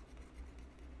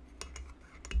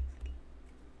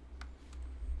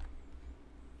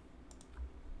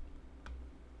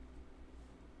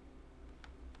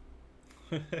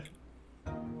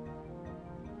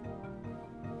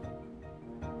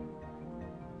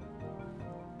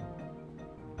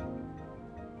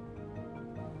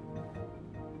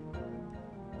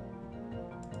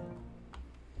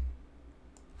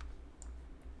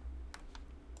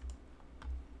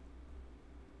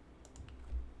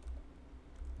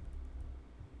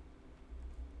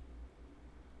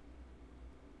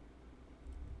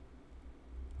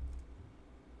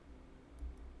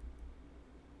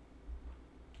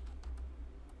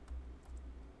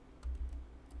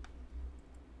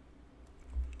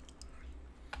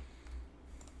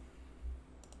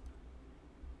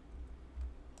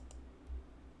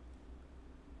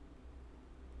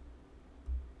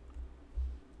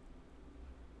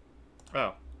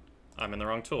 Oh, I'm in the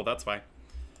wrong tool, that's why. I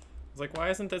was like, why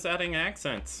isn't this adding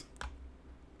accents?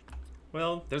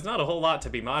 Well, there's not a whole lot to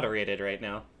be moderated right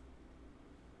now.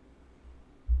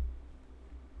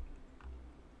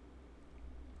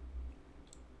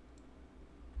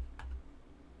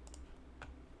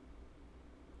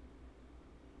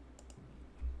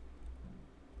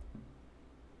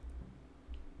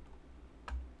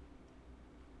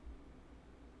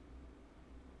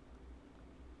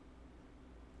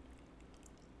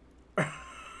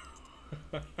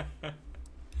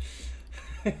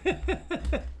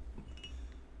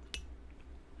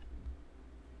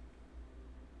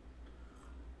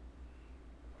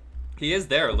 He is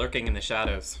there, lurking in the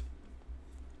shadows.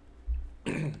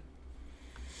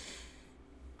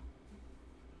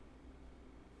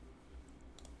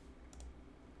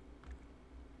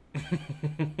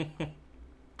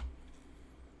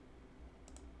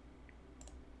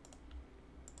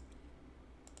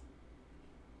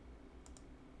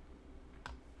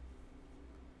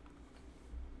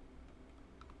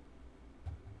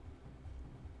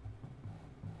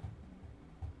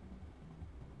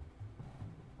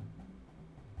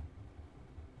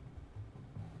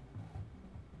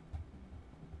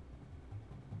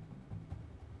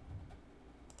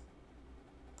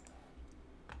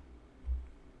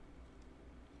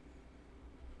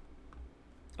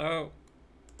 Oh,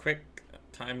 quick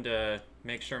time to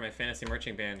make sure my fantasy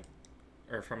marching band,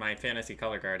 or for my fantasy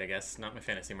color guard, I guess, not my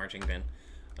fantasy marching band.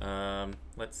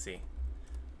 Let's see.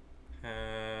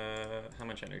 How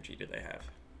much energy do they have?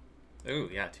 Ooh,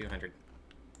 yeah, 200.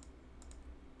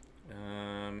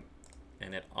 And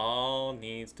it all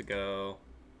needs to go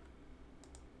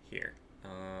here.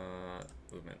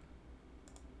 Movement.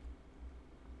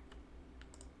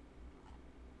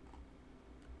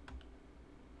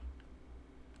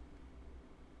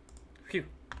 Phew.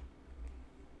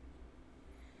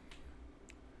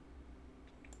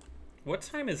 What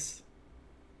time is...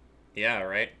 Yeah,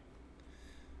 right?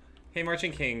 Hey,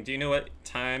 Marching King, do you know what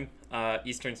time,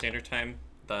 Eastern Standard Time,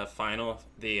 the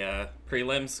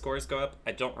prelim scores go up?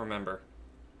 I don't remember.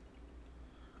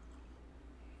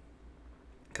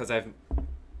 Because I've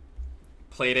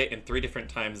played it in 3 different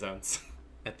time zones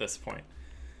at this point.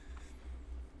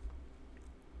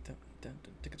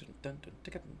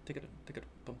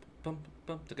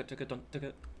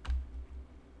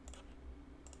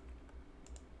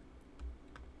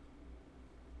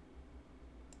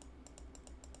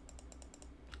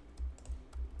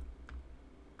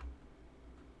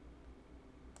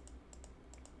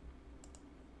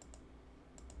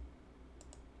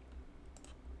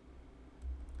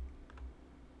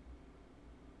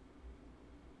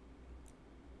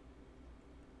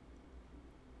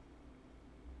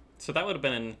 So that would have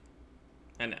been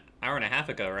an hour and a half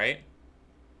ago, right?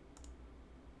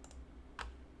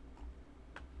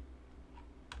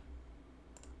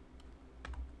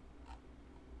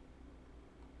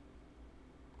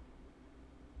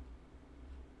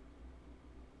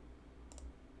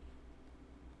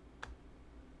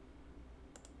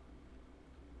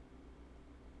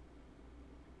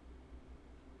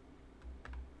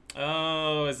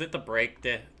 Oh, is it the break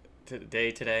day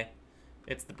today?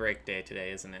 It's the break day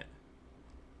today, isn't it?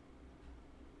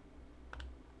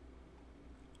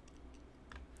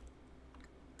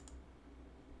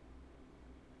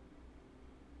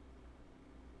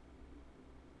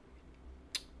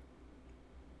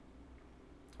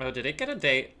 Oh, did it get a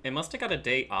day? It must have got a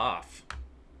day off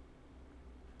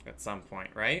at some point,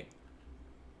 right?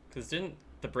 Because didn't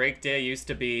the break day used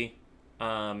to be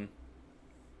AM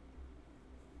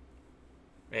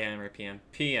or PM?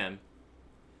 PM.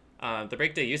 The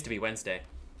break day used to be Wednesday.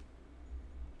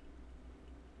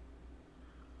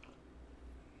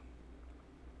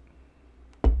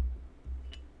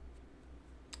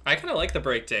 I kind of like the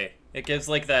break day. It gives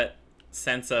like that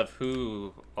sense of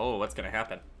what's gonna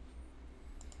happen.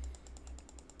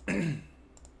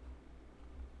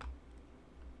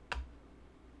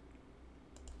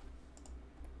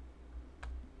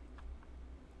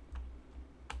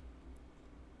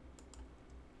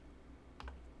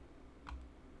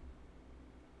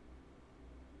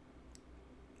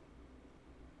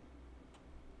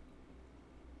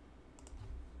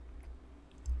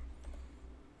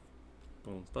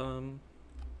 Boom, bum.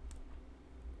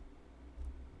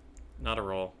 Not a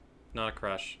roll, not a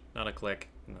crush, not a click,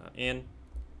 not in,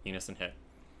 unison hit.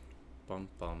 Bum,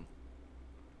 bum.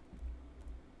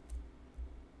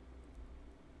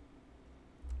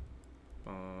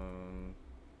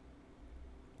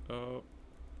 Oh,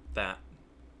 that.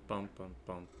 Bum, bum,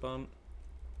 bum, bum.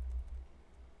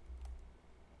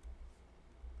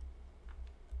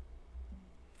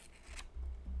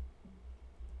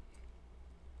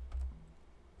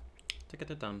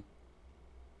 Tick-a-da-dum.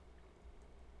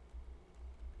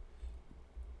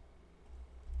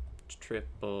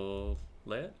 Triple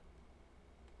lit.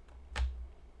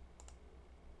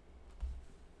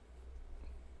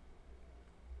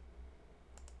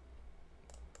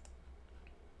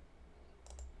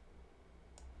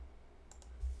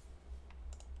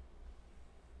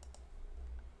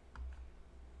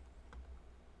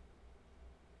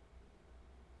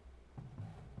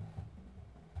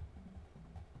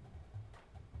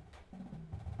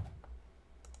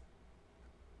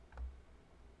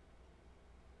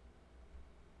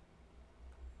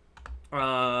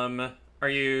 Are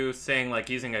you saying like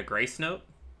using a grace note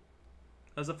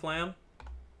as a flam?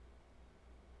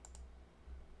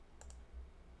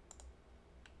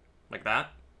 Like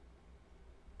that?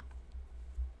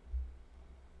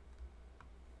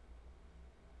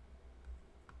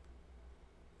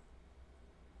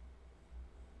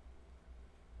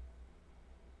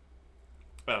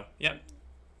 Oh, yeah.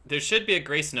 There should be a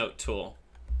grace note tool.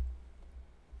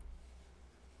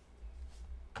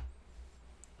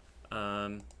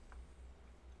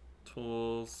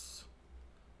 Tools.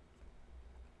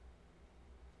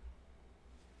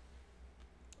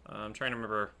 I'm trying to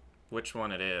remember which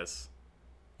one it is.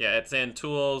 Yeah, it's in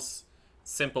Tools,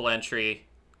 Simple Entry,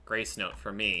 Grace Note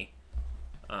for me.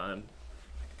 Come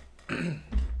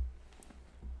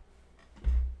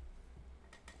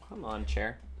on,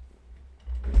 chair.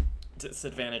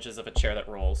 Disadvantages of a chair that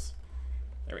rolls.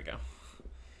 There we go.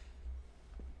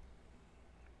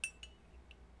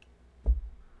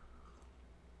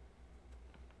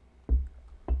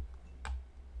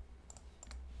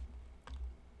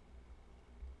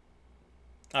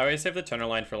 I always save the toner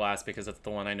line for last because it's the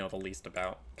one I know the least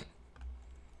about.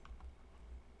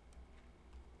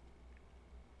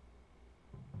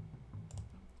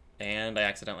 And I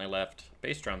accidentally left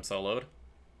bass drum soloed.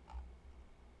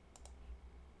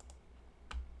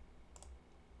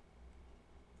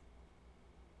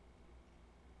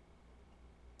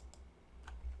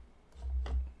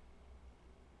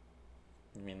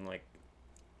 You mean like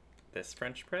this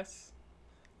French press?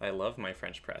 I love my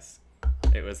French press.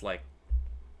 It was like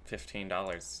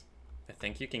 $15. I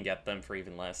think you can get them for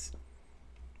even less.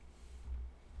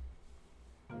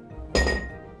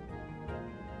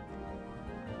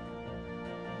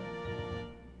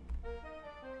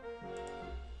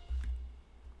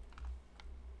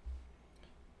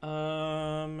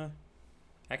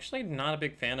 Actually not a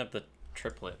big fan of the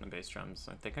triplet in the bass drums.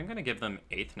 I think I'm gonna give them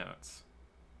eighth notes.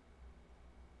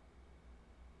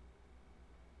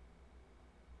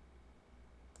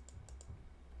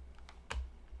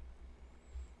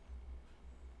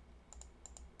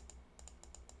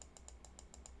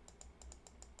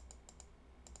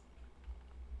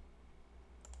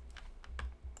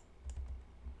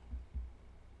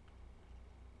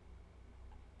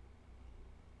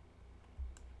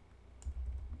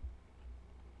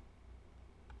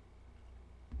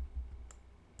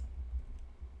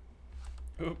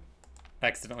 Oop.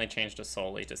 Accidentally changed a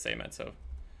soli to say mezzo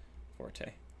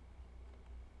forte.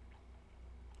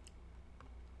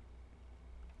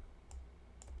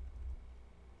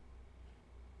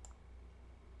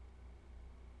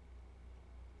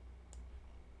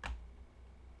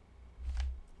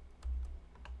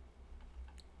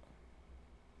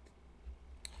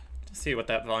 To see what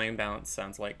that volume balance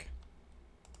sounds like.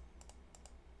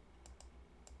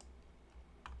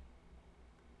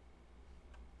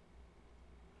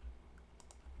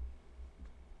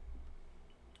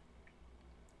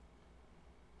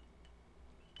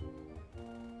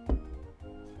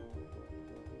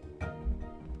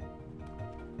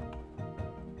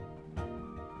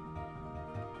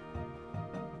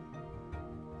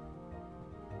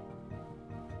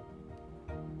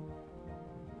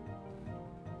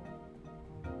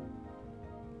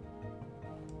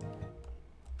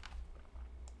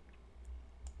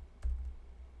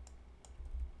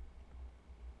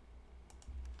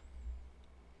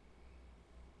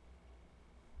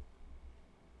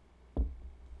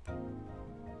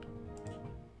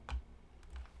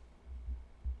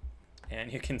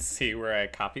 And you can see where I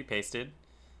copy pasted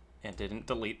and didn't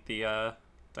delete the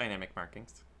dynamic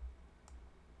markings.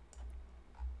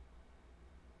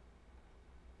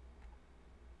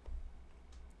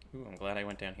 Ooh, I'm glad I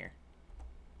went down here.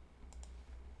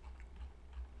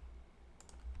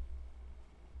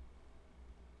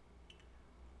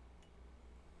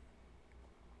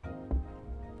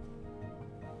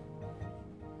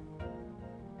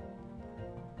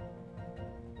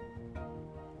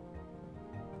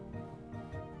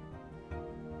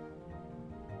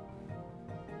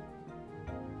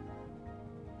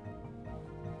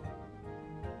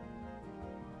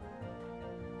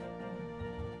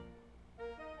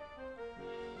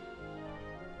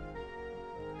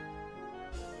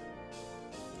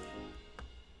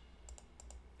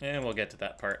 And we'll get to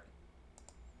that part.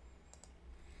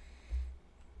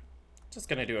 Just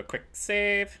gonna do a quick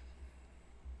save.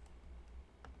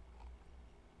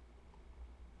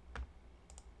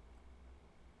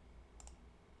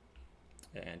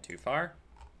 And too far.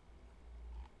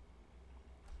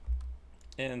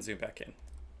 And zoom back in.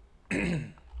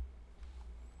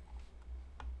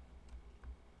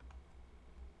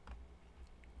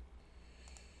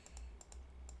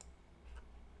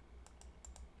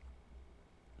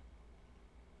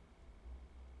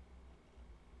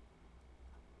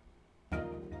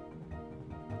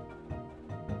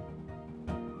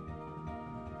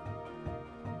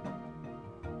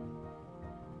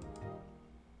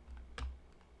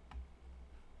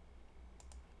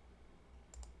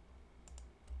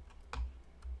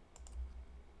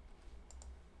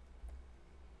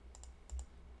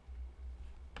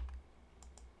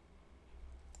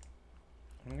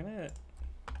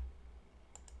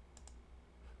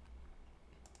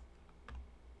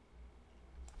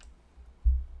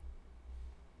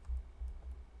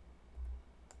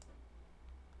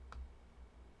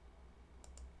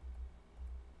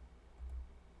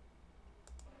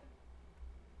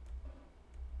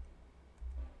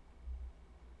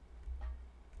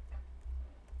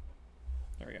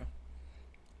 There we go.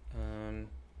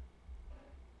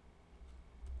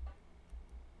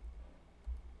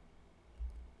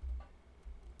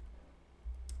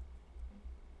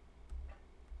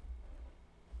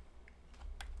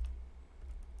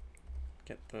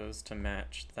 Get those to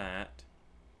match that.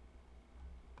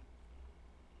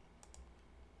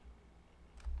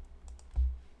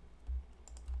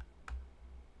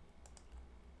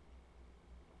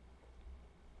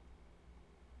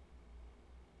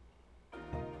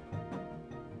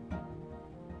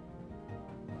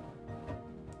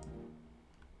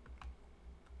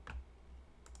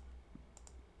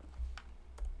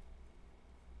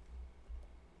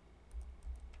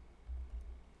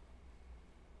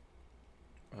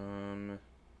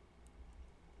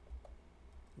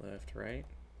 Left, right,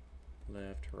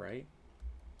 left, right.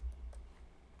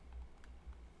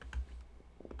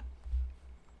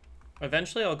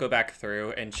 Eventually I'll go back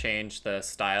through and change the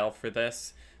style for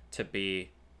this to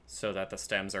be so that the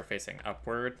stems are facing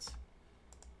upwards.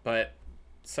 But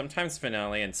sometimes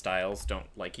finale and styles don't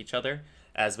like each other,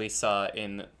 as we saw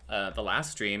in the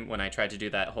last stream when I tried to do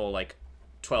that whole like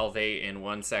 12/8 in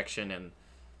one section and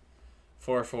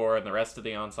 4/4 in the rest of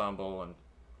the ensemble, and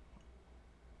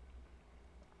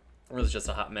it was just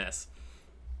a hot mess.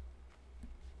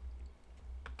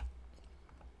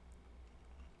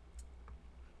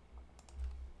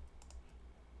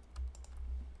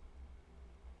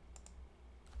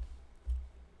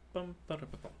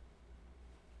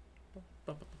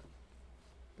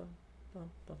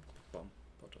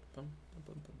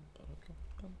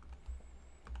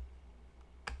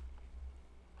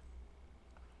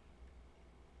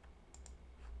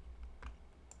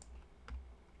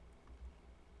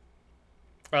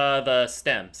 The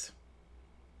stems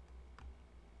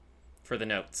for the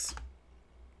notes.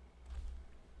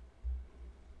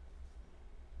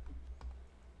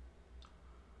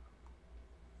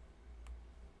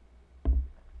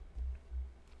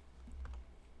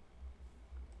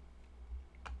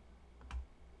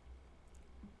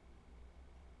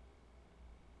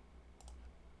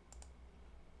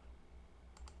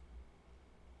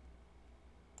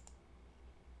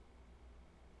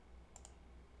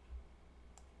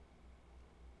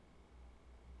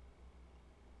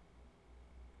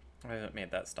 I haven't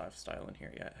made that style in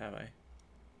here yet, have I?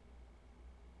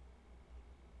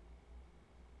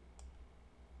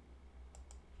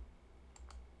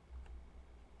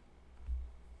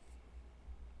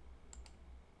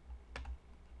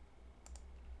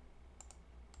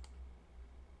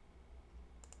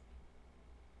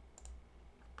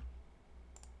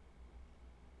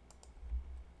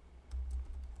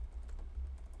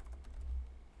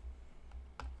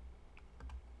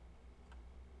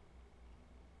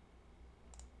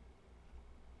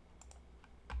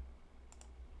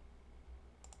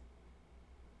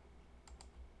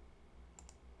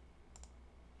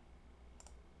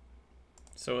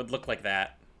 So it would look like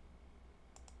that.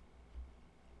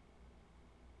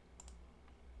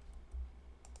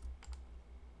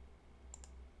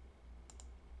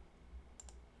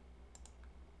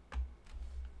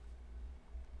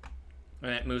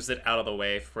 And it moves it out of the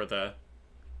way for the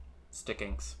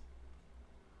stickings.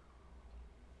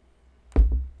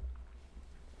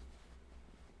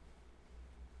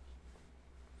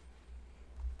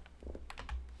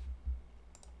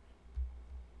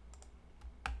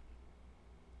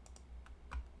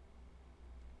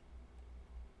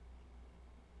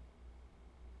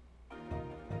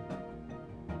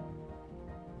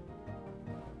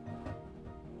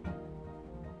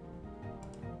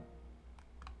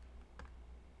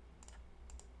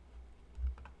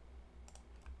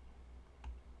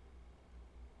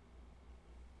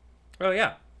 Oh,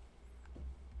 yeah.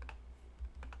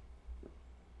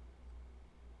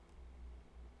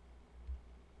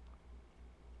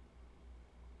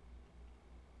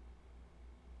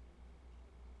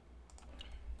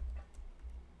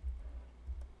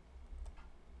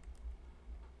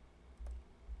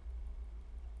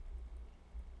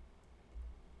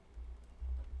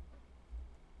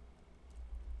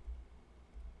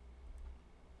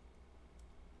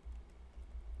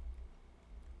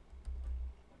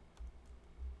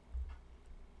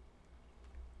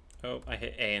 Oh, I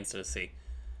hit A instead of C.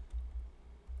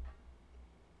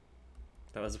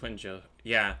 That was when Joe...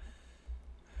 Yeah.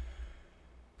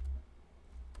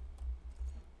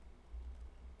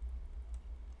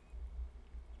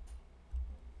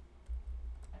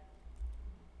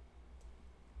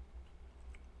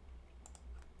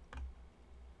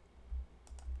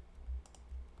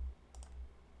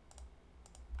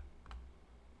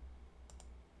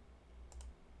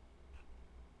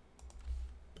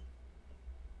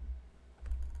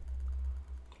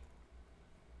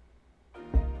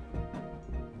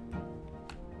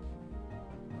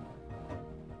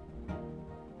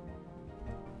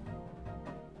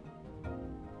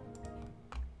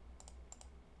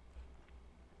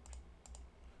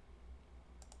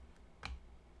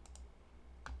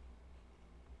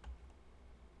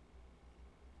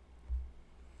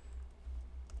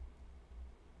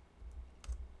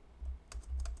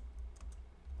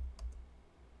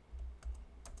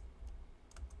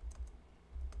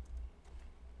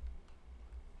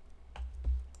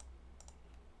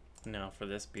 Now for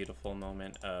this beautiful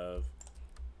moment of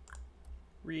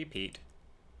repeat.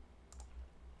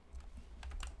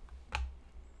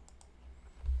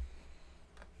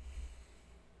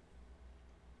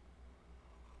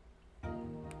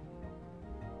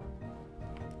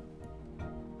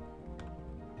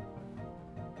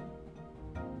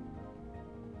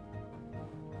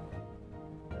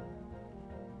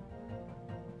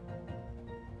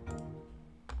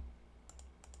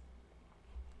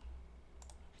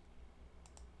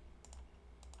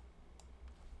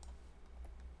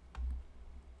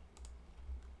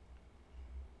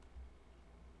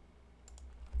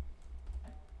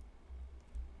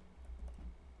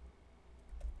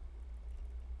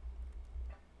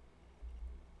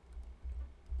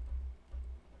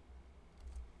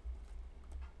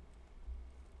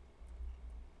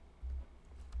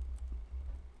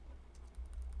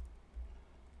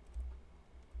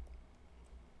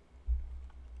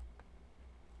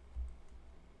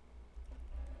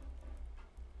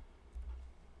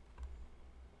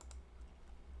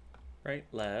 Right,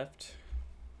 left.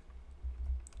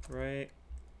 Right,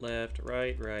 left,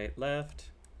 right, right, left,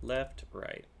 left,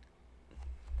 right.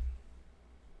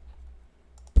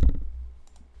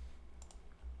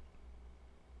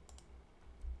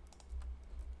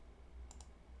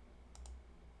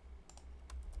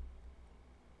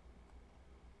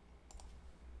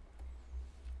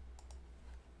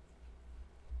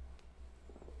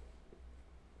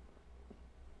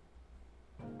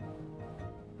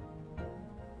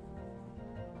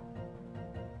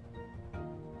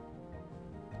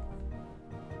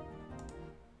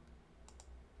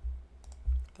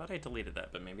 Thought I deleted that,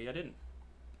 but maybe I didn't.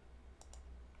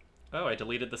 Oh, I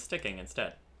deleted the sticking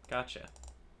instead. Gotcha.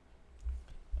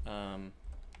 Right.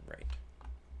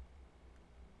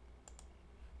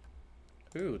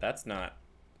 Ooh, that's not...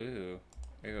 Ooh.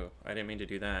 Ooh, I didn't mean to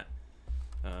do that.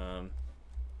 So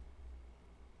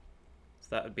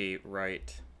that would be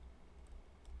right.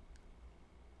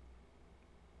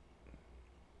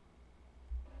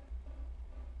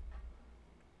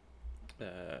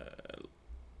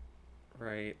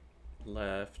 Right,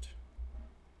 left.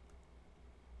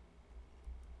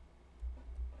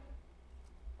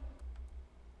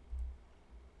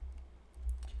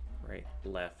 Right,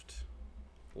 left,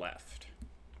 left.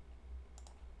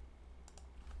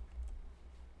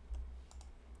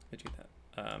 I do that.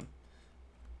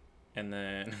 And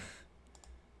then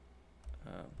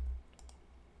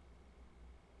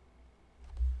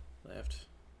left,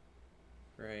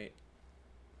 right.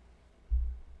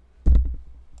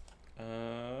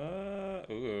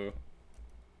 Ooh.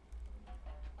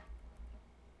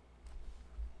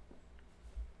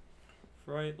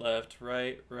 Right, left,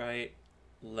 right, right,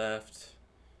 left,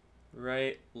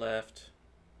 right, left,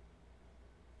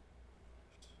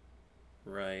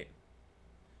 right.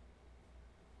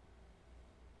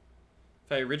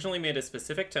 If I originally made a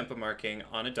specific tempo marking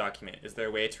on a document, is there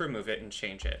a way to remove it and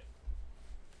change it?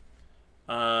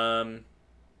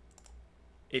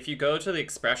 If you go to the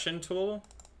expression tool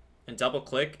and double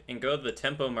click and go to the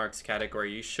tempo marks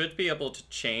category, you should be able to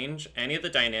change any of the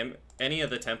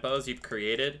tempos you've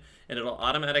created, and it'll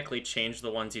automatically change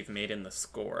the ones you've made in the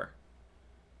score.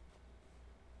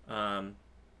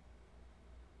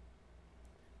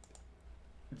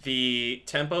 The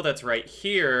tempo that's right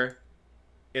here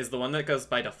is the one that goes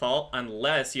by default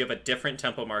unless you have a different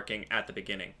tempo marking at the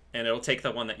beginning, and it'll take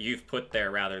the one that you've put there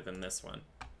rather than this one.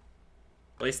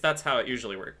 At least that's how it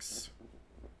usually works.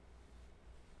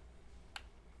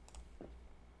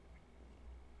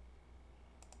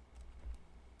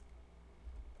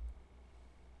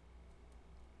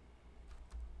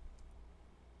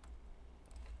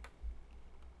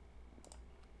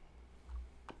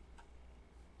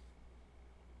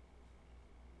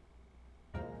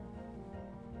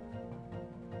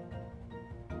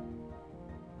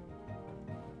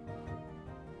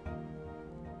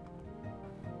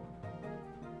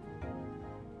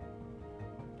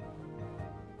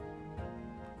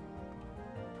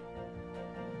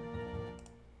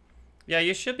 Yeah,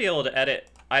 you should be able to edit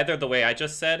either the way I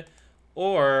just said,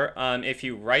 or if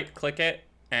you right-click it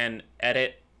and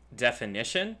edit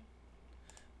definition,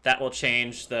 that will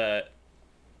change the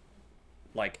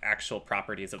actual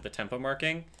properties of the tempo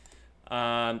marking.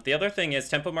 The other thing is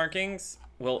tempo markings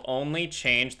will only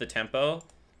change the tempo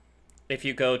if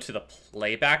you go to the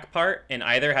playback part and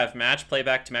either have match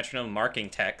playback to metronome marking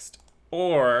text,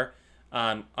 or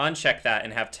uncheck that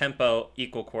and have tempo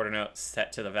equal quarter note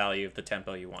set to the value of the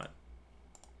tempo you want.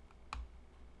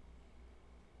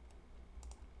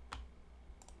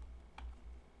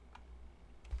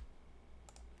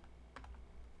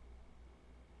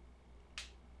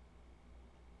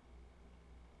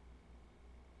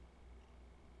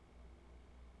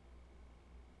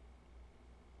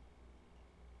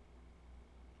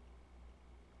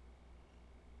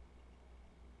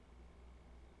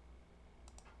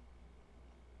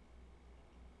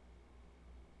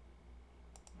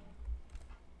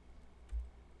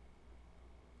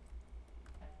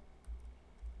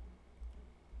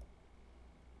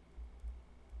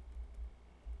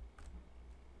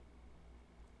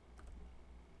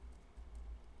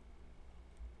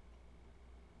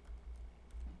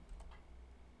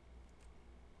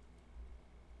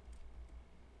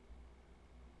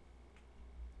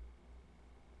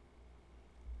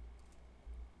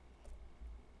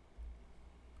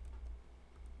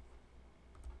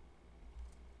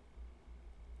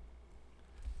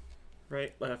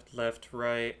 Right, left, left,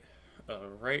 right.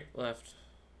 Right, left,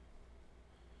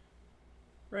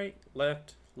 right,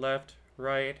 left, left,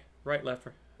 right, right, left,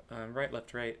 right,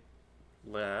 left, right,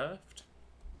 left.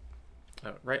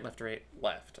 Right, left, right,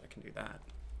 left. I can do that.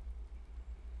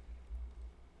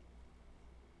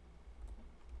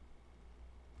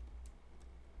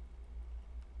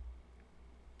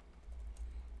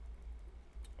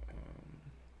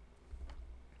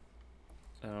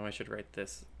 Oh, I should write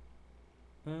this.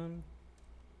 Um,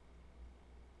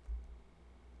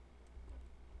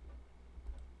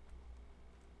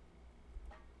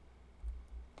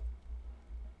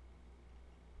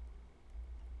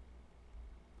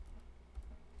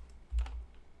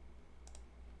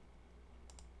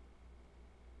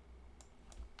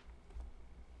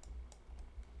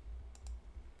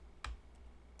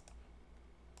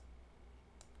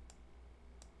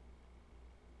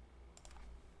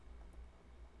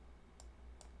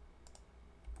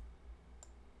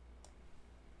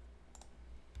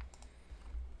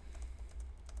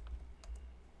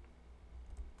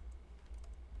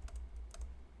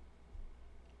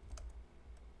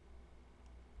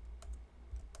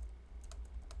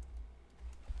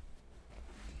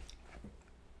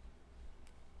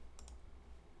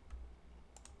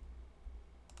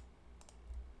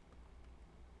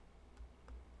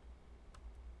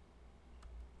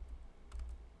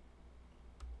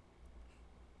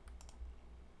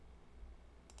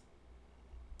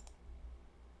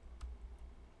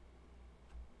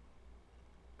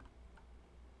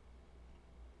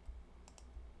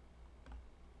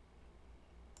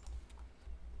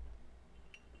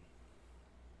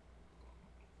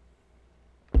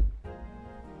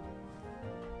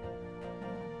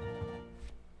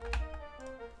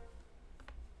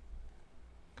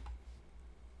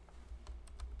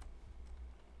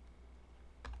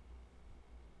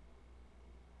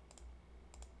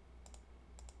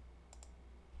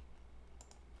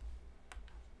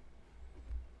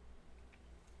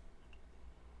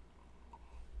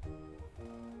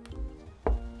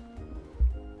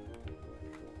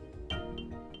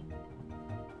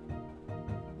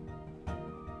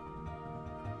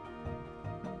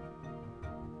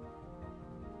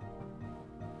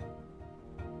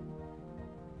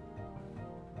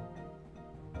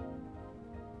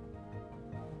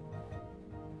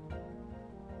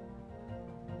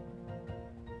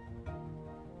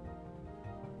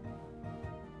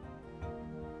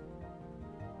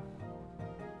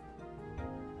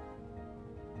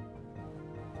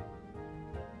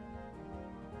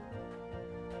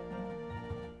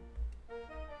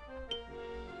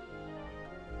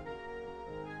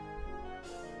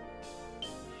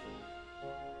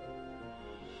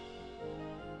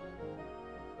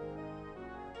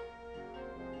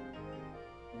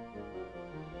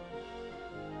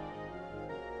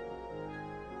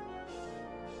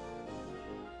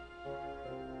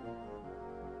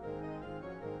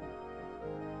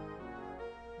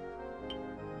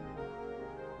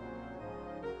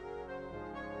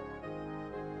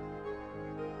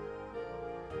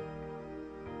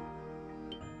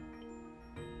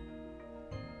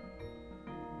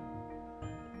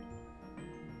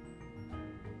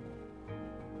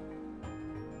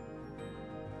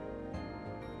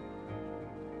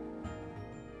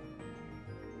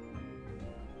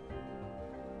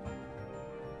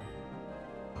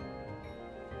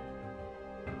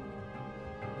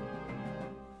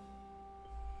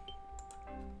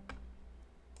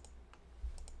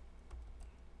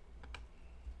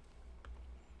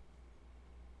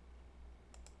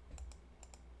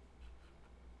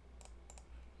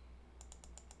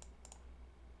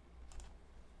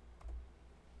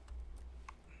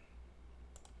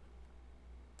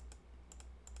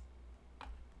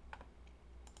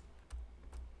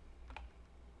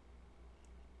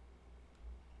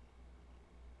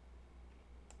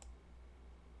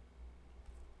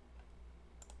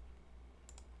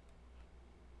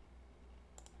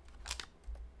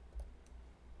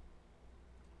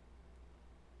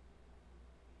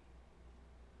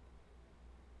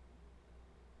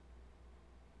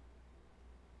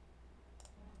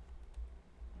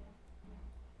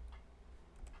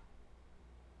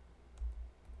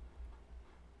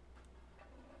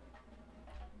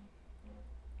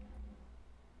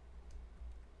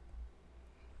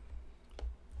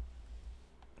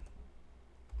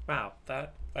 wow,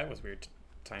 that was weird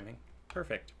timing.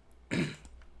 Perfect. All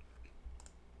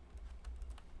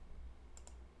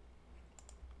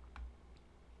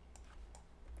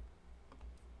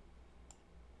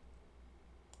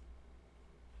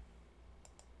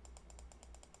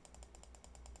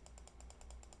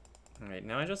right,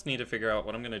 now I just need to figure out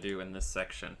what I'm going to do in this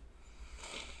section.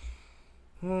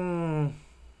 Hmm.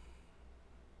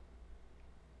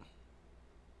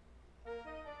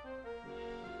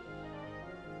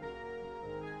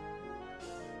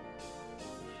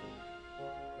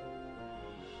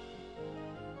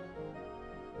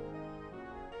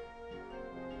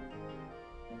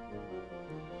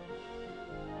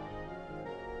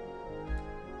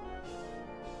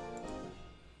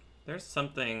 There's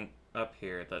something up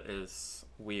here that is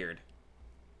weird.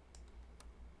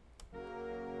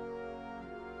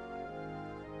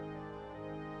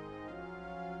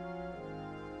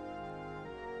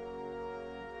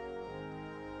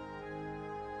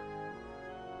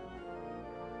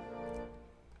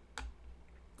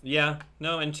 Yeah,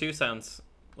 no, and 2 sounds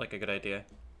like a good idea.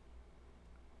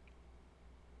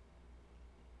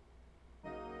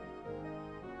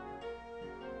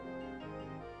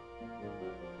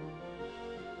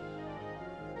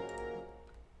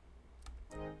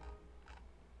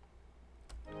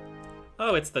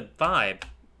 Oh, it's the vibe.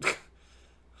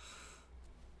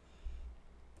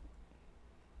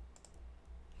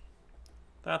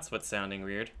 That's what's sounding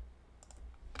weird.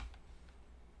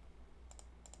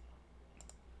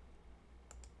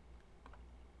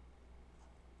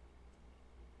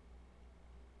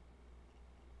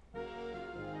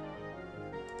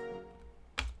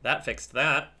 That fixed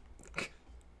that.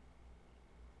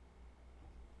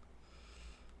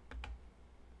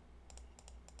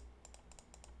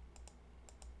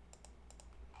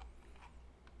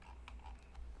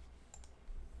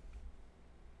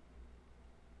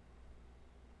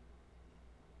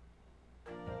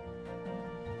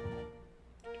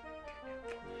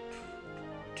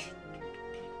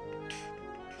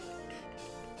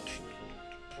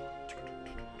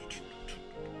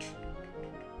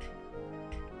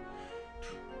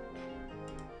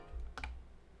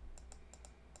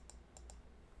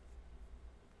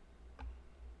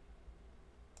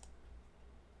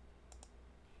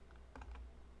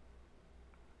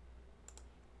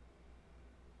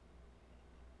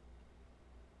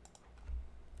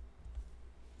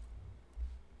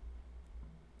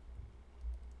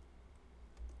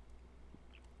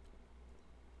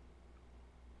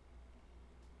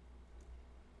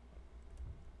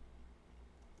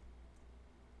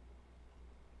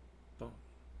 Boom,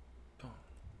 boom.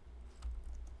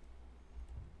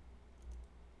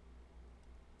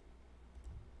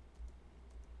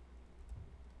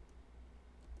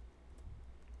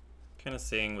 Kind of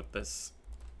seeing with this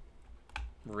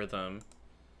rhythm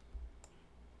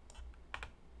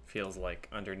feels like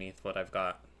underneath what I've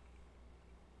got.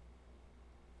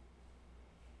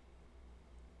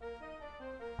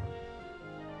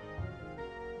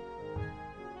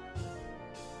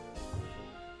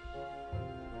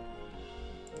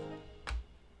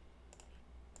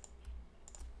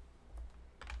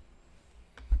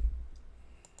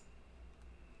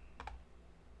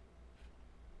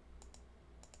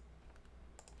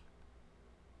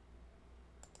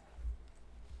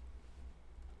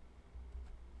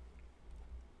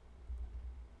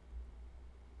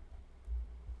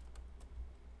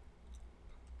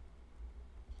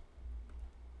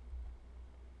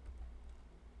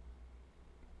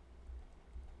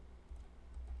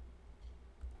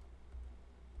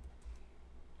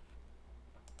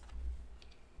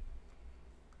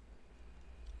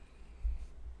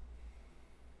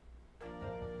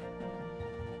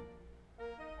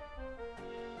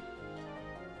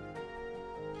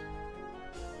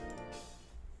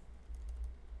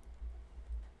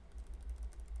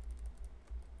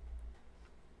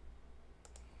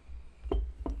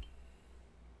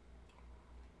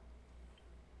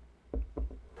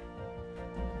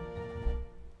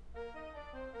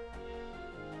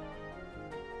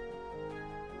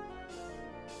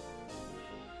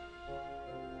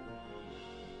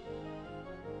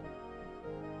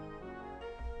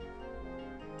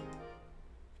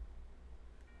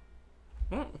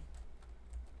 Mm.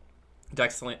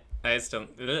 Excellent. I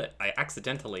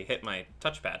accidentally hit my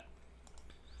touchpad.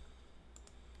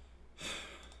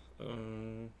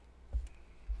 Um,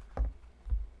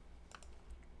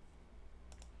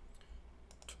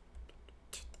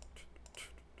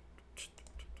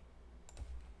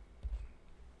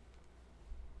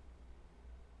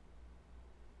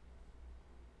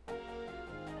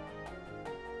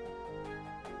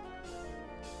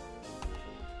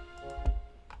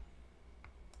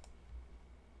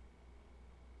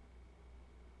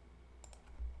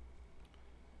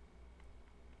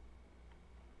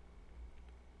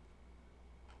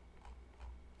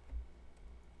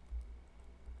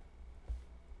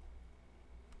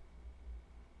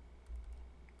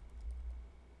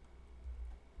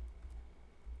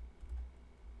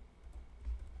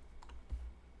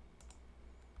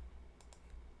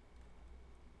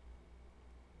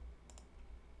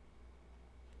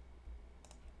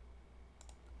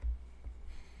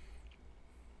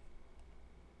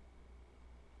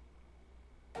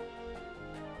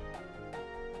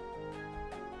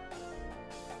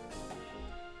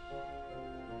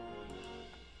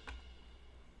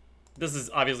 This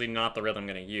is obviously not the rhythm I'm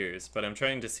going to use, but I'm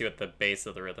trying to see what the base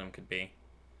of the rhythm could be.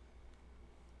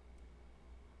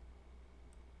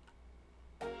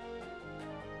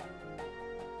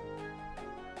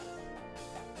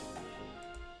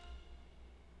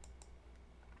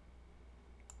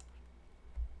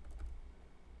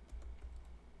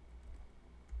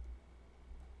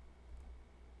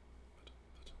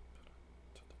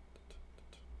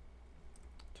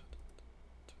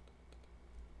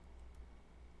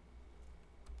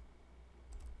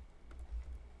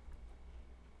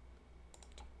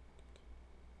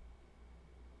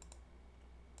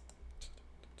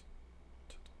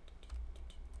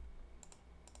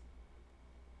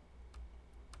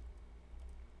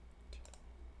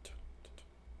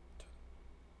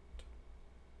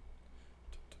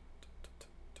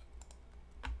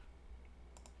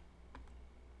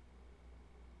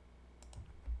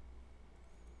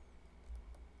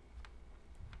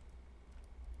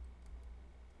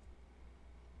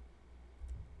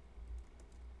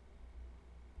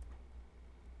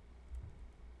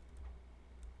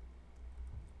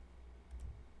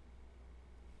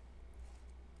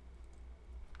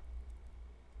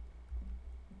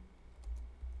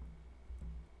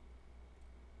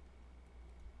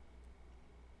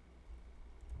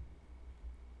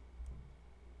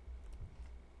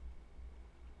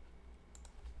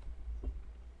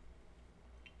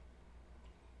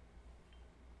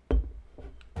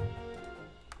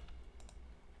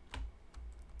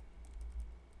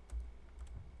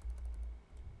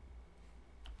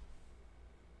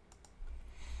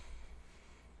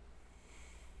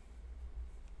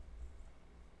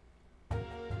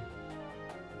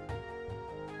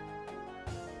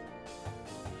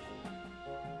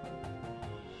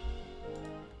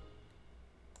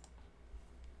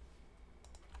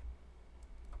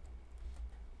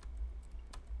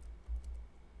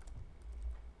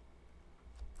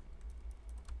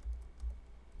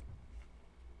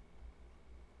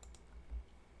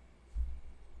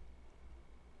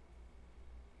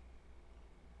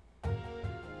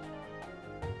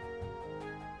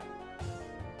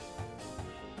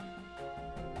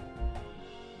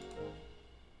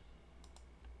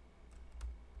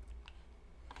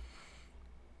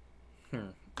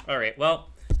 All right, well,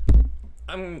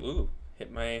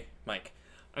 hit my mic.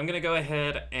 I'm gonna go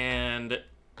ahead and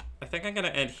I think I'm gonna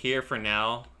end here for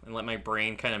now and let my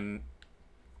brain kind of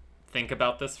think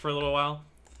about this for a little while.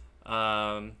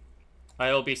 I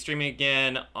will be streaming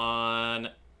again on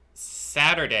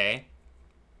Saturday,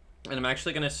 and I'm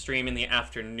actually gonna stream in the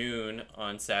afternoon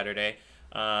on Saturday,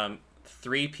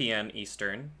 3 p.m.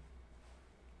 Eastern.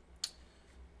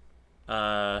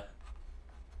 And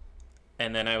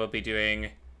then I will be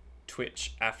doing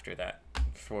Twitch after that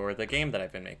for the game that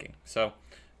I've been making. So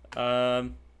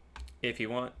if you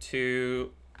want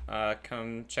to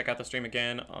come check out the stream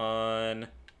again on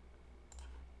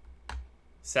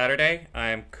Saturday,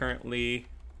 I'm currently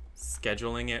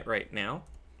scheduling it right now.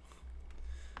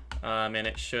 And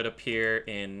it should appear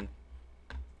in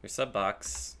your sub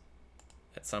box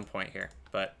at some point here.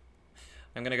 But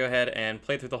I'm going to go ahead and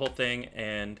play through the whole thing,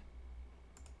 and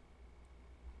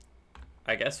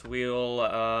I guess we'll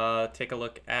take a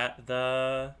look at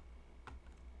the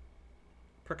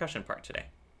percussion part today.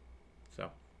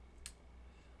 So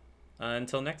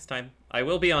until next time, I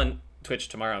will be on Twitch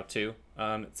tomorrow too,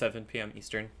 at 7 p.m.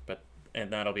 Eastern,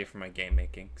 and that'll be for my game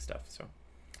making stuff. So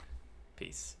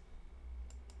peace.